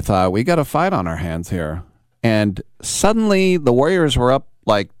 And I thought, we got a fight on our hands here. And suddenly the Warriors were up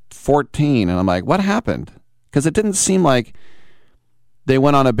like 14. And I'm like, what happened? Because it didn't seem like they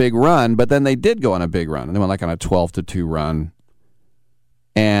went on a big run, but then they did go on a big run. And they went like on a 12-2 run.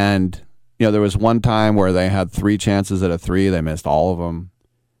 And, there was one time where they had 3 chances at a 3. They missed all of them.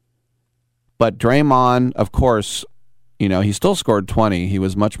 But Draymond, of course, he still scored 20. He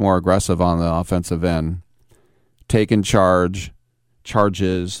was much more aggressive on the offensive end, taking charges.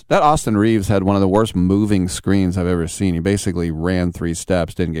 That Austin Reeves had one of the worst moving screens I've ever seen. He basically ran 3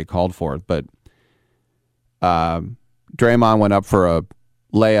 steps, didn't get called for it. But Draymond went up for a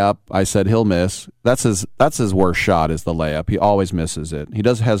layup. I said he'll miss. That's his worst shot is the layup. He always misses it. He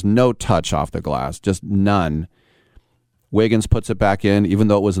has no touch off the glass, just none. Wiggins puts it back in, even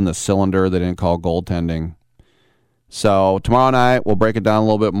though it was in the cylinder. They didn't call goaltending. So tomorrow night, we'll break it down a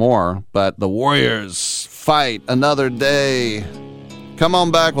little bit more. But the Warriors fight another day. Come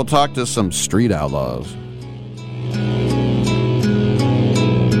on back. We'll talk to some street outlaws.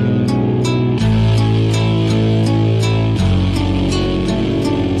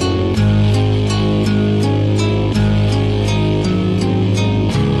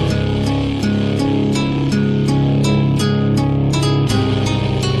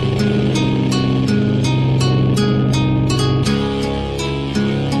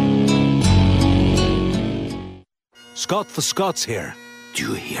 Scott for Scots here. Do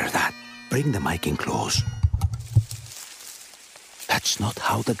you hear that? Bring the mic in close. That's not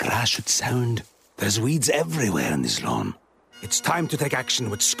how the grass should sound. There's weeds everywhere in this lawn. It's time to take action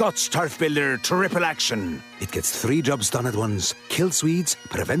with Scott's Turf Builder Triple Action. It gets 3 jobs done at once. Kills weeds,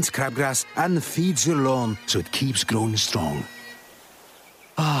 prevents crabgrass, and feeds your lawn so it keeps growing strong.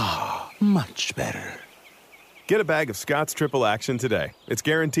 Ah, much better. Get a bag of Scott's Triple Action today. It's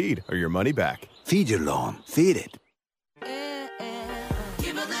guaranteed, or your money back. Feed your lawn. Feed it.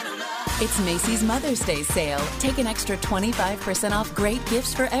 It's Macy's Mother's Day sale. Take an extra 25% off great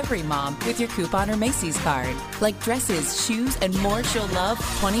gifts for every mom with your coupon or Macy's card. Like dresses, shoes, and more she'll love,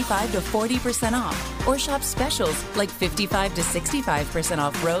 25 to 40% off. Or shop specials like 55 to 65%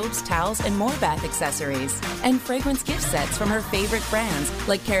 off robes, towels, and more bath accessories. And fragrance gift sets from her favorite brands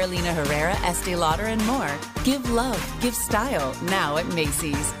like Carolina Herrera, Estee Lauder, and more. Give love, give style, now at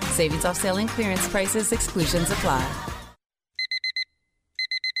Macy's. Savings off sale and clearance prices, exclusions apply.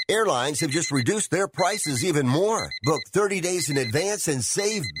 Airlines have just reduced their prices even more. Book 30 days in advance and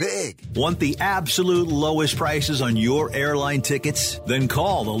save big. Want the absolute lowest prices on your airline tickets? Then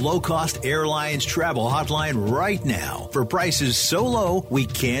call the Low Cost Airlines Travel Hotline right now for prices so low we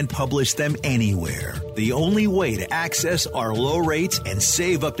can't publish them anywhere. The only way to access our low rates and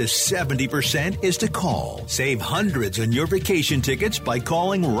save up to 70% is to call. Save hundreds on your vacation tickets by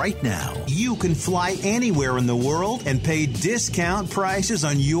calling right now. You can fly anywhere in the world and pay discount prices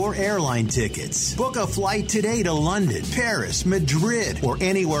on your airline tickets. Book a flight today to London, Paris, Madrid, or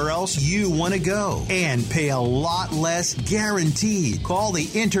anywhere else you want to go. And pay a lot less guaranteed. Call the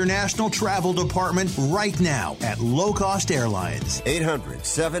International Travel Department right now at Low Cost Airlines.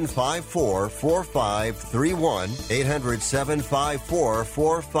 800-754-4500.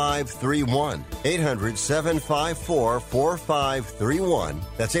 800-754-4531. 800-754-4531. 800-754-4531.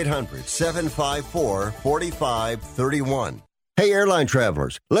 That's 800-754-4531. Hey, airline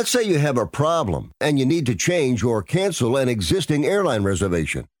travelers, let's say you have a problem and you need to change or cancel an existing airline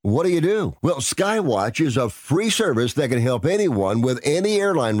reservation. What do? Well, Skywatch is a free service that can help anyone with any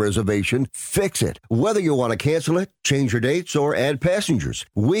airline reservation fix it. Whether you want to cancel it, change your dates, or add passengers,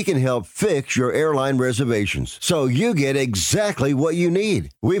 we can help fix your airline reservations so you get exactly what you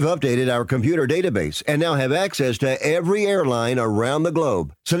need. We've updated our computer database and now have access to every airline around the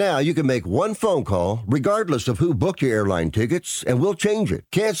globe. So now you can make one phone call regardless of who booked your airline tickets, and we'll change it,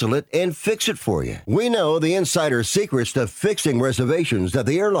 cancel it, and fix it for you. We know the insider secrets to fixing reservations that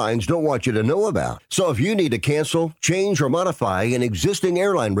the airlines don't want you to know about. So if you need to cancel, change, or modify an existing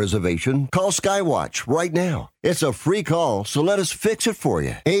airline reservation, call Skywatch right now. It's a free call, so let us fix it for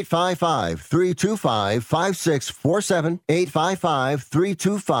you. 855-325-5647.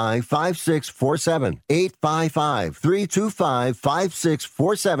 855-325-5647.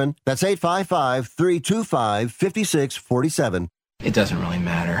 855-325-5647. That's 855-325-5647. It doesn't really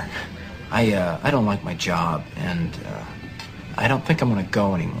matter. I don't like my job, and I don't think I'm going to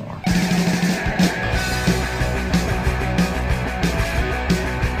go anymore.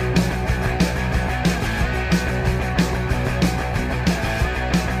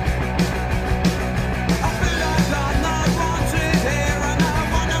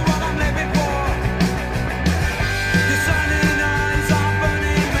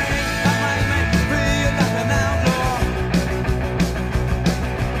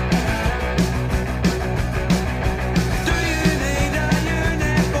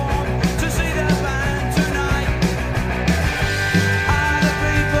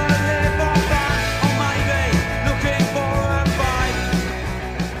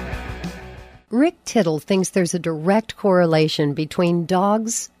 Rick Tittle thinks there's a direct correlation between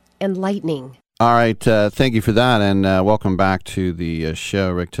dogs and lightning. All right, thank you for that, and welcome back to the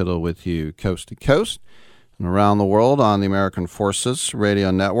show. Rick Tittle with you coast to coast and around the world on the American Forces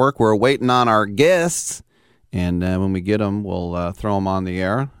Radio Network. We're waiting on our guests, and when we get them, we'll throw them on the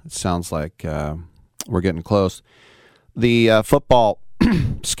air. It sounds like we're getting close. The football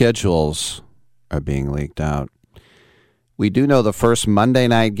schedules are being leaked out. We do know the first Monday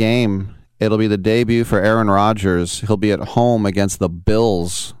night game, it'll be the debut for Aaron Rodgers. He'll be at home against the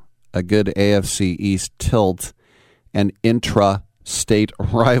Bills, a good AFC East tilt, and intra-state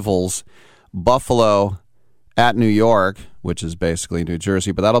rivals. Buffalo at New York, which is basically New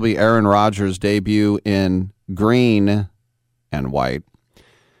Jersey, but that'll be Aaron Rodgers' debut in green and white.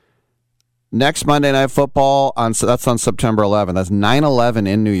 Next Monday Night Football, that's on September 11th. That's 9/11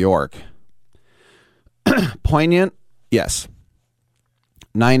 in New York. Poignant? Yes.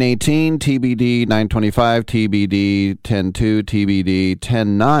 9/18 TBD, 9/25 TBD, 10/2 TBD,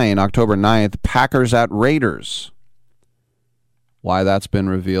 10/9 October 9th, Packers at Raiders. Why that's been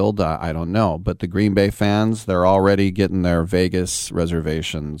revealed, I don't know. But the Green Bay fans, they're already getting their Vegas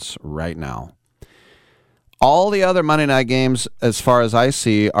reservations right now. All the other Monday night games, as far as I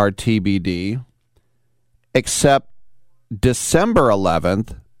see, are TBD, except December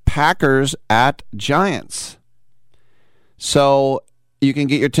 11th, Packers at Giants. So you can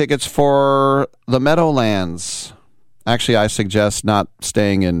get your tickets for the Meadowlands. Actually, I suggest not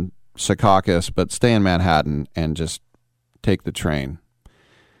staying in Secaucus, but stay in Manhattan and just take the train.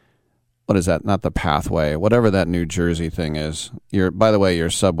 What is that? Not the Pathway. Whatever that New Jersey thing is. By the way, your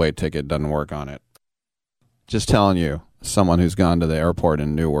subway ticket doesn't work on it. Just telling you, someone who's gone to the airport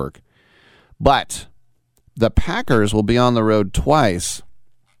in Newark. But the Packers will be on the road twice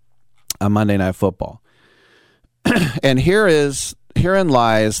on Monday Night Football. And herein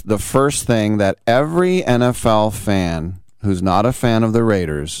lies the first thing that every NFL fan who's not a fan of the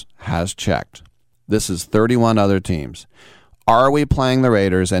Raiders has checked. This is 31 other teams. Are we playing the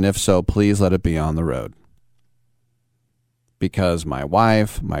Raiders? And if so, please let it be on the road. Because my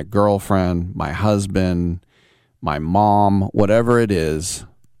wife, my girlfriend, my husband, my mom, whatever it is,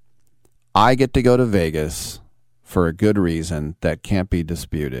 I get to go to Vegas for a good reason that can't be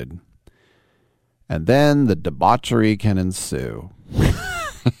disputed. And then the debauchery can ensue.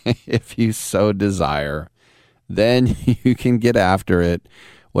 If you so desire, then you can get after it.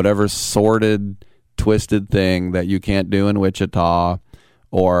 Whatever sordid, twisted thing that you can't do in Wichita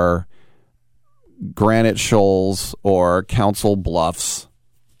or Granite Shoals or Council Bluffs.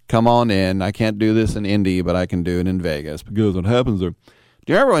 Come on in. I can't do this in Indy, but I can do it in Vegas because what happens there. Do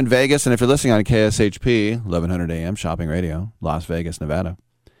you remember in Vegas, and if you're listening on KSHP, 1100 AM, Shopping Radio, Las Vegas, Nevada,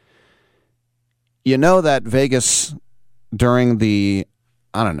 you know that Vegas during the,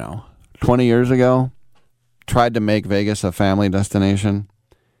 20 years ago tried to make Vegas a family destination.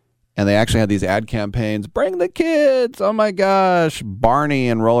 And they actually had these ad campaigns. Bring the kids. Oh, my gosh. Barney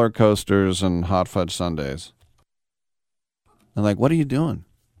and roller coasters and hot fudge sundaes. And like, what are you doing?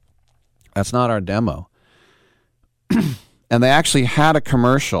 That's not our demo. And they actually had a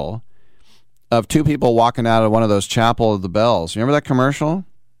commercial of two people walking out of one of those Chapel of the Bells. You remember that commercial?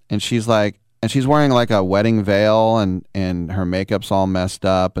 And she's like, and she's wearing like a wedding veil and her makeup's all messed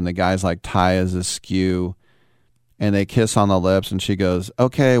up. And the guy's like tie is askew. And they kiss on the lips, and she goes,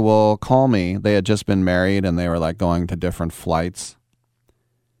 okay, well, call me. They had just been married, and they were like going to different flights.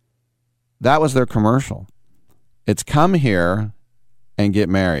 That was their commercial. It's come here and get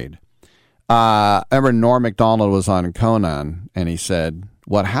married. I remember Norm Macdonald was on Conan, and he said,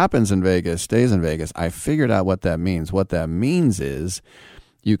 what happens in Vegas stays in Vegas. I figured out what that means. What that means is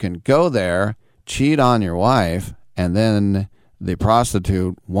you can go there, cheat on your wife, and then the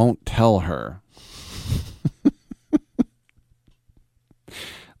prostitute won't tell her.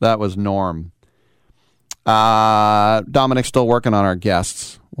 That was Norm. Dominic's still working on our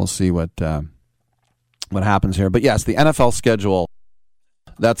guests. We'll see what happens here. But yes, the NFL schedule,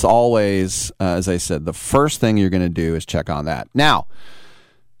 that's always, as I said, the first thing you're going to do is check on that. Now,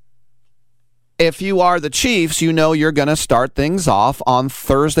 if you are the Chiefs, you know you're going to start things off on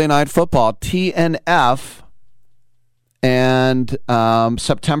Thursday Night Football, TNF, and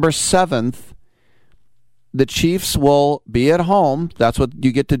September 7th. The Chiefs will be at home. That's what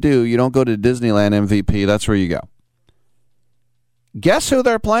you get to do. You don't go to Disneyland MVP. That's where you go. Guess who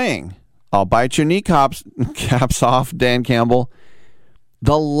they're playing? I'll bite your kneecaps caps off, Dan Campbell.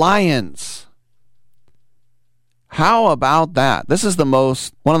 The Lions. How about that? This is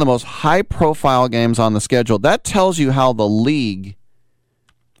one of the most high-profile games on the schedule. That tells you how the league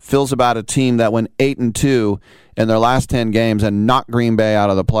feels about a team that went 8-2 in their last 10 games and knocked Green Bay out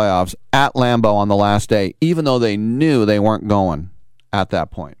of the playoffs at Lambeau on the last day, even though they knew they weren't going at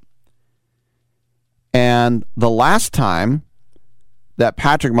that point. And the last time that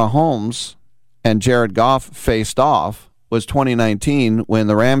Patrick Mahomes and Jared Goff faced off was 2019 when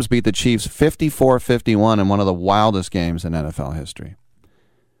the Rams beat the Chiefs 54-51 in one of the wildest games in NFL history.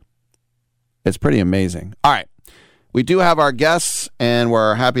 It's pretty amazing. All right. We do have our guests, and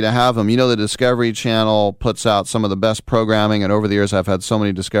we're happy to have them. You know, the Discovery Channel puts out some of the best programming, and over the years I've had so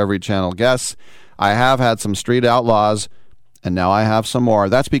many Discovery Channel guests. I have had some Street Outlaws, and now I have some more.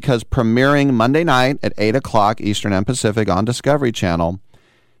 That's because premiering Monday night at 8 o'clock Eastern and Pacific on Discovery Channel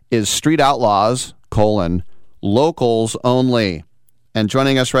is Street Outlaws, locals only. And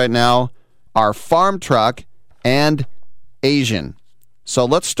joining us right now are Farm Truck and Asian. So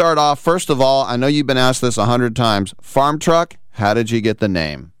let's start off. First of all, I know you've been asked this 100 times. Farm Truck, how did you get the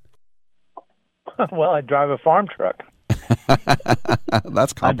name? Well, I drive a farm truck.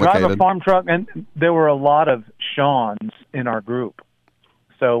 That's complicated. I drive a farm truck, and there were a lot of Seans in our group.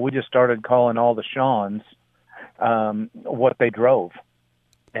 So we just started calling all the Seans what they drove.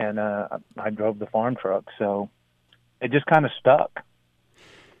 And I drove the farm truck, so it just kind of stuck.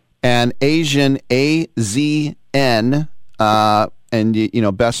 And Asian, A-Z-N, and, you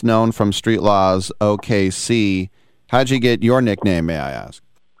know, best known from Street Laws, OKC. How'd you get your nickname, may I ask?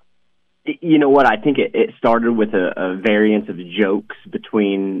 You know what? I think it started with a variance of jokes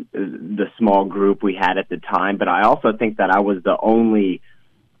between the small group we had at the time, but I also think that I was the only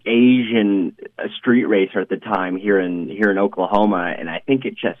Asian street racer at the time here in Oklahoma, and I think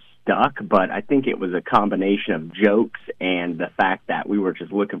it just stuck, but I think it was a combination of jokes and the fact that we were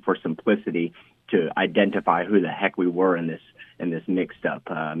just looking for simplicity to identify who the heck we were in this mixed up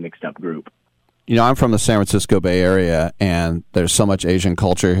group. You know, I'm from the San Francisco Bay Area, and there's so much Asian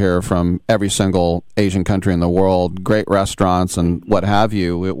culture here from every single Asian country in the world, great restaurants and what have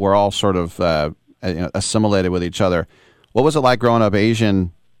you. We're all sort of assimilated with each other. What was it like growing up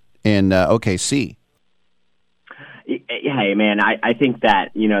Asian in OKC? Hey, man, I think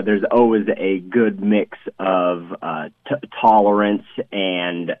that, you know, there's always a good mix of tolerance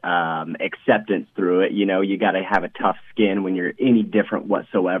and acceptance through it. You know, you got to have a tough skin when you're any different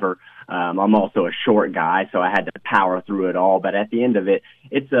whatsoever. I'm also a short guy, so I had to power through it all. But at the end of it,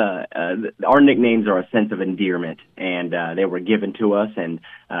 it's our nicknames are a sense of endearment, and they were given to us, and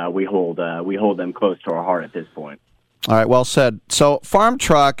we hold them close to our heart at this point. All right, well said. So, Farm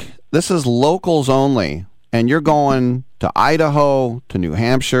Truck, this is locals only. And you're going to Idaho, to New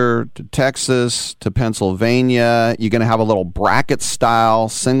Hampshire, to Texas, to Pennsylvania. You're going to have a little bracket-style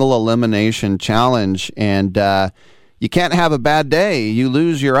single elimination challenge. And you can't have a bad day. You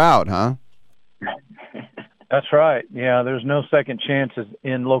lose, you're out, huh? That's right. Yeah, there's no second chances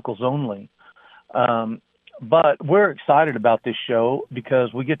in locals only. But we're excited about this show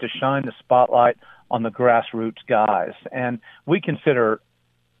because we get to shine the spotlight on the grassroots guys. And we consider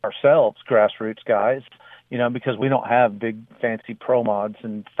ourselves grassroots guys, because we don't have big fancy pro mods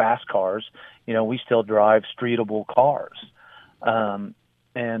and fast cars. We still drive streetable cars.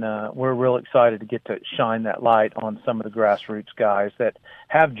 And we're real excited to get to shine that light on some of the grassroots guys that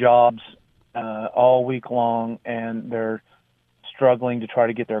have jobs all week long, and they're struggling to try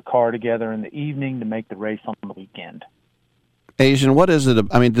to get their car together in the evening to make the race on the weekend. Asian, what is it?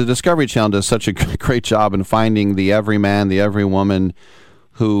 I mean, the Discovery Channel does such a great job in finding the everyman, the every woman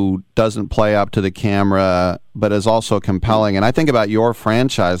who doesn't play up to the camera, but is also compelling. And I think about your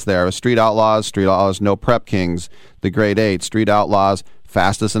franchise there, Street Outlaws, No Prep Kings, The Grade 8, Street Outlaws,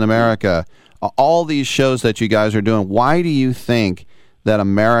 Fastest in America, all these shows that you guys are doing. Why do you think that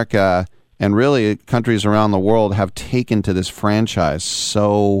America and really countries around the world have taken to this franchise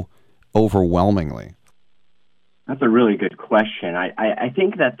so overwhelmingly? That's a really good question. I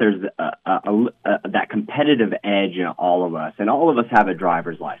think that there's that competitive edge in all of us, and all of us have a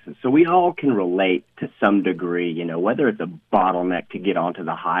driver's license, so we all can relate to some degree, whether it's a bottleneck to get onto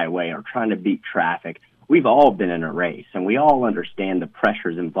the highway or trying to beat traffic. We've all been in a race, and we all understand the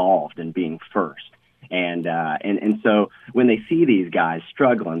pressures involved in being first. And so when they see these guys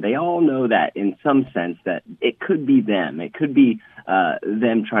struggling, they all know that in some sense that it could be them. It could be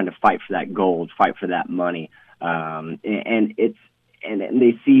them trying to fight for that gold, fight for that money. And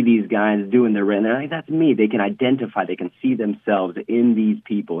they see these guys doing their, and they're like, that's me. They can identify, they can see themselves in these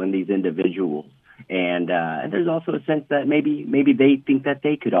people, in these individuals. And there's also a sense that maybe they think that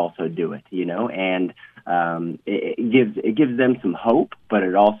they could also do it, and it gives them some hope, but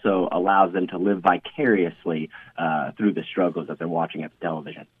it also allows them to live vicariously through the struggles that they're watching at the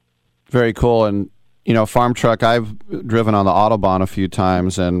television. Very cool. And, Farm Truck, I've driven on the Autobahn a few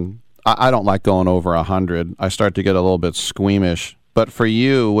times, and I don't like going over 100. I start to get a little bit squeamish. But for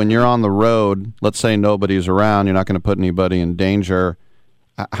you, when you're on the road, let's say nobody's around, you're not going to put anybody in danger.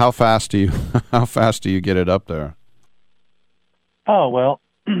 How fast do you get it up there? Oh, well,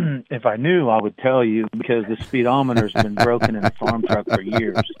 if I knew, I would tell you, because the speedometer's been broken in the Farm Truck for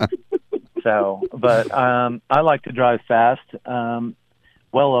years. So, but I like to drive fast,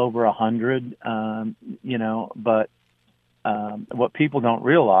 well over 100, but what people don't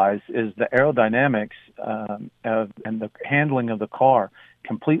realize is the aerodynamics and the handling of the car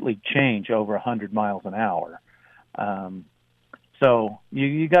completely change over 100 miles an hour. So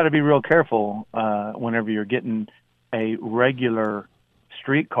you got to be real careful whenever you're getting a regular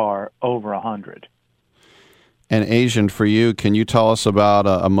street car over 100. And Asian, for you, can you tell us about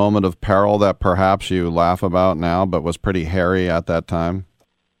a moment of peril that perhaps you laugh about now, but was pretty hairy at that time?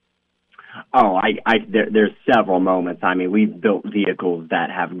 Oh, there's several moments. I mean, we've built vehicles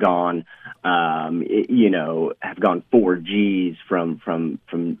that have gone, have gone 4 Gs from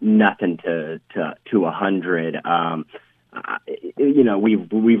nothing to 100.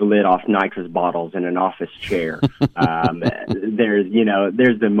 We've lit off nitrous bottles in an office chair. There's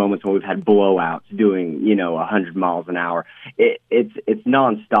the moments when we've had blowouts doing, 100 miles an hour. It's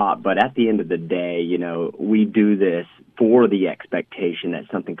nonstop, but at the end of the day, we do this for the expectation that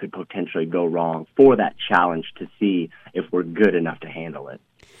something could potentially go wrong, for that challenge to see if we're good enough to handle it.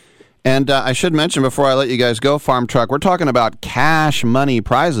 And I should mention before I let you guys go, Farm Truck, we're talking about cash money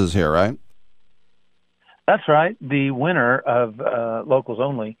prizes here, right? That's right. The winner of Locals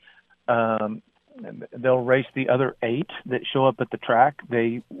Only, they'll race the other 8 that show up at the track.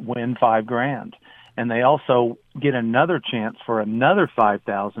 They win $5,000, and they also get another chance for another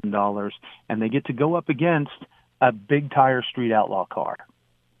 $5,000, and they get to go up against a big tire Street Outlaw car.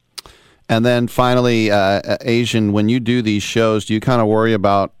 And then finally, Asian, when you do these shows, do you kind of worry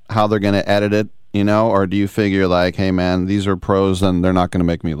about how they're going to edit it, or do you figure like, hey man, these are pros and they're not going to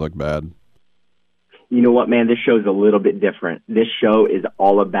make me look bad? You know what, man, this show's a little bit different. This show is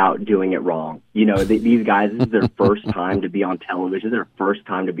all about doing it wrong. These guys, this is their first time to be on television, their first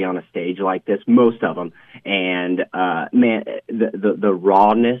time to be on a stage like this, most of them. And, man, the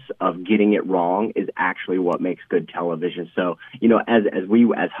rawness of getting it wrong is actually what makes good television. So,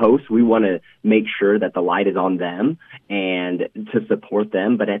 as hosts, we want to make sure that the light is on them and to support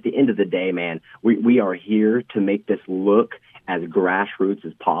them. But at the end of the day, man, we are here to make this look as grassroots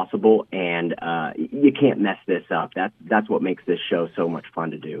as possible, and you can't mess this up. That's what makes this show so much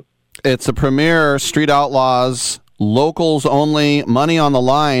fun to do. It's a premiere, Street Outlaws, Locals Only, Money on the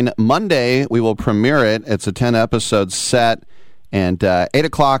Line. Monday, we will premiere it. It's a 10-episode set, and 8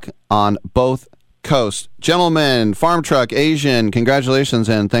 o'clock on both coasts. Gentlemen, Farm Truck, Asian, congratulations,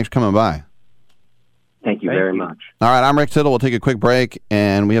 and thanks for coming by. Thank you very much. All right, I'm Rick Tittle. We'll take a quick break,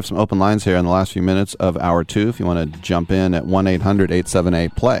 and we have some open lines here in the last few minutes of hour 2. If you want to jump in at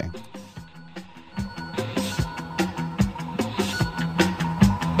 1-800-878-PLAY.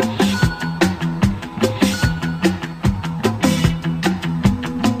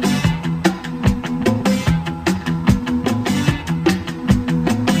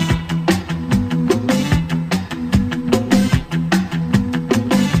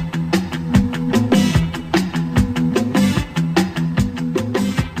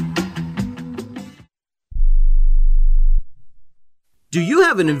 Do you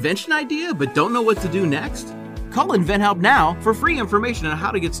have an invention idea but don't know what to do next? Call InventHelp now for free information on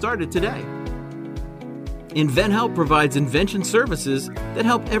how to get started today. InventHelp provides invention services that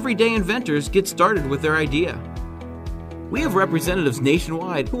help everyday inventors get started with their idea. We have representatives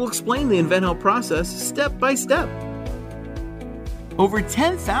nationwide who will explain the InventHelp process step by step. Over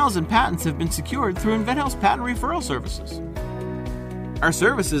 10,000 patents have been secured through InventHelp's patent referral services. Our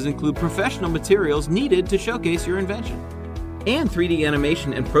services include professional materials needed to showcase your invention, and 3D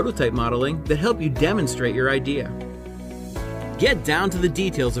animation and prototype modeling that help you demonstrate your idea. Get down to the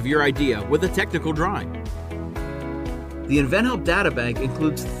details of your idea with a technical drawing. The InventHelp Data Bank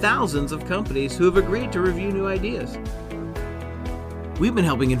includes thousands of companies who have agreed to review new ideas. We've been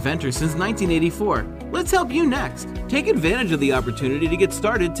helping inventors since 1984. Let's help you next. Take advantage of the opportunity to get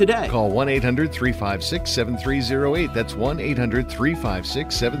started today. Call 1-800-356-7308. That's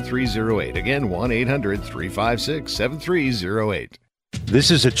 1-800-356-7308. Again, 1-800-356-7308.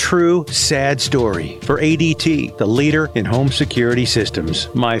 This is a true, sad story for ADT, the leader in home security systems.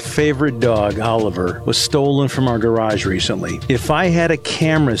 My favorite dog, Oliver, was stolen from our garage recently. If I had a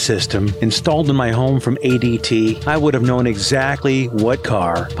camera system installed in my home from ADT, I would have known exactly what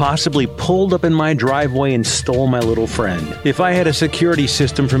car possibly pulled up in my driveway and stole my little friend. If I had a security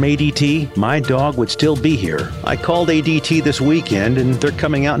system from ADT, my dog would still be here. I called ADT this weekend, and they're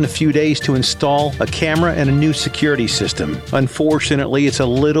coming out in a few days to install a camera and a new security system. Unfortunately, it's a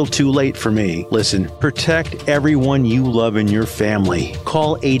little too late for me. Listen, protect everyone you love in your family.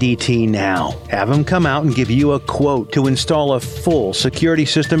 Call ADT now. Have them come out and give you a quote to install a full security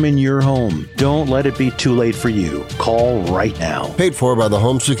system in your home. Don't let it be too late for you. Call right now. Paid for by the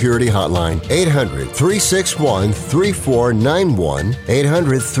Home Security Hotline. 800-361-3491.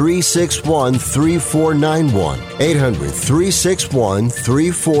 800-361-3491.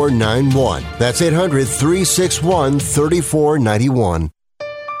 800-361-3491. That's 800-361-3491.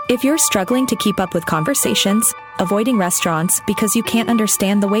 If you're struggling to keep up with conversations, avoiding restaurants because you can't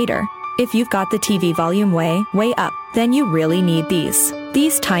understand the waiter, if you've got the TV volume way up, then you really need these.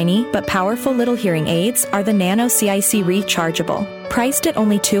 These tiny but powerful little hearing aids are the Nano CIC Rechargeable, priced at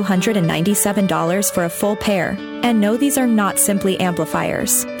only $297 for a full pair. And no, these are not simply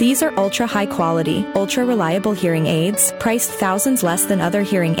amplifiers. These are ultra high quality, ultra reliable hearing aids, priced thousands less than other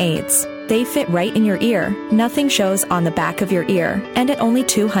hearing aids. They fit right in your ear. Nothing shows on the back of your ear. And at only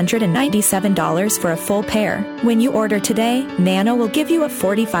 $297 for a full pair. When you order today, Nano will give you a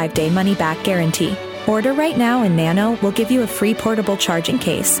 45-day money-back guarantee. Order right now and Nano will give you a free portable charging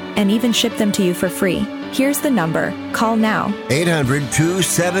case and even ship them to you for free. Here's the number. Call now.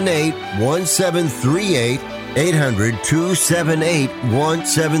 800-278-1738.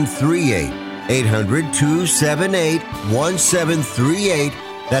 800-278-1738. 800-278-1738.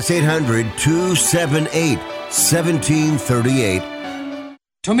 That's 800-278-1738.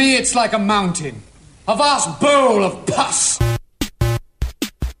 To me, it's like a mountain, a vast bowl of pus.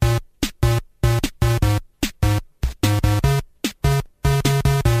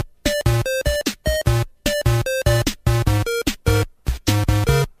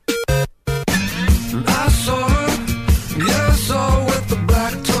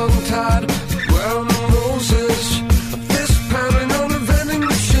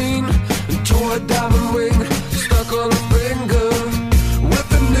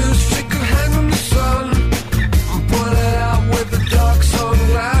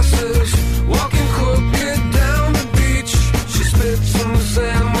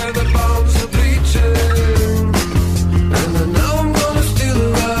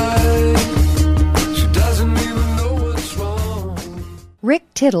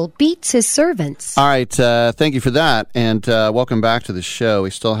 Tittle beats his servants. All right, thank you for that, and welcome back to the show. We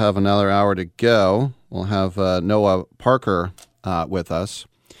still have another hour to go. We'll have Noah Parker with us.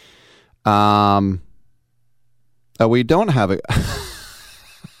 We don't have a...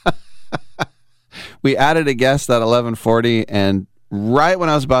 We added a guest at 11:40, and right when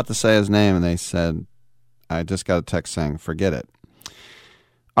I was about to say his name, and they said, I just got a text saying, forget it.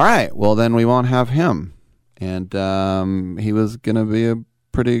 All right, well, then we won't have him. And he was going to be a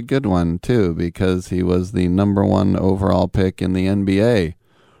pretty good one, too, because he was the number 1 overall pick in the NBA.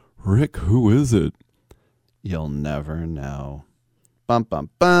 Rick, who is it? You'll never know. Bum, bum,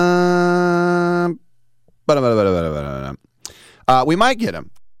 bum. We might get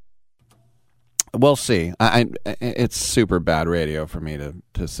him. We'll see. It's super bad radio for me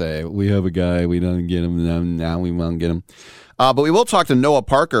to say, we have a guy, we don't get him, now we won't get him. But we will talk to Noah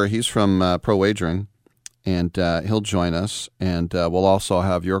Parker. He's from Pro Wagering, and he'll join us. And we'll also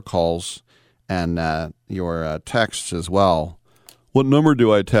have your calls and your texts as well. What number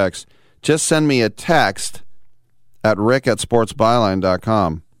do I text? Just send me a text at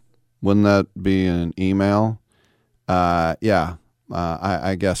rick@sportsbyline.com. Wouldn't that be an email? Yeah,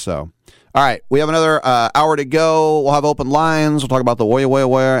 I guess so. All right, we have another hour to go. We'll have open lines. We'll talk about the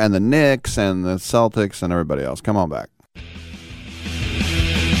Warriors and the Knicks and the Celtics and everybody else. Come on back.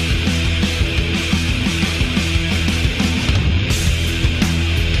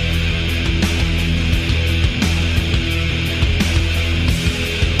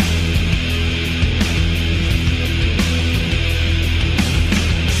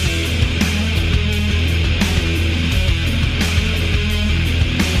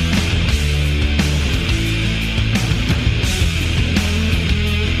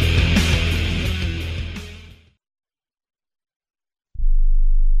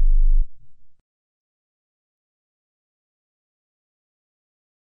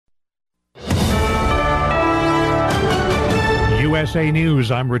 USA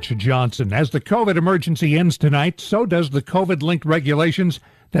News, I'm Richard Johnson. As the COVID emergency ends tonight, so does the COVID-linked regulations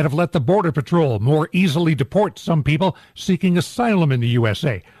that have let the Border Patrol more easily deport some people seeking asylum in the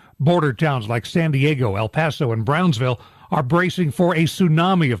USA. Border towns like San Diego, El Paso, and Brownsville are bracing for a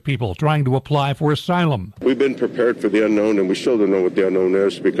tsunami of people trying to apply for asylum. We've been prepared for the unknown, and we still don't know what the unknown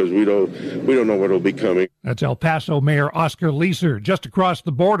is because we don't know what will be coming. That's El Paso Mayor Oscar Leeser. Just across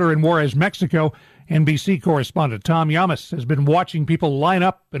the border in Juarez, Mexico, NBC correspondent Tom Yamas has been watching people line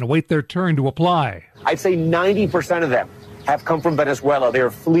up and await their turn to apply. I'd say 90% of them have come from Venezuela. They are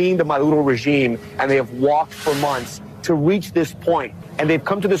fleeing the Maduro regime, and they have walked for months to reach this point. And they've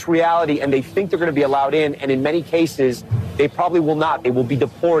come to this reality, and they think they're going to be allowed in, and in many cases, they probably will not. They will be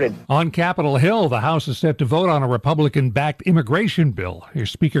deported. On Capitol Hill, the House is set to vote on a Republican-backed immigration bill.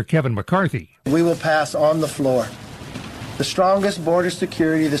 Here's Speaker Kevin McCarthy. We will pass on the floor the strongest border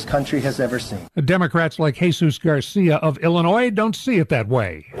security this country has ever seen. Democrats like Jesus Garcia of Illinois don't see it that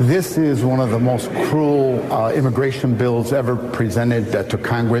way. This is one of the most cruel immigration bills ever presented to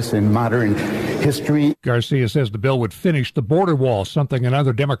Congress in modern history. Garcia says the bill would finish the border wall, something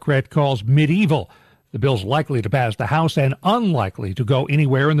another Democrat calls medieval. The bill's likely to pass the House and unlikely to go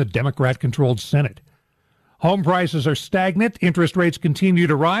anywhere in the Democrat-controlled Senate. Home prices are stagnant, interest rates continue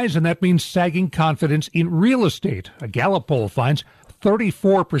to rise, and that means sagging confidence in real estate. A Gallup poll finds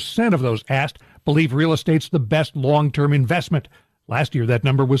 34% of those asked believe real estate's the best long-term investment. Last year, that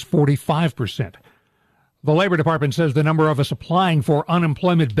number was 45%. The Labor Department says the number of us applying for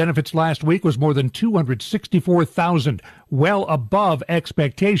unemployment benefits last week was more than 264,000, well above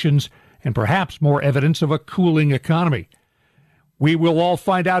expectations, and perhaps more evidence of a cooling economy. We will all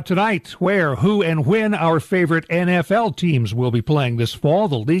find out tonight where, who, and when our favorite NFL teams will be playing this fall.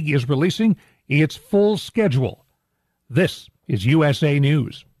 The league is releasing its full schedule. This is USA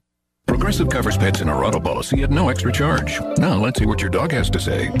News. Progressive covers pets in our auto policy at no extra charge. Now let's see what your dog has to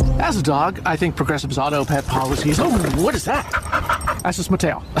say. As a dog, I think Progressive's auto pet policies... Oh, what is that? That's just my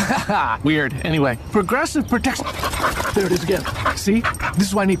tail. Weird. Anyway, Progressive protects... There it is again. See? This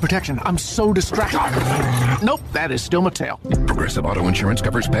is why I need protection. I'm so distracted. Nope, that is still my tail. Progressive Auto Insurance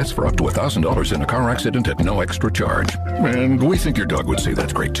covers pets for up to $1,000 in a car accident at no extra charge. And we think your dog would say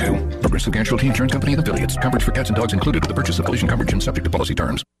that's great, too. Progressive Casualty Insurance Company and affiliates. Coverage for cats and dogs included with the purchase of collision coverage and subject to policy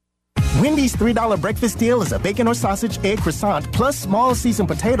terms. Wendy's $3 breakfast deal is a bacon or sausage egg croissant plus small seasoned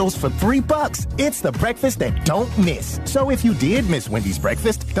potatoes for $3. It's the breakfast that don't miss. So if you did miss Wendy's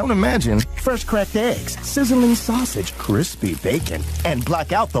breakfast, don't imagine. Fresh cracked eggs, sizzling sausage, crispy bacon, and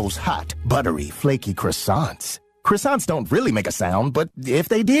block out those hot, buttery, flaky croissants. Croissants don't really make a sound, but if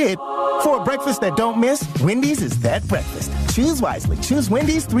they did, for a breakfast that don't miss, Wendy's is that breakfast. Choose wisely. Choose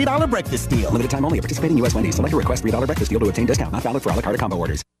Wendy's $3 breakfast deal. Limited time only at participating U.S. Wendy's. Select a request $3 breakfast deal to obtain discount. Not valid for a la carte combo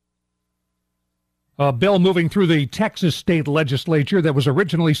orders. A bill moving through the Texas state legislature that was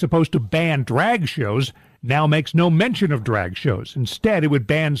originally supposed to ban drag shows now makes no mention of drag shows. Instead, it would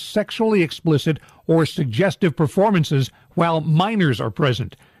ban sexually explicit or suggestive performances while minors are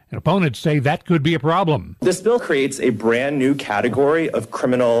present. And opponents say that could be a problem. This bill creates a brand new category of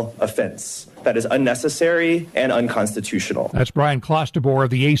criminal offense that is unnecessary and unconstitutional. That's Brian Clostebor of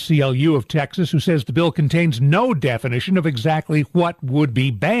the ACLU of Texas, who says the bill contains no definition of exactly what would be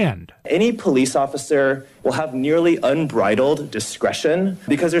banned. Any police officer will have nearly unbridled discretion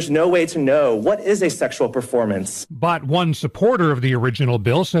because there's no way to know what is a sexual performance. But one supporter of the original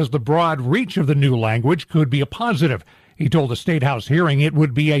bill says the broad reach of the new language could be a positive. He told a State House hearing it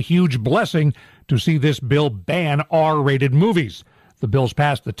would be a huge blessing to see this bill ban R-rated movies. The bill's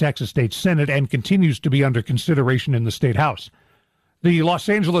passed the Texas State Senate and continues to be under consideration in the State House. The Los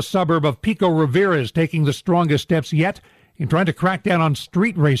Angeles suburb of Pico Rivera is taking the strongest steps yet in trying to crack down on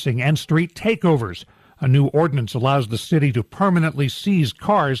street racing and street takeovers. A new ordinance allows the city to permanently seize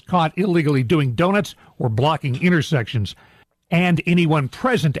cars caught illegally doing donuts or blocking intersections. And anyone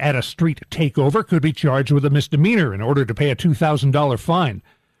present at a street takeover could be charged with a misdemeanor in order to pay a $2,000 fine.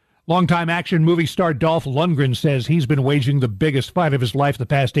 Longtime action movie star Dolph Lundgren says he's been waging the biggest fight of his life the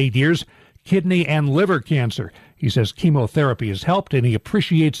past 8 years, kidney and liver cancer. He says chemotherapy has helped and he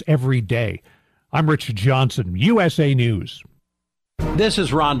appreciates every day. I'm Rich Johnson, USA News. This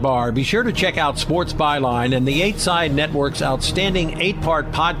is Ron Barr. Be sure to check out Sports Byline and the 8 Side Network's outstanding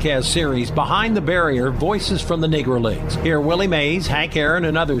 8-part podcast series, Behind the Barrier, Voices from the Negro Leagues. Hear Willie Mays, Hank Aaron,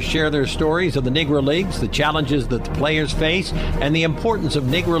 and others share their stories of the Negro Leagues, the challenges that the players face, and the importance of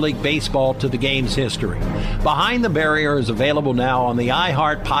Negro League baseball to the game's history. Behind the Barrier is available now on the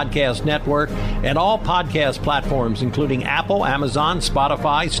iHeart Podcast Network and all podcast platforms, including Apple, Amazon,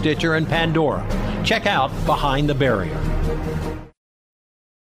 Spotify, Stitcher, and Pandora. Check out Behind the Barrier.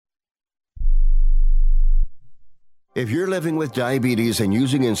 If you're living with diabetes and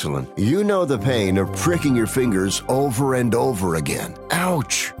using insulin, you know the pain of pricking your fingers over and over again.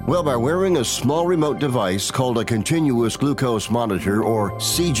 Ouch! Well, by wearing a small remote device called a continuous glucose monitor, or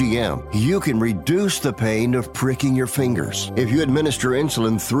CGM, you can reduce the pain of pricking your fingers. If you administer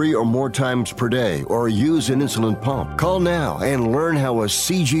insulin 3 or more times per day or use an insulin pump, call now and learn how a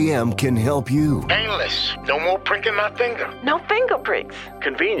CGM can help you. Painless. No more pricking my finger. No finger pricks.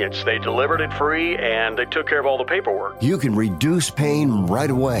 Convenience. They delivered it free and they took care of all the paperwork. You can reduce pain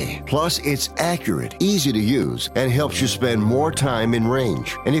right away. Plus, it's accurate, easy to use, and helps you spend more time in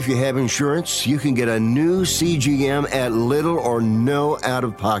range. And if you have insurance, you can get a new CGM at little or no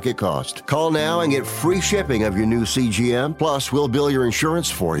out-of-pocket cost. Call now and get free shipping of your new CGM. Plus, we'll bill your insurance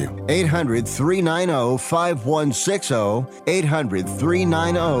for you. 800-390-5160.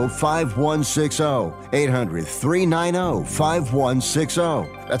 800-390-5160.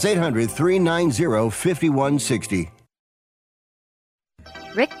 800-390-5160. That's 800-390-5160.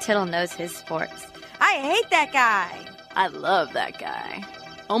 Rick Tittle knows his sports. I hate that guy. I love that guy.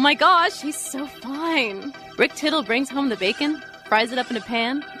 Oh my gosh, he's so fine. Rick Tittle brings home the bacon, fries it up in a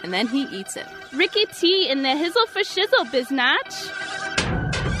pan, and then he eats it. Ricky T in the hizzle for shizzle, biznatch.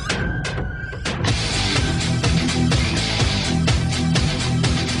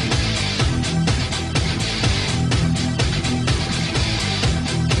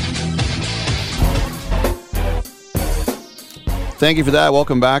 Thank you for that.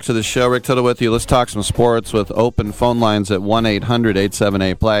 Welcome back to the show. Rick Tittle with you. Let's talk some sports with open phone lines at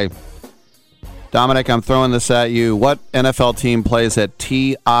 1-800-878-PLAY. Dominic, I'm throwing this at you. What NFL team plays at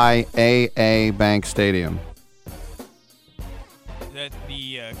TIAA Bank Stadium? Is that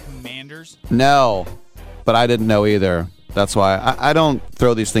the Commanders? No, but I didn't know either. That's why I don't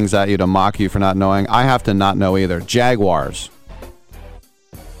throw these things at you to mock you for not knowing. I have to not know either. Jaguars.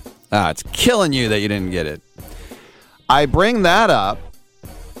 It's killing you that you didn't get it. I bring that up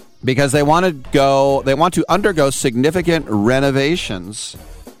because they want to undergo significant renovations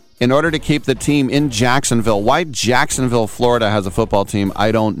in order to keep the team in Jacksonville. Why Jacksonville, Florida has a football team,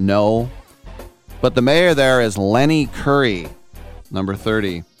 I don't know. But the mayor there is Lenny Curry, number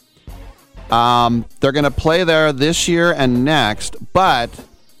 30. They're going to play there this year and next, but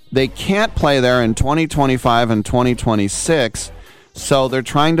they can't play there in 2025 and 2026. So they're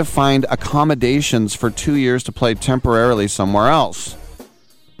trying to find accommodations for 2 years to play temporarily somewhere else.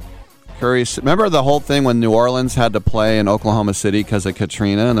 Curry, remember the whole thing when New Orleans had to play in Oklahoma City because of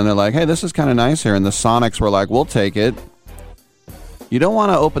Katrina? And then they're like, hey, this is kind of nice here. And the Sonics were like, we'll take it. You don't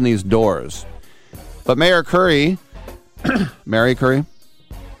want to open these doors. But Mayor Curry, Mary Curry,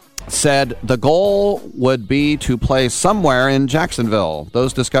 said the goal would be to play somewhere in Jacksonville.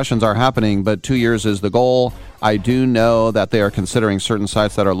 Those discussions are happening, but 2 years is the goal. I do know that they are considering certain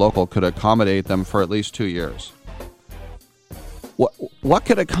sites that are local could accommodate them for at least 2 years. What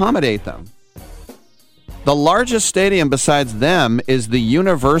could accommodate them? The largest stadium besides them is the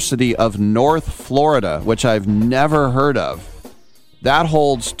University of North Florida, which I've never heard of. That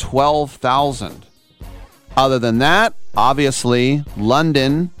holds 12,000. Other than that, obviously,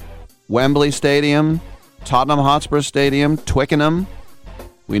 London, Wembley Stadium, Tottenham Hotspur Stadium, Twickenham.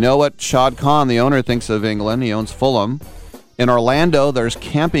 We know what Shad Khan, the owner, thinks of England. He owns Fulham. In Orlando, there's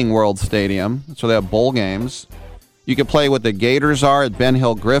Camping World Stadium, so they have bowl games. You could play what the Gators are at Ben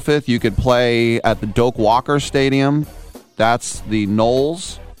Hill Griffith. You could play at the Doak Walker Stadium. That's the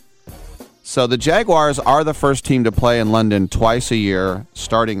Knolls. So the Jaguars are the first team to play in London twice a year,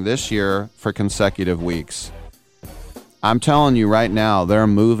 starting this year for consecutive weeks. I'm telling you right now, they're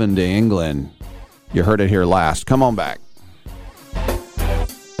moving to England. You heard it here last. Come on back.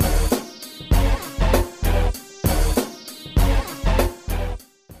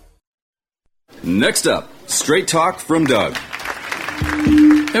 Next up, Straight Talk from Doug.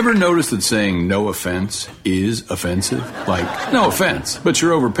 Ever notice that saying no offense is offensive? Like, no offense, but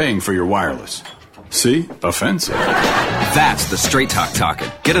you're overpaying for your wireless. See? Offensive. That's the Straight Talk talking.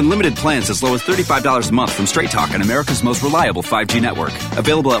 Get unlimited plans as low as $35 a month from Straight Talk on America's most reliable 5G network.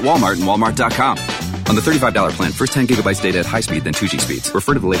 Available at Walmart and Walmart.com. On the $35 plan, first 10 gigabytes data at high speed, then 2G speeds.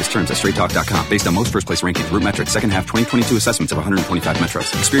 Refer to the latest terms at straighttalk.com. Based on most first-place rankings, Root Metrics, second half 2022 assessments of 125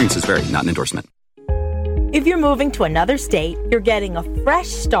 metros. Experiences vary, not an endorsement. If you're moving to another state, you're getting a fresh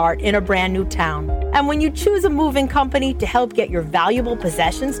start in a brand new town. And when you choose a moving company to help get your valuable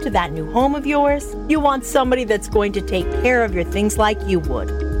possessions to that new home of yours, you want somebody that's going to take care of your things like you would.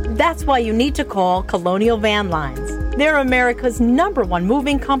 That's why you need to call Colonial Van Lines. They're America's #1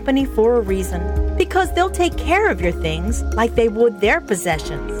 moving company for a reason. Because they'll take care of your things like they would their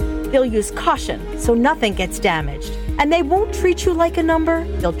possessions. They'll use caution so nothing gets damaged. And they won't treat you like a number,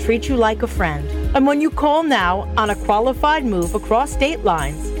 they'll treat you like a friend. And when you call now on a qualified move across state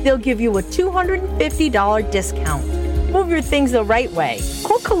lines, they'll give you a $250 discount. Move your things the right way.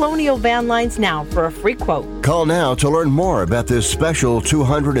 Call Colonial Van Lines now for a free quote. Call now to learn more about this special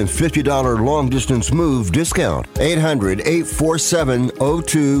 $250 long-distance move discount.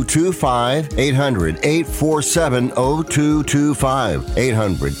 800-847-0225. 800-847-0225.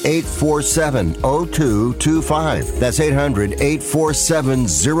 800-847-0225. That's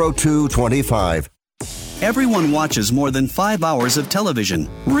 800-847-0225. Everyone watches more than 5 hours of television.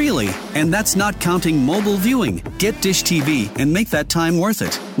 Really? And that's not counting mobile viewing. Get Dish TV and make that time worth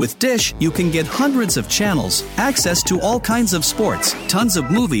it. With Dish, you can get hundreds of channels, access to all kinds of sports, tons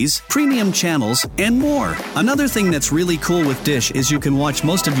of movies, premium channels, and more. Another thing that's really cool with Dish is you can watch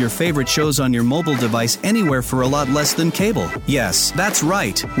most of your favorite shows on your mobile device anywhere for a lot less than cable. Yes, that's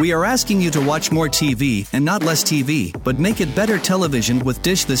right. We are asking you to watch more TV and not less TV, but make it better television with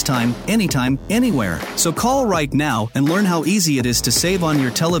Dish this time, anytime, anywhere. So call right now and learn how easy it is to save on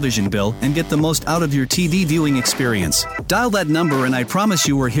your television bill and get the most out of your TV viewing experience. Dial that number and I promise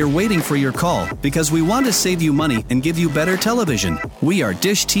you we're here waiting for your call because we want to save you money and give you better television. We are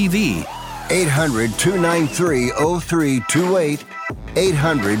Dish TV. 800-293-0328.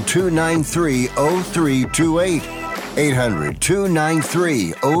 800-293-0328.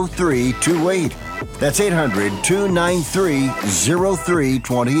 800-293-0328. That's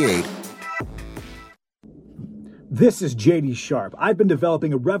 800-293-0328. This is JD Sharp. I've been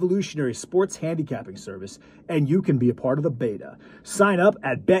developing a revolutionary sports handicapping service, and you can be a part of the beta. Sign up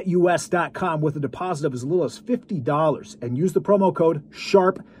at betus.com with a deposit of as little as $50 and use the promo code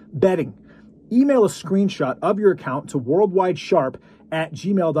SHARPBetting. Email a screenshot of your account to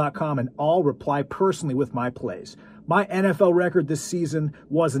worldwidesharp@gmail.com and I'll reply personally with my plays. My NFL record this season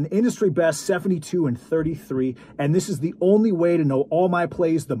was an industry best 72-33, and this is the only way to know all my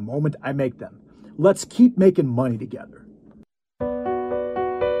plays the moment I make them. Let's keep making money together.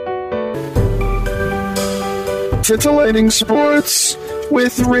 Titillating Sports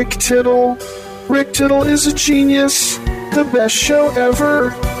with Rick Tittle. Rick Tittle is a genius, the best show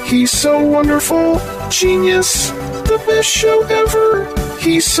ever. He's so wonderful, genius, the best show ever.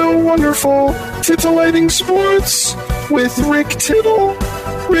 He's so wonderful. Titillating Sports with Rick Tittle.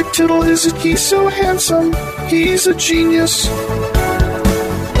 Rick Tittle he's so handsome, he's a genius.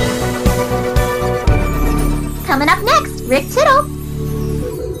 Coming up next, Rick Tittle.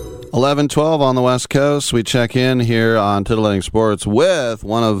 11:12 on the West Coast. We check in here on Titillating Sports with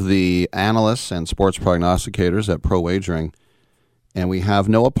one of the analysts and sports prognosticators at Pro Wagering. And we have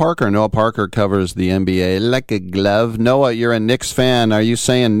Noah Parker. Noah Parker covers the NBA like a glove. Noah, you're a Knicks fan. Are you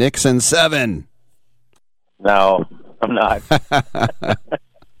saying Knicks in 7? No, I'm not.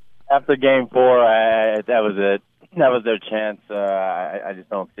 After Game 4, that was it. That was their chance. I just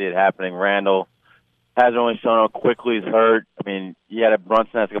don't see it happening. Randall hasn't really shown how quickly he's hurt. I mean, you had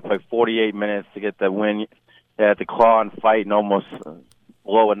Brunson has to play 48 minutes to get the win. They had to claw and fight and almost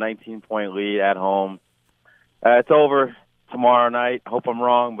blow a 19-point lead at home. It's over. tomorrow night. Hope I'm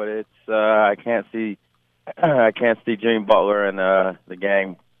wrong, but it's I can't see Jimmy Butler and the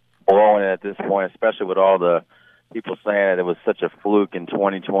gang blowing it at this point, especially with all the people saying that it was such a fluke in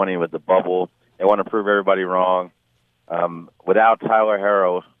 2020 with the bubble. They want to prove everybody wrong. Without Tyler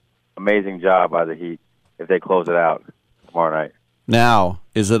Herro, amazing job by the Heat if they close it out tomorrow night. Now,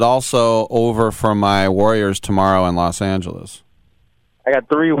 is it also over for my Warriors tomorrow in Los Angeles? I got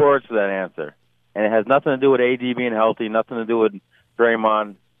 3 words for that answer, and it has nothing to do with AD being healthy, nothing to do with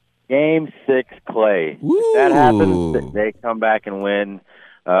Draymond. Game 6, Clay. Ooh. If that happens, they come back and win.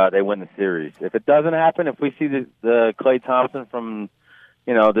 They win the series. If it doesn't happen, if we see the Clay Thompson from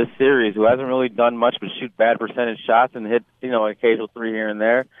this series, who hasn't really done much but shoot bad percentage shots and hit an occasional 3 here and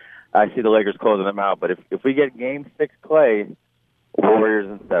there, I see the Lakers closing them out. But if we get Game 6, Clay, Warriors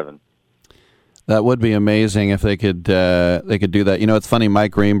in 7. That would be amazing if they could do that. It's funny.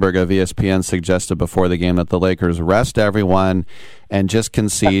 Mike Greenberg of ESPN suggested before the game that the Lakers rest everyone and just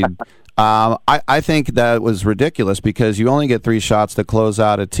concede. I think that was ridiculous because you only get 3 shots to close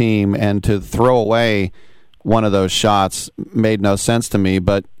out a team, and to throw away one of those shots made no sense to me.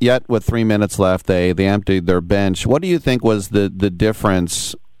 But yet, with 3 minutes left, they emptied their bench. What do you think was the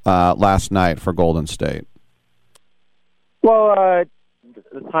difference last night for Golden State? Well,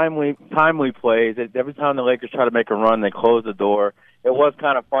 the timely plays. Every time the Lakers try to make a run, they close the door. It was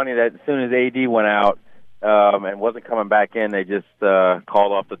kind of funny that as soon as AD went out and wasn't coming back in, they just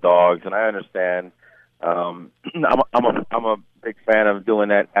called off the dogs. And I understand. I'm a big fan of doing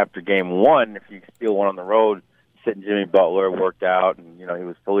that after Game 1. If you steal one on the road, sitting Jimmy Butler worked out, and he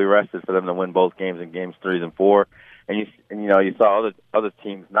was fully rested for them to win both games in Games 3 and 4. And you saw other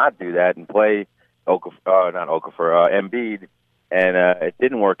teams not do that and play Embiid. And it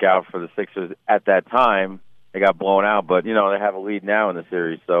didn't work out for the Sixers at that time. They got blown out, but, they have a lead now in the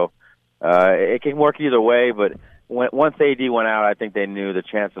series. So it can work either way, but once AD went out, I think they knew the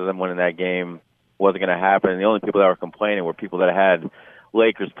chance of them winning that game wasn't going to happen. And the only people that were complaining were people that had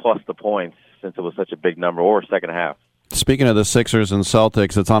Lakers plus the points since it was such a big number, or second half. Speaking of the Sixers and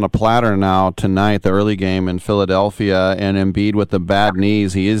Celtics, it's on a platter now tonight, the early game in Philadelphia, and Embiid with the bad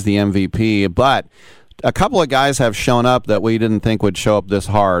knees. He is the MVP, but a couple of guys have shown up that we didn't think would show up this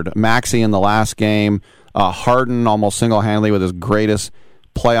hard. Maxey in the last game, Harden almost single-handedly with his greatest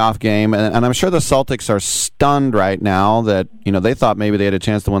playoff game, and I'm sure the Celtics are stunned right now that they thought maybe they had a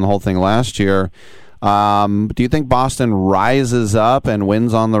chance to win the whole thing last year. Do you think Boston rises up and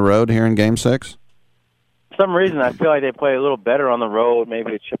wins on the road here in Game 6? For some reason, I feel like they play a little better on the road,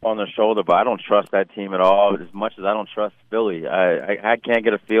 maybe a chip on their shoulder, but I don't trust that team at all as much as I don't trust Philly. I can't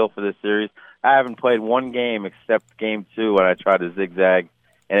get a feel for this series. I haven't played one game except Game 2 when I tried to zigzag,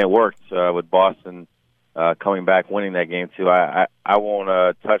 and it worked with Boston coming back, winning that Game 2. I won't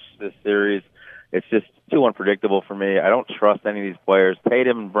touch this series. It's just too unpredictable for me. I don't trust any of these players.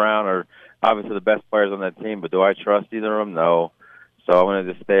 Tatum and Brown are obviously the best players on that team, but do I trust either of them? No. So I'm going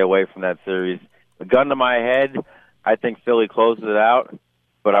to just stay away from that series. A gun to my head, I think Philly closes it out,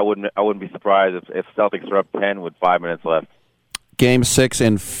 but I wouldn't be surprised if Celtics are up 10 with 5 minutes left. Game 6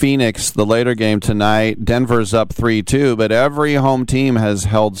 in Phoenix, the later game tonight. Denver's up 3-2, but every home team has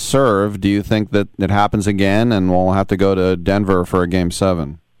held serve. Do you think that it happens again and we'll have to go to Denver for a Game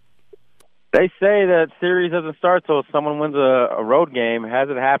 7? They say that series doesn't start till someone wins a road game.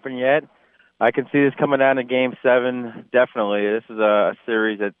 Hasn't happened yet. I can see this coming down to Game 7, definitely. This is a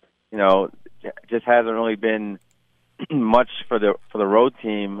series that, just hasn't really been much for the road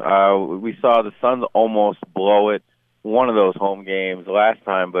team. We saw the Suns almost blow it one of those home games last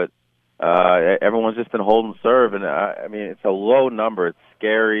time, but everyone's just been holding serve, and it's a low number. It's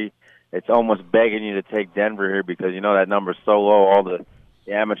scary. It's almost begging you to take Denver here because that number's so low. All the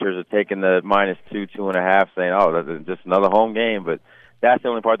amateurs are taking the -2, 2.5, saying, "Oh, that's just another home game." But that's the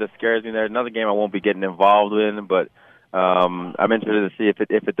only part that scares me. There's another game I won't be getting involved in, but I'm interested to see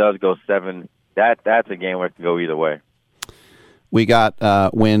if it does go 7. That's a game where it can go either way. We got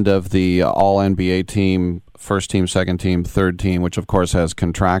wind of the All-NBA team, first team, second team, third team, which of course has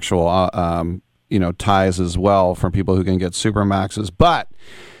contractual ties as well from people who can get supermaxes. But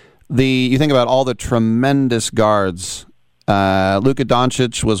you think about all the tremendous guards. Luka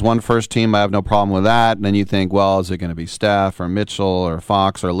Doncic was one first team. I have no problem with that. And then you think, well, is it going to be Steph or Mitchell or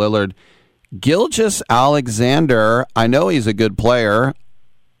Fox or Lillard? Gilgeous-Alexander, I know he's a good player,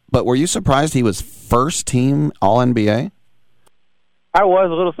 but were you surprised he was first team All-NBA? I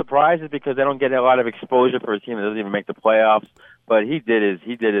was a little surprised because they don't get a lot of exposure for a team that doesn't even make the playoffs. But he did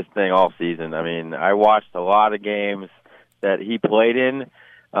his thing all season. I mean, I watched a lot of games that he played in,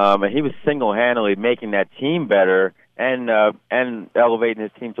 and he was single-handedly making that team better and elevating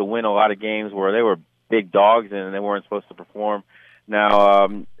his team to win a lot of games where they were big dogs and they weren't supposed to perform. Now,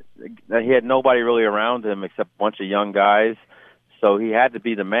 he had nobody really around him except a bunch of young guys, so he had to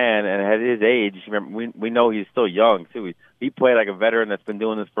be the man. And at his age, remember, we know he's still young too. He played like a veteran that's been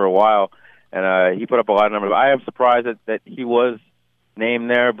doing this for a while, and he put up a lot of numbers. I am surprised that he was named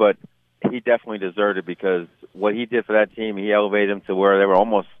there, but he definitely deserved it because what he did for that team, he elevated them to where they were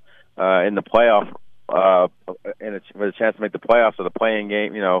almost in the playoff, with a chance to make the playoffs or the playing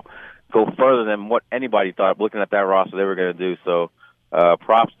game, go further than what anybody thought looking at that roster they were going to do. So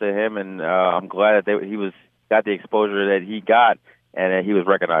props to him, and I'm glad that he got the exposure that he got and that he was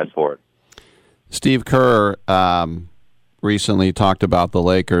recognized for it. Steve Kerr recently talked about the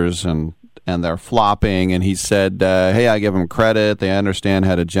Lakers and they're flopping, and he said, hey, I give them credit. They understand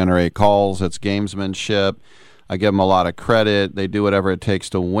how to generate calls. It's gamesmanship. I give them a lot of credit. They do whatever it takes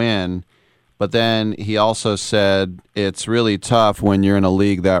to win. But then he also said it's really tough when you're in a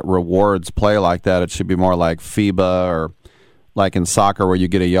league that rewards play like that. It should be more like FIBA or like in soccer where you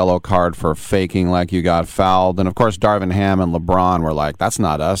get a yellow card for faking like you got fouled. And, of course, Darvin Ham and LeBron were like, that's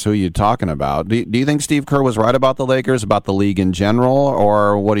not us. Who are you talking about? Do you think Steve Kerr was right about the Lakers, about the league in general,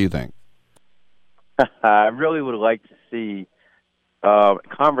 or what do you think? I really would like to see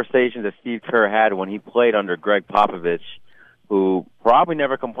conversations that Steve Kerr had when he played under Greg Popovich, who probably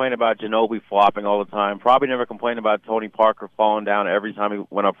never complained about Ginobili flopping all the time, probably never complained about Tony Parker falling down every time he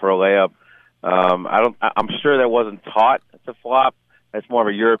went up for a layup. I'm sure that wasn't taught to flop. That's more of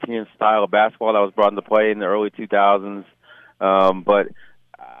a European style of basketball that was brought into play in the early 2000s. But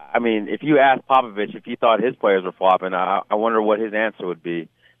I mean, if you asked Popovich if he thought his players were flopping, I wonder what his answer would be.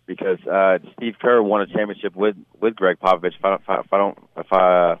 Because Steve Kerr won a championship with Greg Popovich, if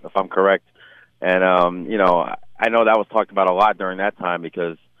I'm correct, and I know that was talked about a lot during that time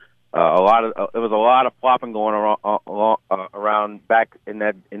because there was a lot of flopping going around back in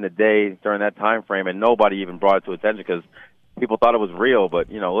the day during that time frame, and nobody even brought it to attention because people thought it was real. But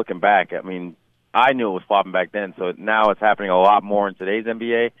looking back, I mean, I knew it was flopping back then, so now it's happening a lot more in today's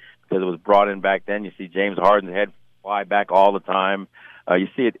NBA because it was brought in back then. You see James Harden's head fly back all the time. You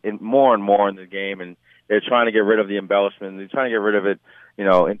see it more and more in the game, and they're trying to get rid of the embellishment. They're trying to get rid of it,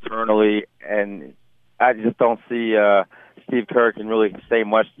 internally. And I just don't see Steve Kerr can really say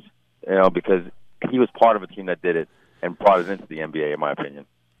much, because he was part of a team that did it and brought it into the NBA, in my opinion.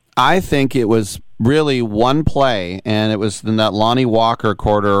 I think it was really one play, and it was in that Lonnie Walker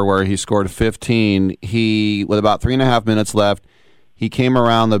quarter where he scored 15. With about 3.5 minutes left, he came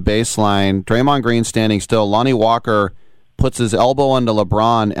around the baseline. Draymond Green standing still. Lonnie Walker puts his elbow into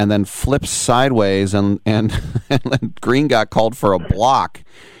LeBron and then flips sideways, and Green got called for a block.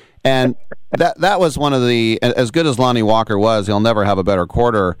 And that was one of the, as good as Lonnie Walker was, he'll never have a better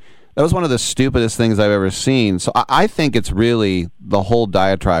quarter. That was one of the stupidest things I've ever seen. So I think it's really the whole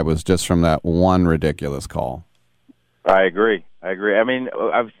diatribe was just from that one ridiculous call. I agree. I mean,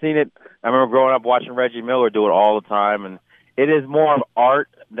 I've seen it. I remember growing up watching Reggie Miller do it all the time, and it is more of art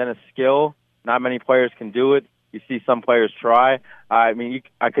than a skill. Not many players can do it. You see some players try. I mean,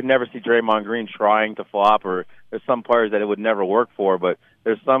 I could never see Draymond Green trying to flop, or there's some players that it would never work for. But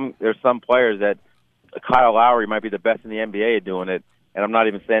there's some players that Kyle Lowry might be the best in the NBA at doing it, and I'm not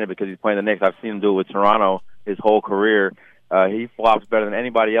even saying it because he's playing the Knicks. I've seen him do it with Toronto his whole career. He flops better than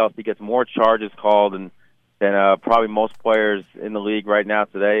anybody else. He gets more charges called than probably most players in the league right now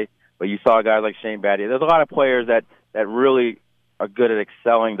today. But you saw guys like Shane Battier. There's a lot of players that really are good at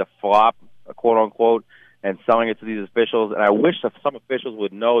excelling the flop, quote unquote, and selling it to these officials. And I wish that some officials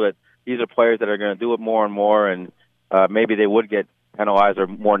would know that these are players that are going to do it more and more, and maybe they would get penalized or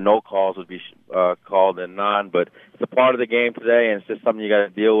more no calls would be called than none. But it's a part of the game today, and it's just something you got to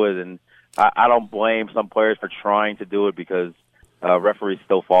deal with. And I don't blame some players for trying to do it because referees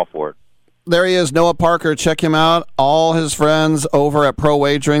still fall for it. There he is, Noah Parker. Check him out. All his friends over at Pro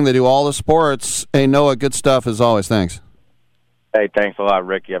Wagering. They do all the sports. Hey, Noah, good stuff as always. Thanks. Hey, thanks a lot,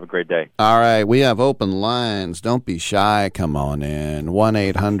 Rick. You have a great day. All right, we have open lines. Don't be shy. Come on in.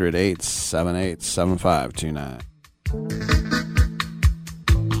 1-800-878-7529.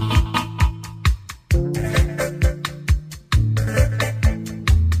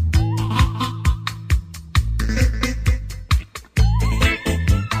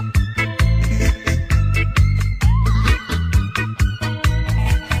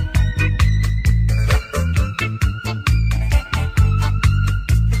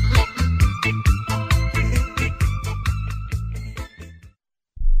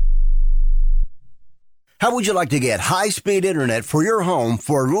 How How would you like to get high-speed internet for your home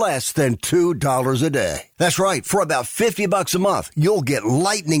for less than $2 a day? That's right. For about $50 a month, you'll get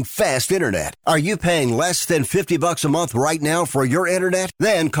lightning fast internet. Are you paying less than $50 a month right now for your internet?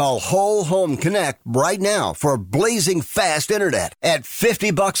 Then call Whole Home Connect right now for blazing fast internet at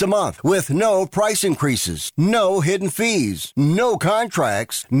 $50 a month with no price increases, no hidden fees, no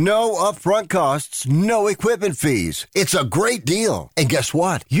contracts, no upfront costs, no equipment fees. It's a great deal. And guess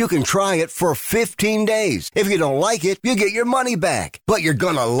what? You can try it for 15 days. If you don't like it, you get your money back. But you're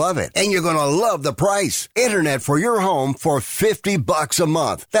going to love it, and you're going to love the price. Internet for your home for $50 a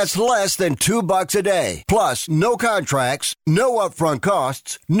month. That's less than $2 a day. Plus, no contracts, no upfront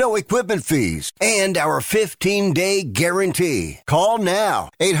costs, no equipment fees, and our 15-day guarantee. Call now.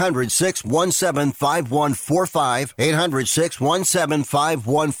 800-617-5145.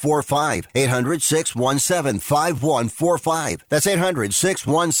 800-617-5145. 800-617-5145. That's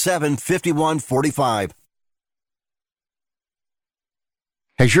 800-617-5145.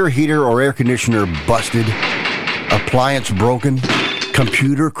 Has your heater or air conditioner busted? Appliance broken?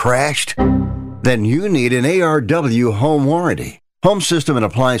 Computer crashed? Then you need an ARW home warranty. Home system and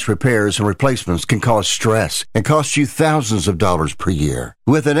appliance repairs and replacements can cause stress and cost you thousands of dollars per year.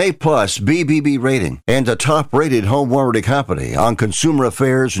 With an A-plus BBB rating and a top-rated home warranty company on Consumer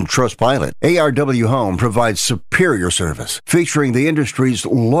Affairs and Trustpilot, ARW Home provides superior service, featuring the industry's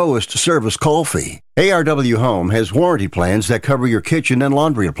lowest service call fee. ARW Home has warranty plans that cover your kitchen and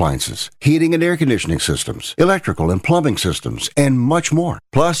laundry appliances, heating and air conditioning systems, electrical and plumbing systems, and much more.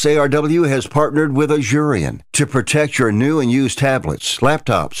 Plus, ARW has partnered with Azurian to protect your new and used tablets,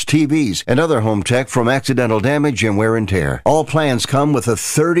 laptops, TVs, and other home tech from accidental damage and wear and tear. All plans come with a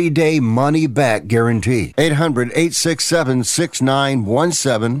 30-day money-back guarantee.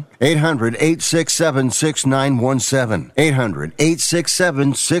 800-867-6917. 800-867-6917.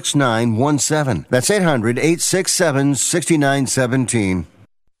 800-867-6917. That's 800-867-6917.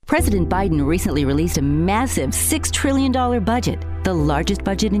 President Biden recently released a massive $6 trillion budget, the largest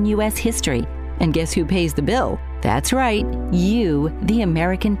budget in U.S. history. And guess who pays the bill? That's right, you, the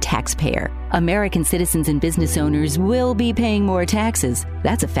American taxpayer. American citizens and business owners will be paying more taxes.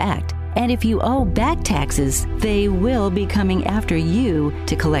 That's a fact. And if you owe back taxes, they will be coming after you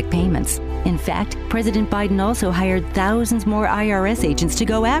to collect payments. In fact, President Biden also hired thousands more IRS agents to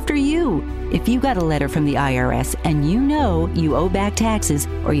go after you. If you got a letter from the IRS and you know you owe back taxes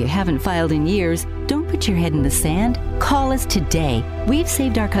or you haven't filed in years, don't put your head in the sand. Call us today. We've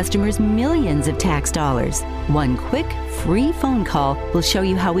saved our customers millions of tax dollars. One quick, free phone call will show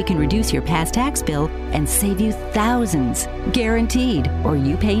you how we can reduce your past tax bill and save you thousands. Guaranteed, or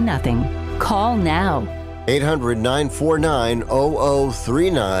you pay nothing. Call now.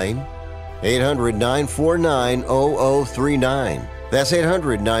 800-949-0039. 800-949-0039. That's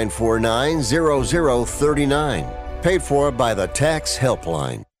 800-949-0039. Paid for by the Tax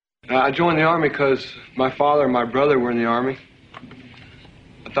Helpline. I joined the Army because my father and my brother were in the Army.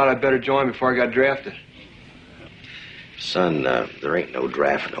 I thought I'd better join before I got drafted. Son, there ain't no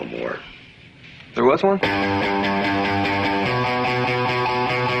draft no more. There was one?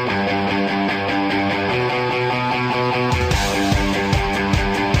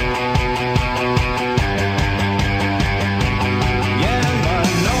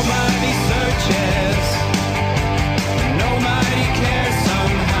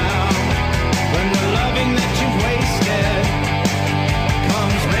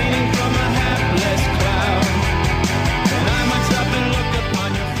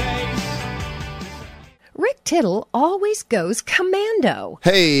 Tittle always goes commando.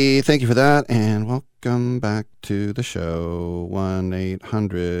 Hey, thank you for that, and welcome back to the show.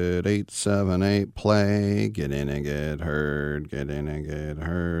 1-800-878-PLAY. Get in and get heard. Get in and get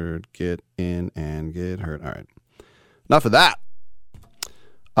heard. Get in and get heard. All right. Enough of that.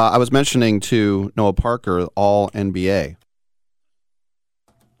 I was mentioning to Noah Parker, all NBA.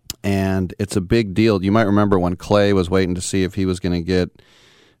 And it's a big deal. You might remember when Clay was waiting to see if he was going to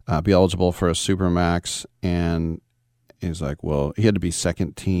be eligible for a Supermax, and he's like, well, he had to be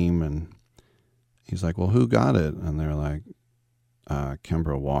second team, and he's like, well, who got it? And they're like,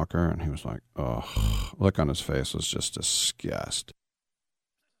 Kemba Walker, and he was like, oh, look on his face was just disgust.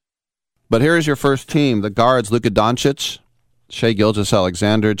 But here's your first team. The guards, Luka Doncic, Shai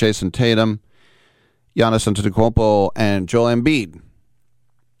Gilgeous-Alexander, Jason Tatum, Giannis Antetokounmpo, and Joel Embiid.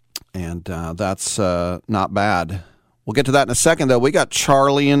 And that's not bad. We'll get to that in a second, though. We got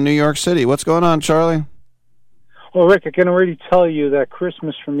Charlie in New York City. What's going on, Charlie? Well, Rick, I can already tell you that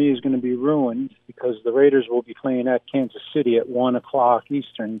Christmas for me is going to be ruined because the Raiders will be playing at Kansas City at 1 o'clock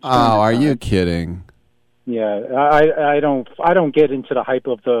Eastern. Oh, are you kidding? Yeah, I don't get into the hype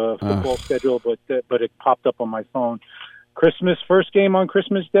of the football schedule, but it popped up on my phone. Christmas, first game on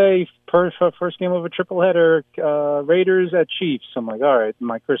Christmas Day, first game of a triple header, Raiders at Chiefs. I'm like, all right,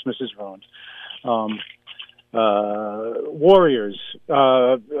 my Christmas is ruined. Warriors.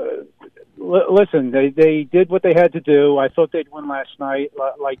 Listen, they did what they had to do. I thought they'd win last night.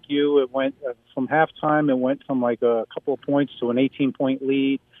 Like you, it went from halftime. It went from like a couple of points to an 18-point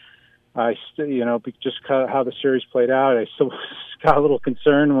lead. Just how the series played out, I still got a little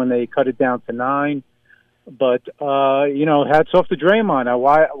concerned when they cut it down to 9. But hats off to Draymond.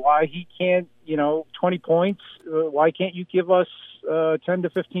 Why he can't 20 points? Why can't you give us 10 to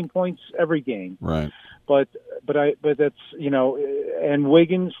 15 points every game? Right. But that's and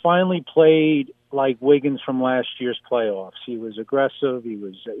Wiggins finally played like Wiggins from last year's playoffs. He was aggressive. He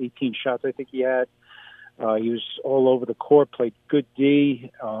was 18 shots, I think he had. He was all over the court, played good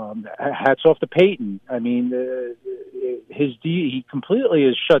D. Hats off to Peyton. I mean, his D, he completely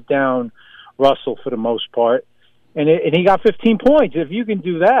has shut down Russell for the most part, and he got 15 points. If you can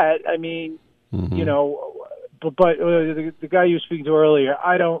do that, I mean, but the guy you were speaking to earlier,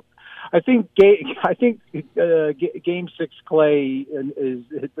 I think Game 6 Clay is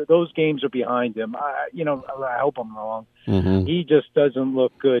those games are behind him. I hope I'm wrong. Mm-hmm. He just doesn't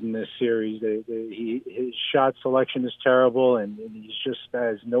look good in this series. His shot selection is terrible, and he just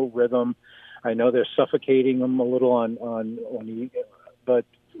has no rhythm. I know they're suffocating him a little but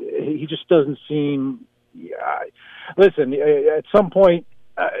he just doesn't seem. Listen, at some point,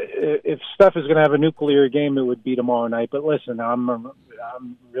 if Steph is going to have a nuclear game, it would be tomorrow night. But listen,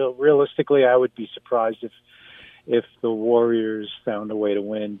 realistically, I would be surprised if the Warriors found a way to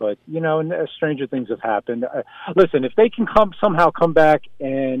win. But stranger things have happened. Listen, if they can somehow come back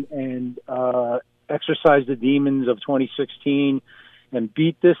and exercise the demons of 2016 and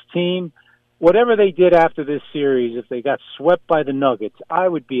beat this team. Whatever they did after this series, if they got swept by the Nuggets, I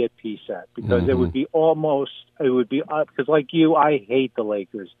would be at peace because it would be because like you, I hate the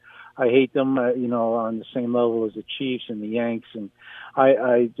Lakers. I hate them, on the same level as the Chiefs and the Yanks, and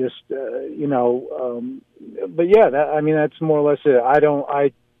I just, but yeah, that's more or less it. I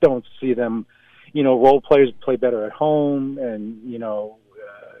don't see them, role players play better at home, and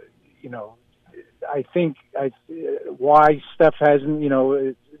I think why Steph hasn't,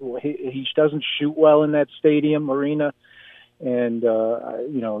 he doesn't shoot well in that stadium arena. And,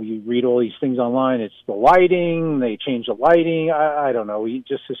 you read all these things online. It's the lighting. They change the lighting. I don't know. He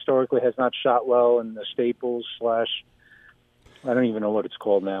just historically has not shot well in the Staples / I don't even know what it's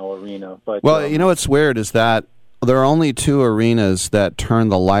called now, arena. But well, what's weird is that there are only 2 arenas that turn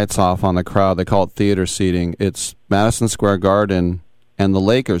the lights off on the crowd. They call it theater seating. It's Madison Square Garden and the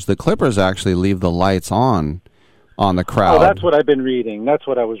Lakers. The Clippers actually leave the lights on the crowd. Oh, that's what I've been reading. That's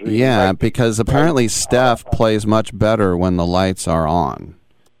what I was reading. Yeah, right? because apparently Steph plays much better when the lights are on.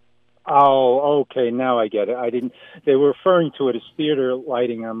 Oh, okay. Now I get it. They were referring to it as theater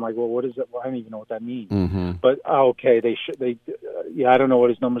lighting. I'm like, well, what is it? Well, I don't even know what that means. Mm-hmm. But okay, I don't know what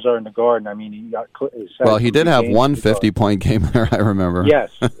his numbers are in the Garden. I mean, he did have one 50-point game there. I remember.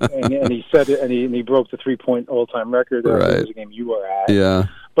 Yes, and he said it, and he broke the 3-point all-time record. Right. It was a game you were at. Yeah.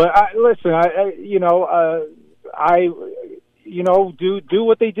 But listen, do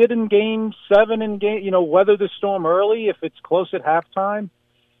what they did in Game 7 and weather the storm early. If it's close at halftime,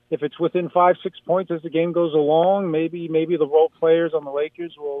 if it's within 5-6 points as the game goes along, maybe the role players on the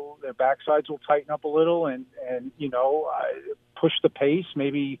Lakers their backsides will tighten up a little and push the pace.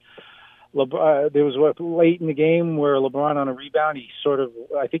 Maybe there was late in the game where LeBron on a rebound,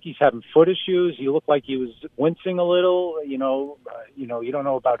 I think he's having foot issues. He looked like he was wincing a little. You don't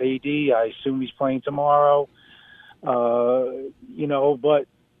know about AD. I assume he's playing tomorrow. But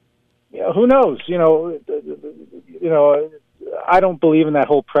who knows? I don't believe in that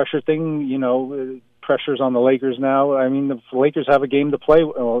whole pressure thing. Pressure's on the Lakers now. I mean, the Lakers have a game to play.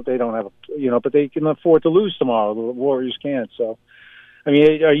 Well, they don't have, but they can afford to lose tomorrow. The Warriors can't. So, I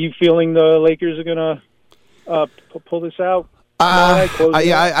mean, are you feeling the Lakers are going to pull this out?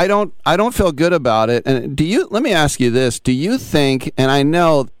 I don't feel good about it. And let me ask you this. Do you think, and I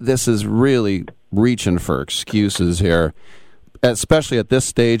know this is really reaching for excuses here, especially at this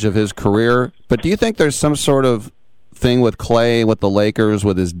stage of his career, but do you think there's some sort of thing with Clay, with the Lakers,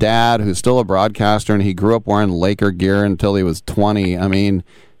 with his dad, who's still a broadcaster, and he grew up wearing Laker gear until he was 20? I mean,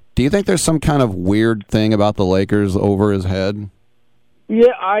 do you think there's some kind of weird thing about the Lakers over his head?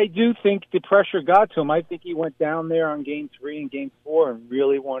 Yeah, I do think the pressure got to him. I think he went down there on Game 3 and Game 4 and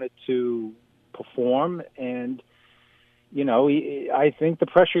really wanted to perform. And, I think the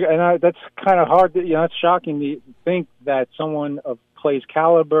pressure, and that's kind of hard. It's shocking to think that someone of plays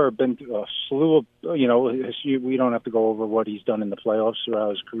caliber, been through a slew of, we don't have to go over what he's done in the playoffs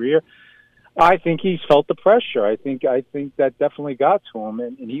throughout his career. I think he's felt the pressure. I think that definitely got to him,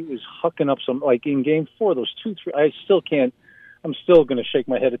 and he was hucking up some, like in Game 4, those 2-3. I'm still going to shake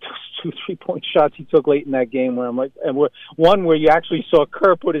my head at those 2 3-point shots he took late in that game, where I'm like, one where you actually saw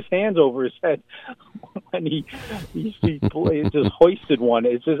Kerr put his hands over his head and he just hoisted one.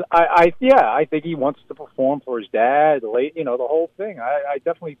 It's just, I think he wants to perform for his dad, the whole thing. I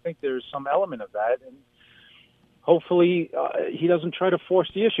definitely think there's some element of that, and hopefully he doesn't try to force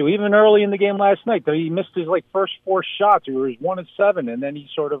the issue. Even early in the game last night, he missed his first 4 shots. He was 1 of 7, and then he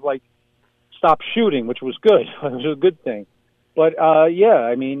sort of stopped shooting, which was good. It was a good thing. But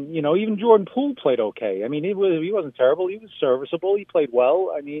even Jordan Poole played okay. I mean, he wasn't terrible. He was serviceable. He played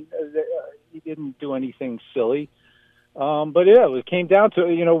well. I mean, he didn't do anything silly. But yeah, it came down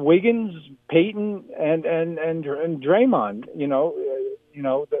to Wiggins, Peyton, and Draymond.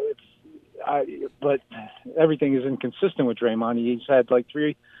 But everything is inconsistent with Draymond. He's had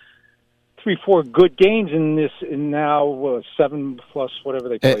 3-4 good games in now 7 plus whatever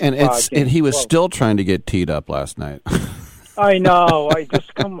they play. And he was still trying to get teed up last night. I know. I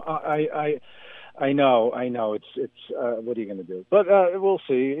know. It's what are you going to do? But we'll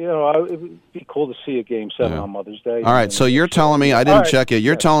see. It would be cool to see a Game 7 on Mother's Day. All right. So you're telling me I didn't check it.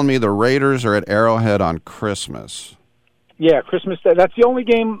 You're telling me the Raiders are at Arrowhead on Christmas. Yeah, Christmas Day. That's the only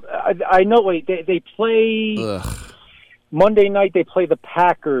game I know. Wait, they play Monday night. They play the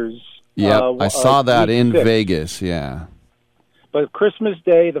Packers. Yeah, I saw that in 6. Vegas. Yeah. But Christmas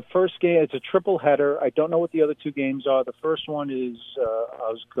Day, the first game, it's a triple header. I don't know what the other 2 games are. The first one is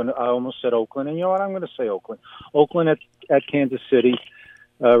I almost said Oakland, and you know what? I'm going to say Oakland. Oakland at Kansas City,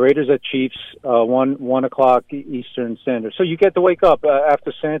 Raiders at Chiefs, 1 o'clock Eastern Standard. So you get to wake up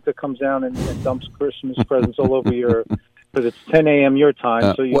after Santa comes down and dumps Christmas presents all over your, because it's 10 a.m. your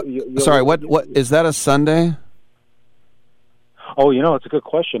time. So what is that a Sunday? Oh, it's a good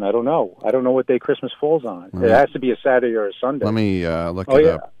question. I don't know. I don't know what day Christmas falls on. It has to be a Saturday or a Sunday. Let me look it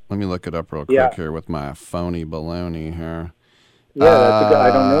up. Let me look it up real quick here with my phony baloney here. Yeah, that's a good,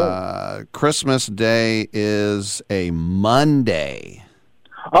 I don't know. Christmas Day is a Monday.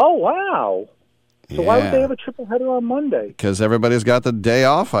 Oh, wow. So why would they have a triple header on Monday? Because everybody's got the day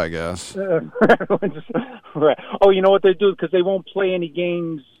off, I guess. Right. Oh, you know what they do? Because they won't play any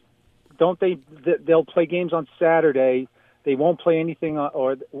games. Don't they? They'll play games on Saturday. They won't play anything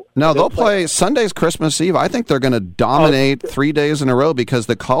No, they'll play Sunday's Christmas Eve. I think they're going to dominate 3 days in a row because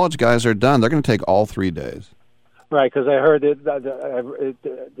the college guys are done. They're going to take all 3 days. Right, because I heard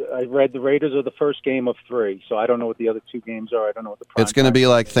I read the Raiders are the first game of 3, so I don't know what the other 2 games are. I don't know what the prime It's going to be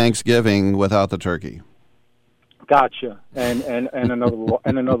like Thanksgiving without the turkey. Gotcha, and another loss,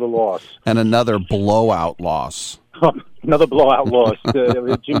 and another blowout loss. Another blowout loss.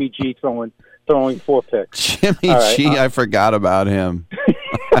 Jimmy G throwing 4 picks. Jimmy G, I forgot about him.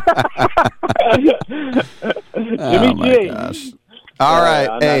 Jimmy G. Gosh. All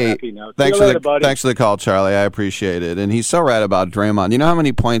right. Hey, thanks for the call, Charlie. I appreciate it. And he's so right about Draymond. You know how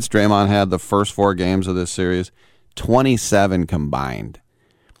many points Draymond had the first 4 games of this series? 27 combined.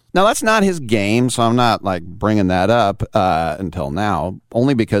 Now, that's not his game, so I'm not bringing that up until now,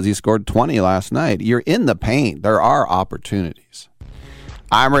 only because he scored 20 last night. You're in the paint. There are opportunities.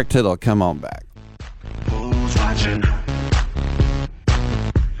 I'm Rick Tittle. Come on back. Who's watching?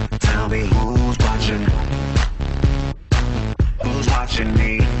 Tell me who's watching? Who's watching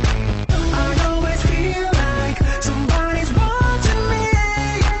me? I always feel like somebody's watching me,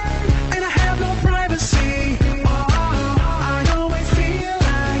 and I have no privacy. Oh, I always feel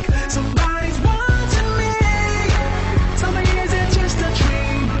like somebody's watching me. Tell me, is it just a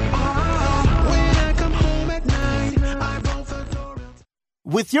dream? Oh, when I come home at night, I roll the door.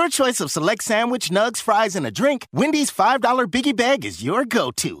 With your choice of select sandwich, nugs, fries, and a drink, Wendy's $5 Biggie Bag is your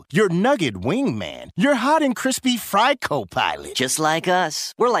go-to. Your nugget wingman. Your hot and crispy fry co-pilot. Just like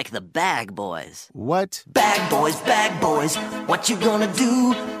us. We're like the bag boys. What? Bag boys, what you gonna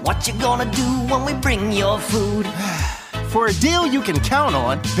do? What you gonna do when we bring your food? For a deal you can count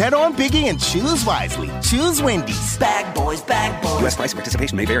on, bet on Biggie and choose wisely. Choose Wendy's. Bag boys. U.S. price and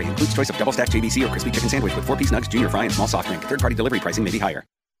participation may vary. Includes choice of double-stacked JBC or crispy chicken sandwich with 4-piece nugs, junior fry, and small soft drink. Third-party delivery pricing may be higher.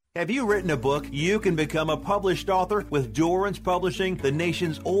 Have you written a book? You can become a published author with Dorrance Publishing, the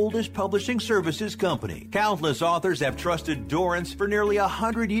nation's oldest publishing services company. Countless authors have trusted Dorrance for nearly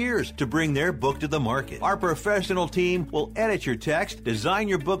 100 years to bring their book to the market. Our professional team will edit your text, design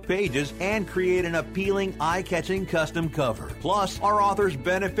your book pages, and create an appealing, eye-catching custom cover. Plus, our authors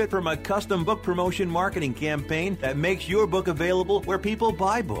benefit from a custom book promotion marketing campaign that makes your book available where people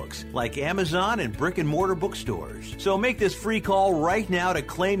buy books, like Amazon and brick-and-mortar bookstores. So make this free call right now to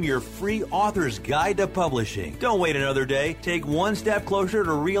claim your free author's guide to publishing. Don't wait another day. Take one step closer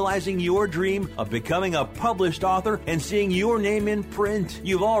to realizing your dream of becoming a published author and seeing your name in print.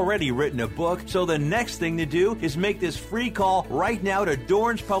 You've already written a book, so the next thing to do is make this free call right now to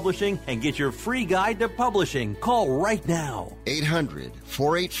Dorrance Publishing and get your free guide to publishing. Call right now.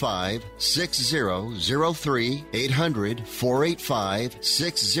 800-485-6003.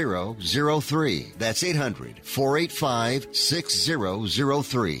 800-485-6003. That's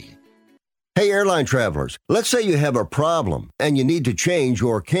 800-485-6003. Hey, airline travelers, let's say you have a problem and you need to change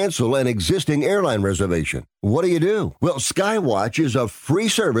or cancel an existing airline reservation. What do? Well, Skywatch is a free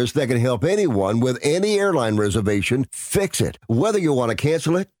service that can help anyone with any airline reservation fix it. Whether you want to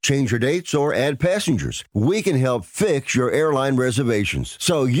cancel it, change your dates, or add passengers, we can help fix your airline reservations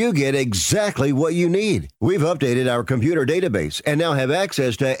so you get exactly what you need. We've updated our computer database and now have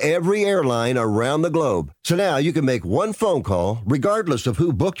access to every airline around the globe. So now you can make one phone call regardless of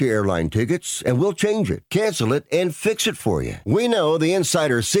who booked your airline tickets, and we'll change it, cancel it, and fix it for you. We know the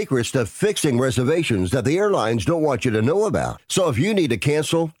insider secrets to fixing reservations that the airlines don't want you to know about. So if you need to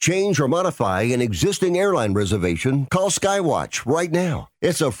cancel, change, or modify an existing airline reservation, call Skywatch right now.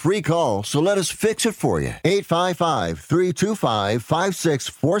 It's a free call, so let us fix it for you.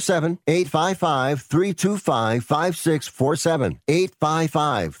 855-325-5647. 855-325-5647.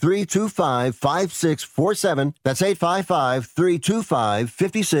 855-325-5647. That's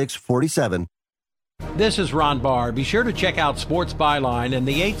 855-325-5647. This is Ron Barr. Be sure to check out Sports Byline and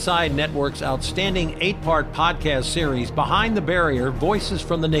the 8 Side Network's outstanding 8-part podcast series, Behind the Barrier, Voices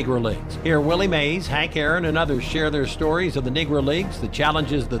from the Negro Leagues. Hear Willie Mays, Hank Aaron, and others share their stories of the Negro Leagues, the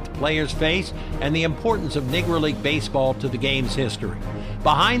challenges that the players face, and the importance of Negro League baseball to the game's history.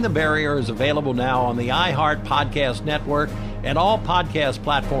 Behind the Barrier is available now on the iHeart Podcast Network and all podcast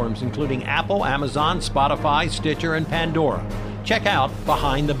platforms, including Apple, Amazon, Spotify, Stitcher, and Pandora. Check out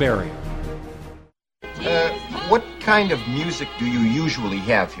Behind the Barrier. What kind of music do you usually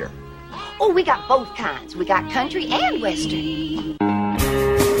have here? Oh, we got both kinds. We got country and western.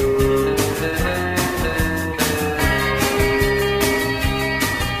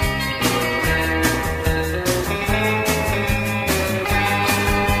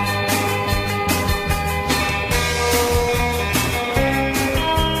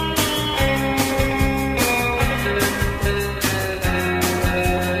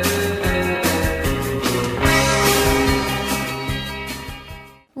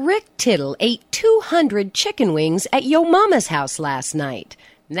 Rick Tittle ate 200 chicken wings at Yo Mama's house last night.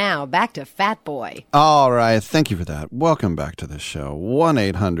 Now, back to Fat Boy. All right, thank you for that. Welcome back to the show.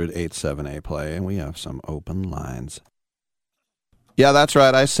 1-800-87-A-PLAY, and we have some open lines. Yeah, that's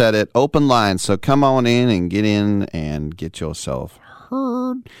right, I said it. Open lines, so come on in and get yourself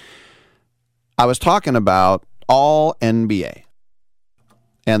heard. I was talking about all NBA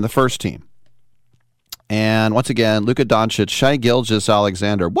and the first team. And once again, Luka Doncic, Shai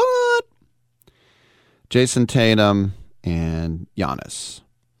Gilgeous-Alexander, what? Jason Tatum, and Giannis.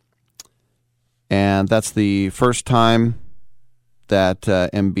 And that's the first time that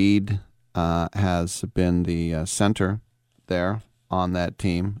Embiid has been the center there on that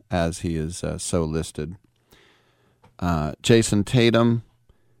team, as he is so listed. Jason Tatum,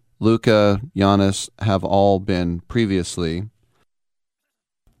 Luka, Giannis have all been previously.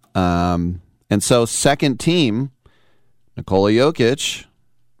 And so second team, Nikola Jokic,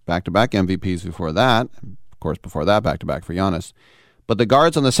 back-to-back MVPs before that. Of course, before that, back-to-back for Giannis. But the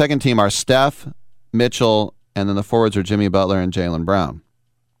guards on the second team are Steph, Mitchell, and then the forwards are Jimmy Butler and Jaylen Brown.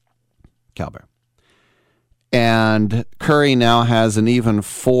 Calbert. And Curry now has an even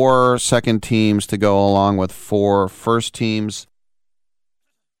 4 second teams to go along with 4 first teams.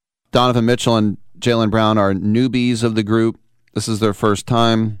 Donovan Mitchell and Jaylen Brown are newbies of the group. This is their first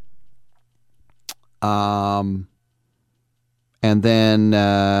time. And then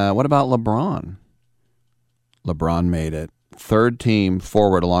what about LeBron? LeBron made it. Third team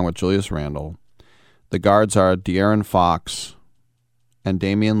forward along with Julius Randle. The guards are De'Aaron Fox and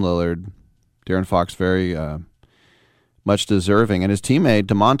Damian Lillard. De'Aaron Fox very much deserving. And his teammate,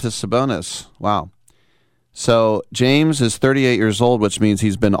 Domantas Sabonis. Wow. So James is 38 years old, which means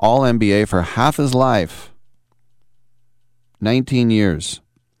he's been all NBA for half his life. 19 years.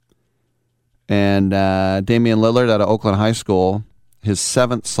 And Damian Lillard out of Oakland High School, his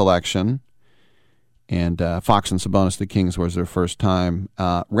 7th selection. And Fox and Sabonis, the Kings, was their first time.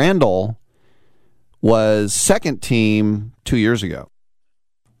 Randall was second team 2 years ago.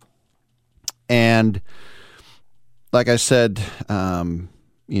 And like I said,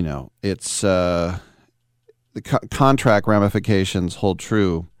 it's the contract ramifications hold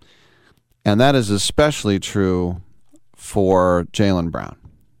true. And that is especially true for Jaylen Brown.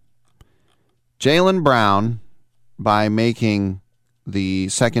 Jaylen Brown, by making the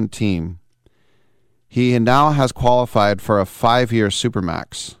second team, he now has qualified for a 5-year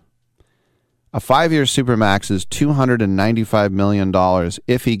Supermax. A 5-year Supermax is $295 million.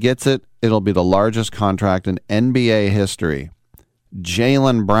 If he gets it, it'll be the largest contract in NBA history.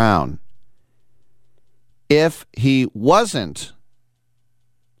 Jaylen Brown. If he wasn't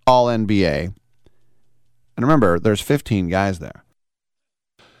All-NBA, and remember, there's 15 guys there.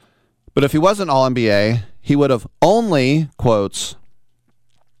 But if he wasn't All-NBA, he would have only, quotes,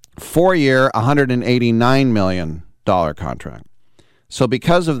 4-year, $189 million contract. So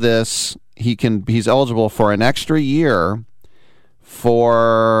because of this, he's eligible for an extra year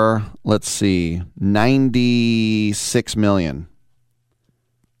for, let's see, $96 million.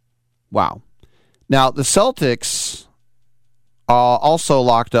 Wow. Now, the Celtics also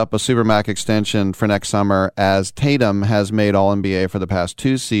locked up a Supermax extension for next summer, as Tatum has made All-NBA for the past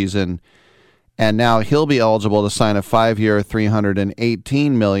 2 seasons, and now he'll be eligible to sign a 5-year,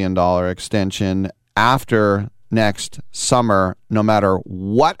 $318 million extension after next summer, no matter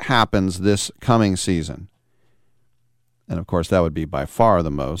what happens this coming season. And, of course, that would be by far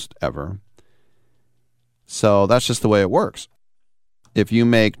the most ever. So that's just the way it works. If you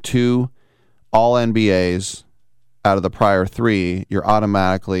make 2 All-NBAs out of the prior 3, you're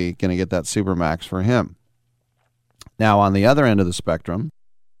automatically going to get that Supermax for him. Now, on the other end of the spectrum,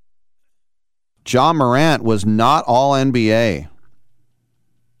 Ja Morant was not All-NBA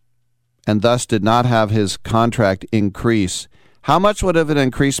and thus did not have his contract increase. How much would have it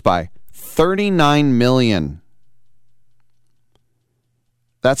increased by? $39 million.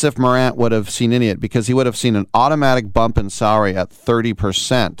 That's if Morant would have seen any of it, because he would have seen an automatic bump in salary at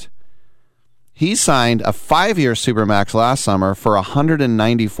 30%. He signed a 5-year Supermax last summer for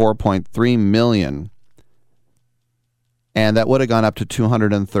 $194.3 million, and that would have gone up to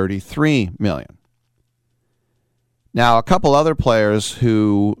 $233 million. Now, a couple other players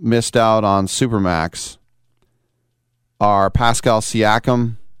who missed out on Supermax are Pascal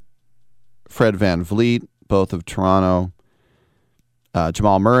Siakam, Fred VanVleet, both of Toronto,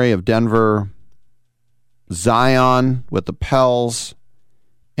 Jamal Murray of Denver, Zion with the Pels,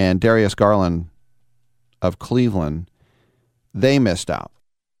 and Darius Garland of Cleveland. They missed out.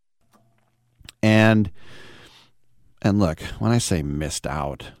 And look, when I say missed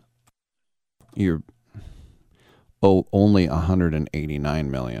out, you're only $189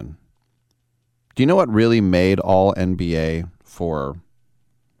 million. Do you know what really made All-NBA for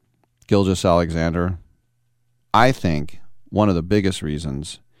Gilgeous-Alexander? I think one of the biggest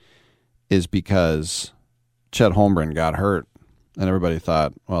reasons is because Chet Holmgren got hurt, and everybody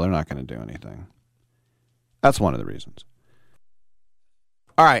thought, well, they're not going to do anything. That's one of the reasons.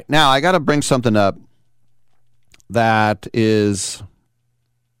 All right, now I got to bring something up that is,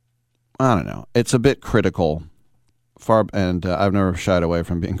 I don't know, it's a bit critical. I've never shied away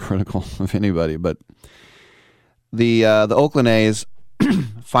from being critical of anybody, but the Oakland A's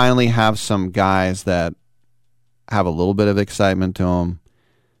finally have some guys that have a little bit of excitement to them.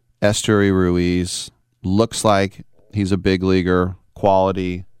 Esteury Ruiz looks like he's a big leaguer,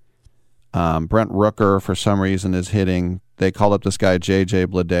 quality. Brent Rooker, for some reason, is hitting. They called up this guy, J.J.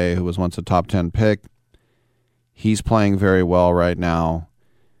 Bleday, who was once a top 10 pick. He's playing very well right now.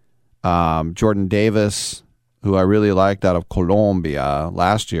 Jordan Davis, who I really liked out of Colombia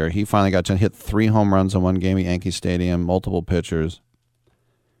last year, he finally got to hit 3 home runs in one game at Yankee Stadium, multiple pitchers.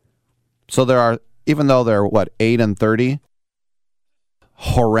 So there are, even though they're, 8-30,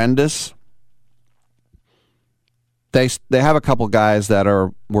 horrendous, they have a couple guys that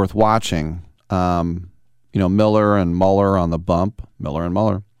are worth watching. Miller and Muller on the bump. Miller and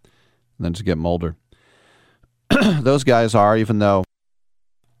Muller. And then to get Mulder. Those guys are, even though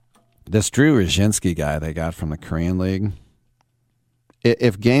this Drew Ruzhinsky guy they got from the Korean League,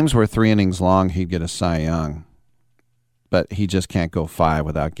 if games were 3 innings long, he'd get a Cy Young. But he just can't go 5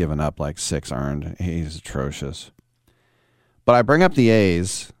 without giving up 6 earned. He's atrocious. But I bring up the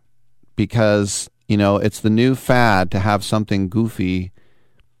A's because, it's the new fad to have something goofy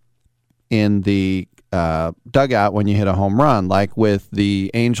in the dugout when you hit a home run. Like with the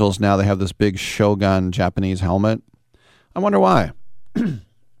Angels now, they have this big Shogun Japanese helmet. I wonder why.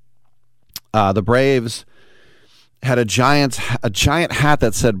 The Braves had a giant hat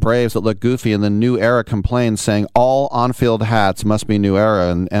that said Braves that looked goofy, and then New Era complained, saying all on-field hats must be New Era,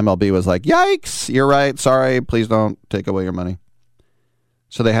 and MLB was like, yikes, you're right, sorry, please don't take away your money.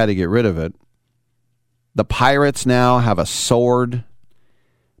 So they had to get rid of it. The Pirates now have a sword,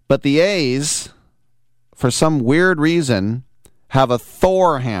 but the A's, for some weird reason, have a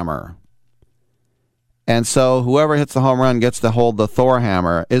Thor hammer. And so whoever hits the home run gets to hold the Thor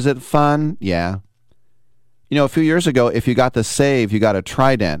hammer. Is it fun? Yeah. You know, a few years ago, if you got the save, you got a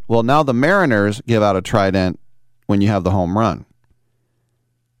trident. Well, now the Mariners give out a trident when you have the home run.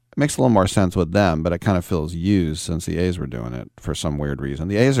 It makes a little more sense with them, but it kind of feels used since the A's were doing it for some weird reason.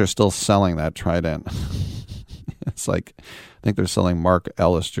 The A's are still selling that trident. It's like, I think they're selling Mark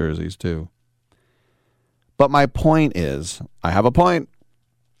Ellis jerseys too. But my point is, I have a point.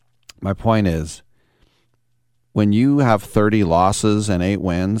 My point is, when you have 30 losses and 8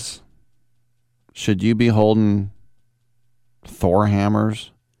 wins, should you be holding Thor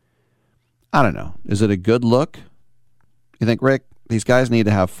hammers? I don't know. Is it a good look? You think, Rick, these guys need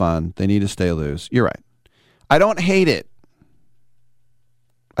to have fun. They need to stay loose. You're right. I don't hate it.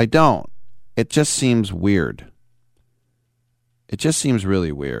 I don't. It just seems weird. It just seems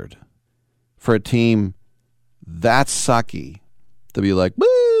really weird for a team that sucky to be like,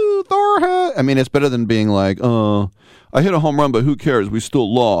 woo, Thor hat. I mean, it's better than being like, I hit a home run, but who cares? We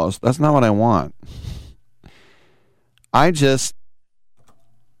still lost. That's not what I want. I just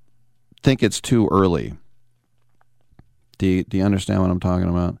think it's too early. Do you understand what I'm talking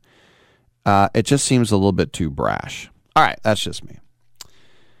about? It just seems a little bit too brash. All right, that's just me.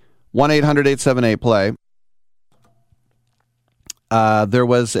 1-800-878-PLAY. There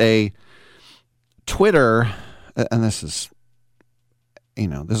was a Twitter, and this is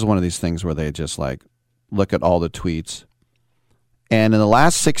one of these things where they just like look at all the tweets. And in the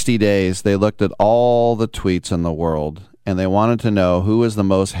last 60 days, they looked at all the tweets in the world, and they wanted to know who is the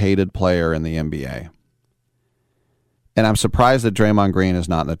most hated player in the NBA. And I'm surprised that Draymond Green is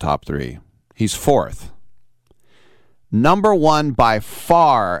not in the top 3. He's 4th. Number 1 by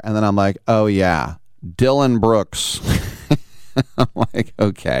far, and then I'm like, oh yeah, Dylan Brooks. I'm like,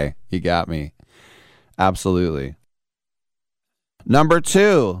 okay, you got me. Absolutely. Number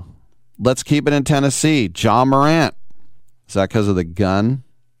 2, let's keep it in Tennessee, Ja Morant. Is that because of the gun?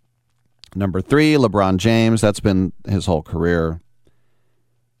 Number 3, LeBron James. That's been his whole career.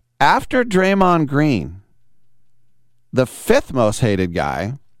 After Draymond Green, the 5th most hated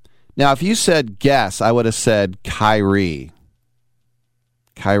guy. Now, if you said guess, I would have said Kyrie.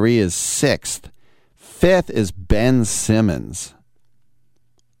 Kyrie is 6th. 5th is Ben Simmons,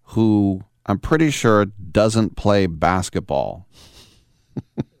 who I'm pretty sure doesn't play basketball.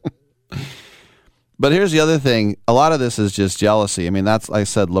 But here's the other thing. A lot of this is just jealousy. I mean, that's, like I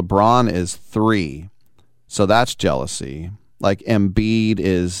said, LeBron is 3. So that's jealousy. Like Embiid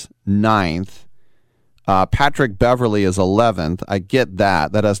is 9th. Patrick Beverly is 11th. I get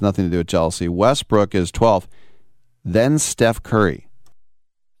that. That has nothing to do with jealousy. Westbrook is 12th. Then Steph Curry.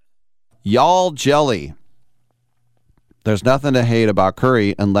 Y'all jelly. There's nothing to hate about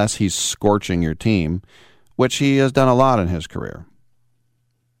Curry unless he's scorching your team, which he has done a lot in his career.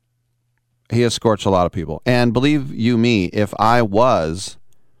 He has scorched a lot of people. And believe you me, if I was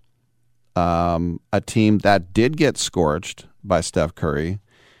a team that did get scorched by Steph Curry,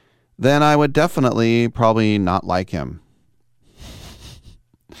 then I would definitely probably not like him.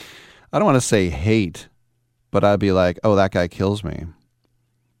 I don't want to say hate, but I'd be like, oh, that guy kills me.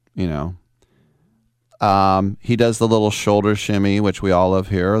 You know. He does the little shoulder shimmy, which we all love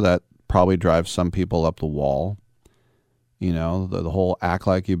here. That probably drives some people up the wall. You know, the whole act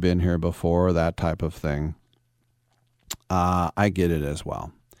like you've been here before, that type of thing. I get it as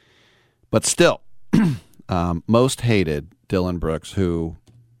well. But still, most hated Dylan Brooks, who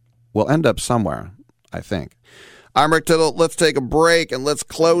will end up somewhere, I think. I'm Rick Tittle. Let's take a break and let's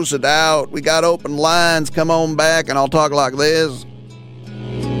close it out. We got open lines. Come on back and I'll talk like this.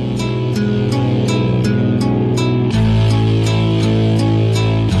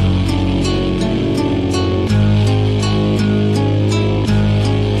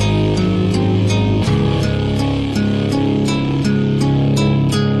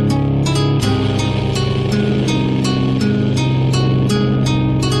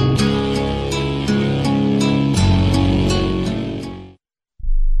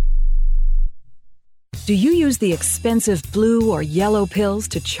 Do you use the expensive blue or yellow pills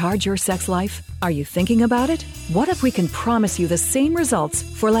to charge your sex life? Are you thinking about it? What if we can promise you the same results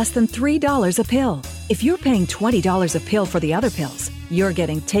for less than $3 a pill? If you're paying $20 a pill for the other pills, you're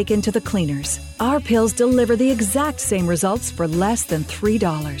getting taken to the cleaners. Our pills deliver the exact same results for less than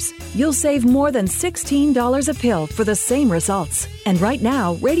 $3. You'll save more than $16 a pill for the same results. And right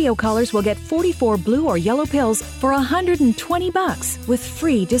now, radio callers will get 44 blue or yellow pills for $120 with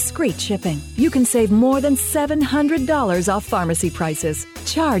free discreet shipping. You can save more than $700 off pharmacy prices.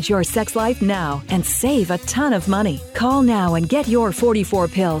 Charge your sex life now and save a ton of money. Call now and get your 44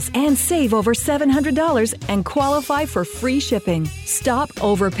 pills and save over $700 and qualify for free shipping. Stop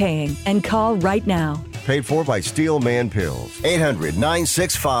overpaying and call right now. Paid for by Steelman Pills.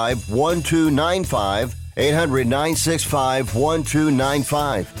 800-965-1295.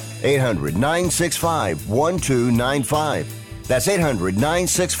 800-965-1295. 800-965-1295. That's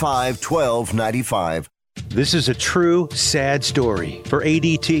 800-965-1295. This is a true, sad story for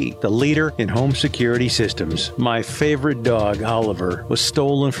ADT, the leader in home security systems. My favorite dog, Oliver, was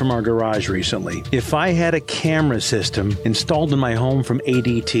stolen from our garage recently. If I had a camera system installed in my home from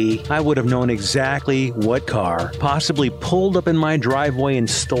ADT, I would have known exactly what car possibly pulled up in my driveway and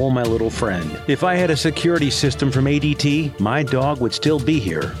stole my little friend. If I had a security system from ADT, my dog would still be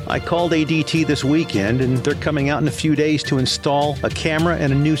here. I called ADT this weekend, and they're coming out in a few days to install a camera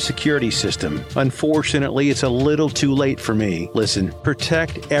and a new security system. Unfortunately, it's a little too late for me. Listen,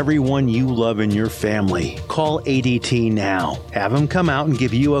 protect everyone you love in your family. Call ADT now. Have them come out and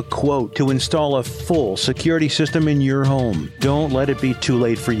give you a quote to install a full security system in your home. Don't let it be too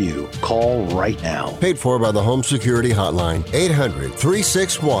late for you. Call right now. Paid for by the Home Security Hotline.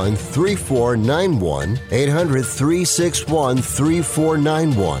 800-361-3491.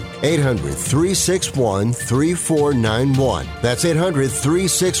 800-361-3491. 800-361-3491. That's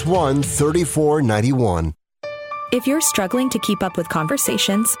 800-361-3491. If you're struggling to keep up with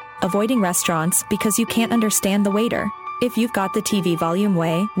conversations, avoiding restaurants because you can't understand the waiter, if you've got the TV volume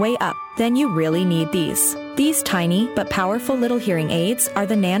way up, then you really need these. These tiny but powerful little hearing aids are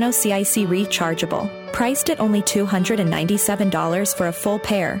the Nano CIC Rechargeable, priced at only $297 for a full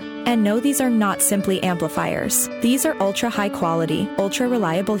pair. And no, these are not simply amplifiers. These are ultra high quality, ultra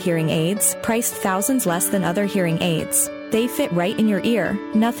reliable hearing aids, priced thousands less than other hearing aids. They fit right in your ear,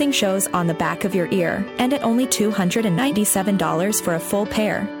 nothing shows on the back of your ear, and at only $297 for a full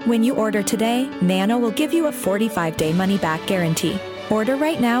pair. When you order today, Nano will give you a 45-day money-back guarantee. Order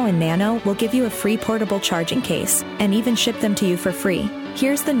right now and Nano will give you a free portable charging case and even ship them to you for free.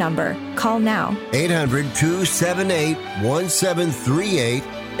 Here's the number. Call now. 800-278-1738.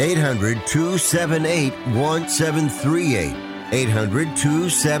 800-278-1738.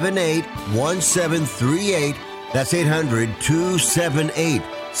 800-278-1738. That's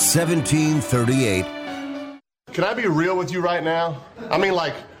 800-278-1738. Can I be real with you right now? I mean,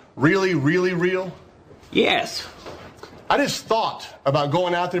 like, really, really real? Yes. I just thought about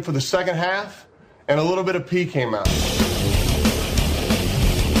going out there for the second half, and a little bit of pee came out.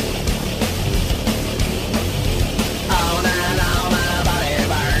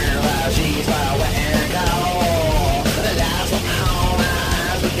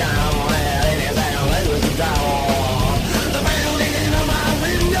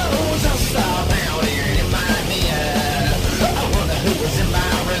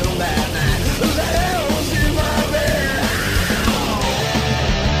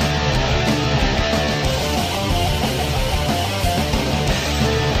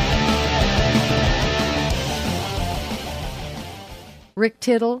 Rick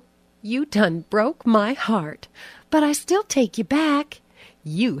Tittle, you done broke my heart, but I still take you back.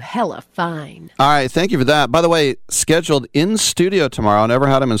 You hella fine. All right, thank you for that. By the way, scheduled in studio tomorrow, I never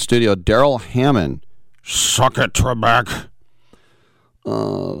had him in studio, Daryl Hammond. Suck it, Trebek.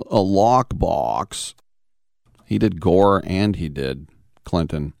 A lockbox. He did Gore and he did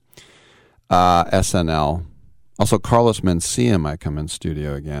Clinton. SNL. Also, Carlos Mencia might come in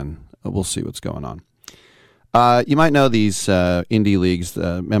studio again. We'll see what's going on. You might know these indie leagues.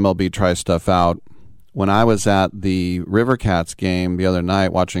 MLB tries stuff out. When I was at the River Cats game the other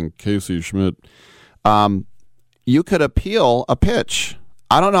night watching Casey Schmidt, you could appeal a pitch.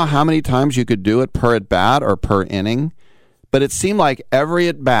 I don't know how many times you could do it per at bat or per inning, but it seemed like every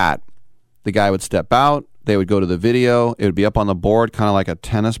at bat, the guy would step out, they would go to the video, it would be up on the board, kind of like a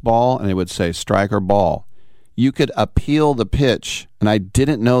tennis ball, and it would say strike or ball. You could appeal the pitch, and I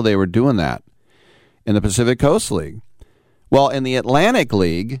didn't know they were doing that in the Pacific Coast League. Well, in the Atlantic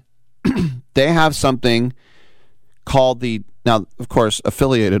League, they have something called now, of course,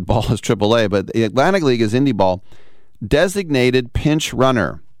 affiliated ball is AAA, but the Atlantic League is indie ball, designated pinch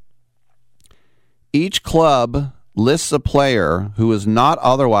runner. Each club lists a player who is not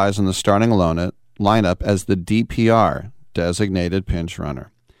otherwise in the starting lineup as the DPR, designated pinch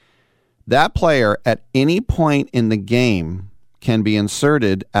runner. That player, at any point in the game, can be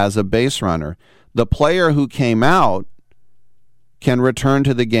inserted as a base runner. The player who came out can return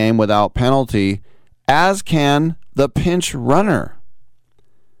to the game without penalty, as can the pinch runner.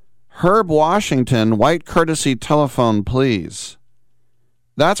 Herb Washington, white courtesy telephone, please.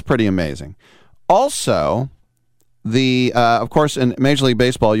 That's pretty amazing. Also, of course, in Major League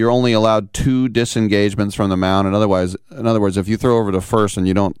Baseball, you're only allowed 2 disengagements from the mound. And in other words, if you throw over to first and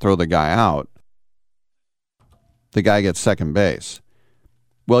you don't throw the guy out, the guy gets second base.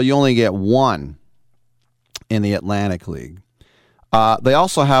 Well, you only get 1 in the Atlantic League. They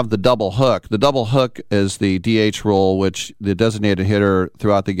also have the double hook. The double hook is the DH rule, which the designated hitter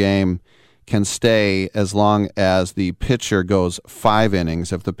throughout the game can stay as long as the pitcher goes 5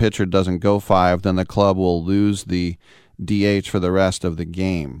 innings. If the pitcher doesn't go 5, then the club will lose the DH for the rest of the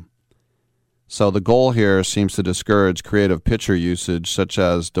game. So the goal here seems to discourage creative pitcher usage, such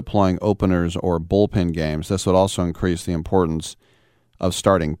as deploying openers or bullpen games. This would also increase the importance of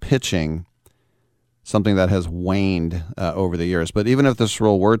starting pitching, something that has waned over the years. But even if this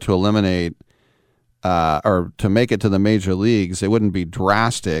rule were to eliminate or to make it to the major leagues, it wouldn't be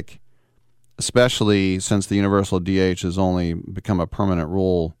drastic, especially since the universal DH has only become a permanent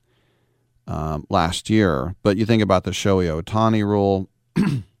rule last year. But you think about the Shohei Ohtani rule,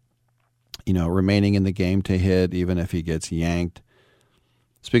 remaining in the game to hit even if he gets yanked.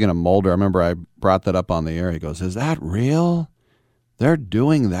 Speaking of Mulder, I remember I brought that up on the air. He goes, "Is that real? They're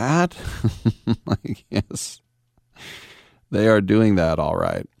doing that?" Like, yes, they are doing that all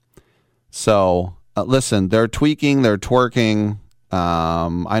right. So, listen, they're tweaking, they're twerking.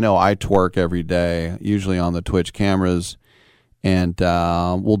 I know I twerk every day, usually on the Twitch cameras, and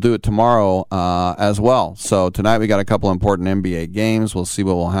we'll do it tomorrow as well. So tonight we got a couple important NBA games. We'll see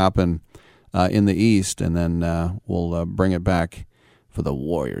what will happen in the East, and then we'll bring it back for the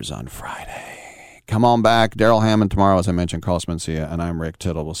Warriors on Friday. Come on back. Daryl Hammond tomorrow, as I mentioned, Carlos Mencia, and I'm Rick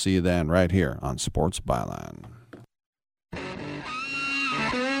Tittle. We'll see you then right here on Sports Byline.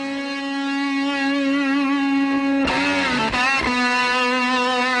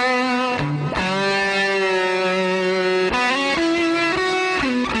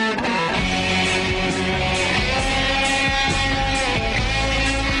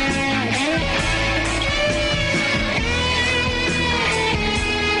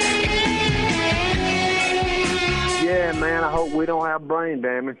 Yeah, man, I hope we don't have brain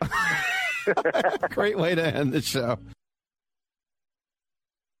damage. Great way to end the show.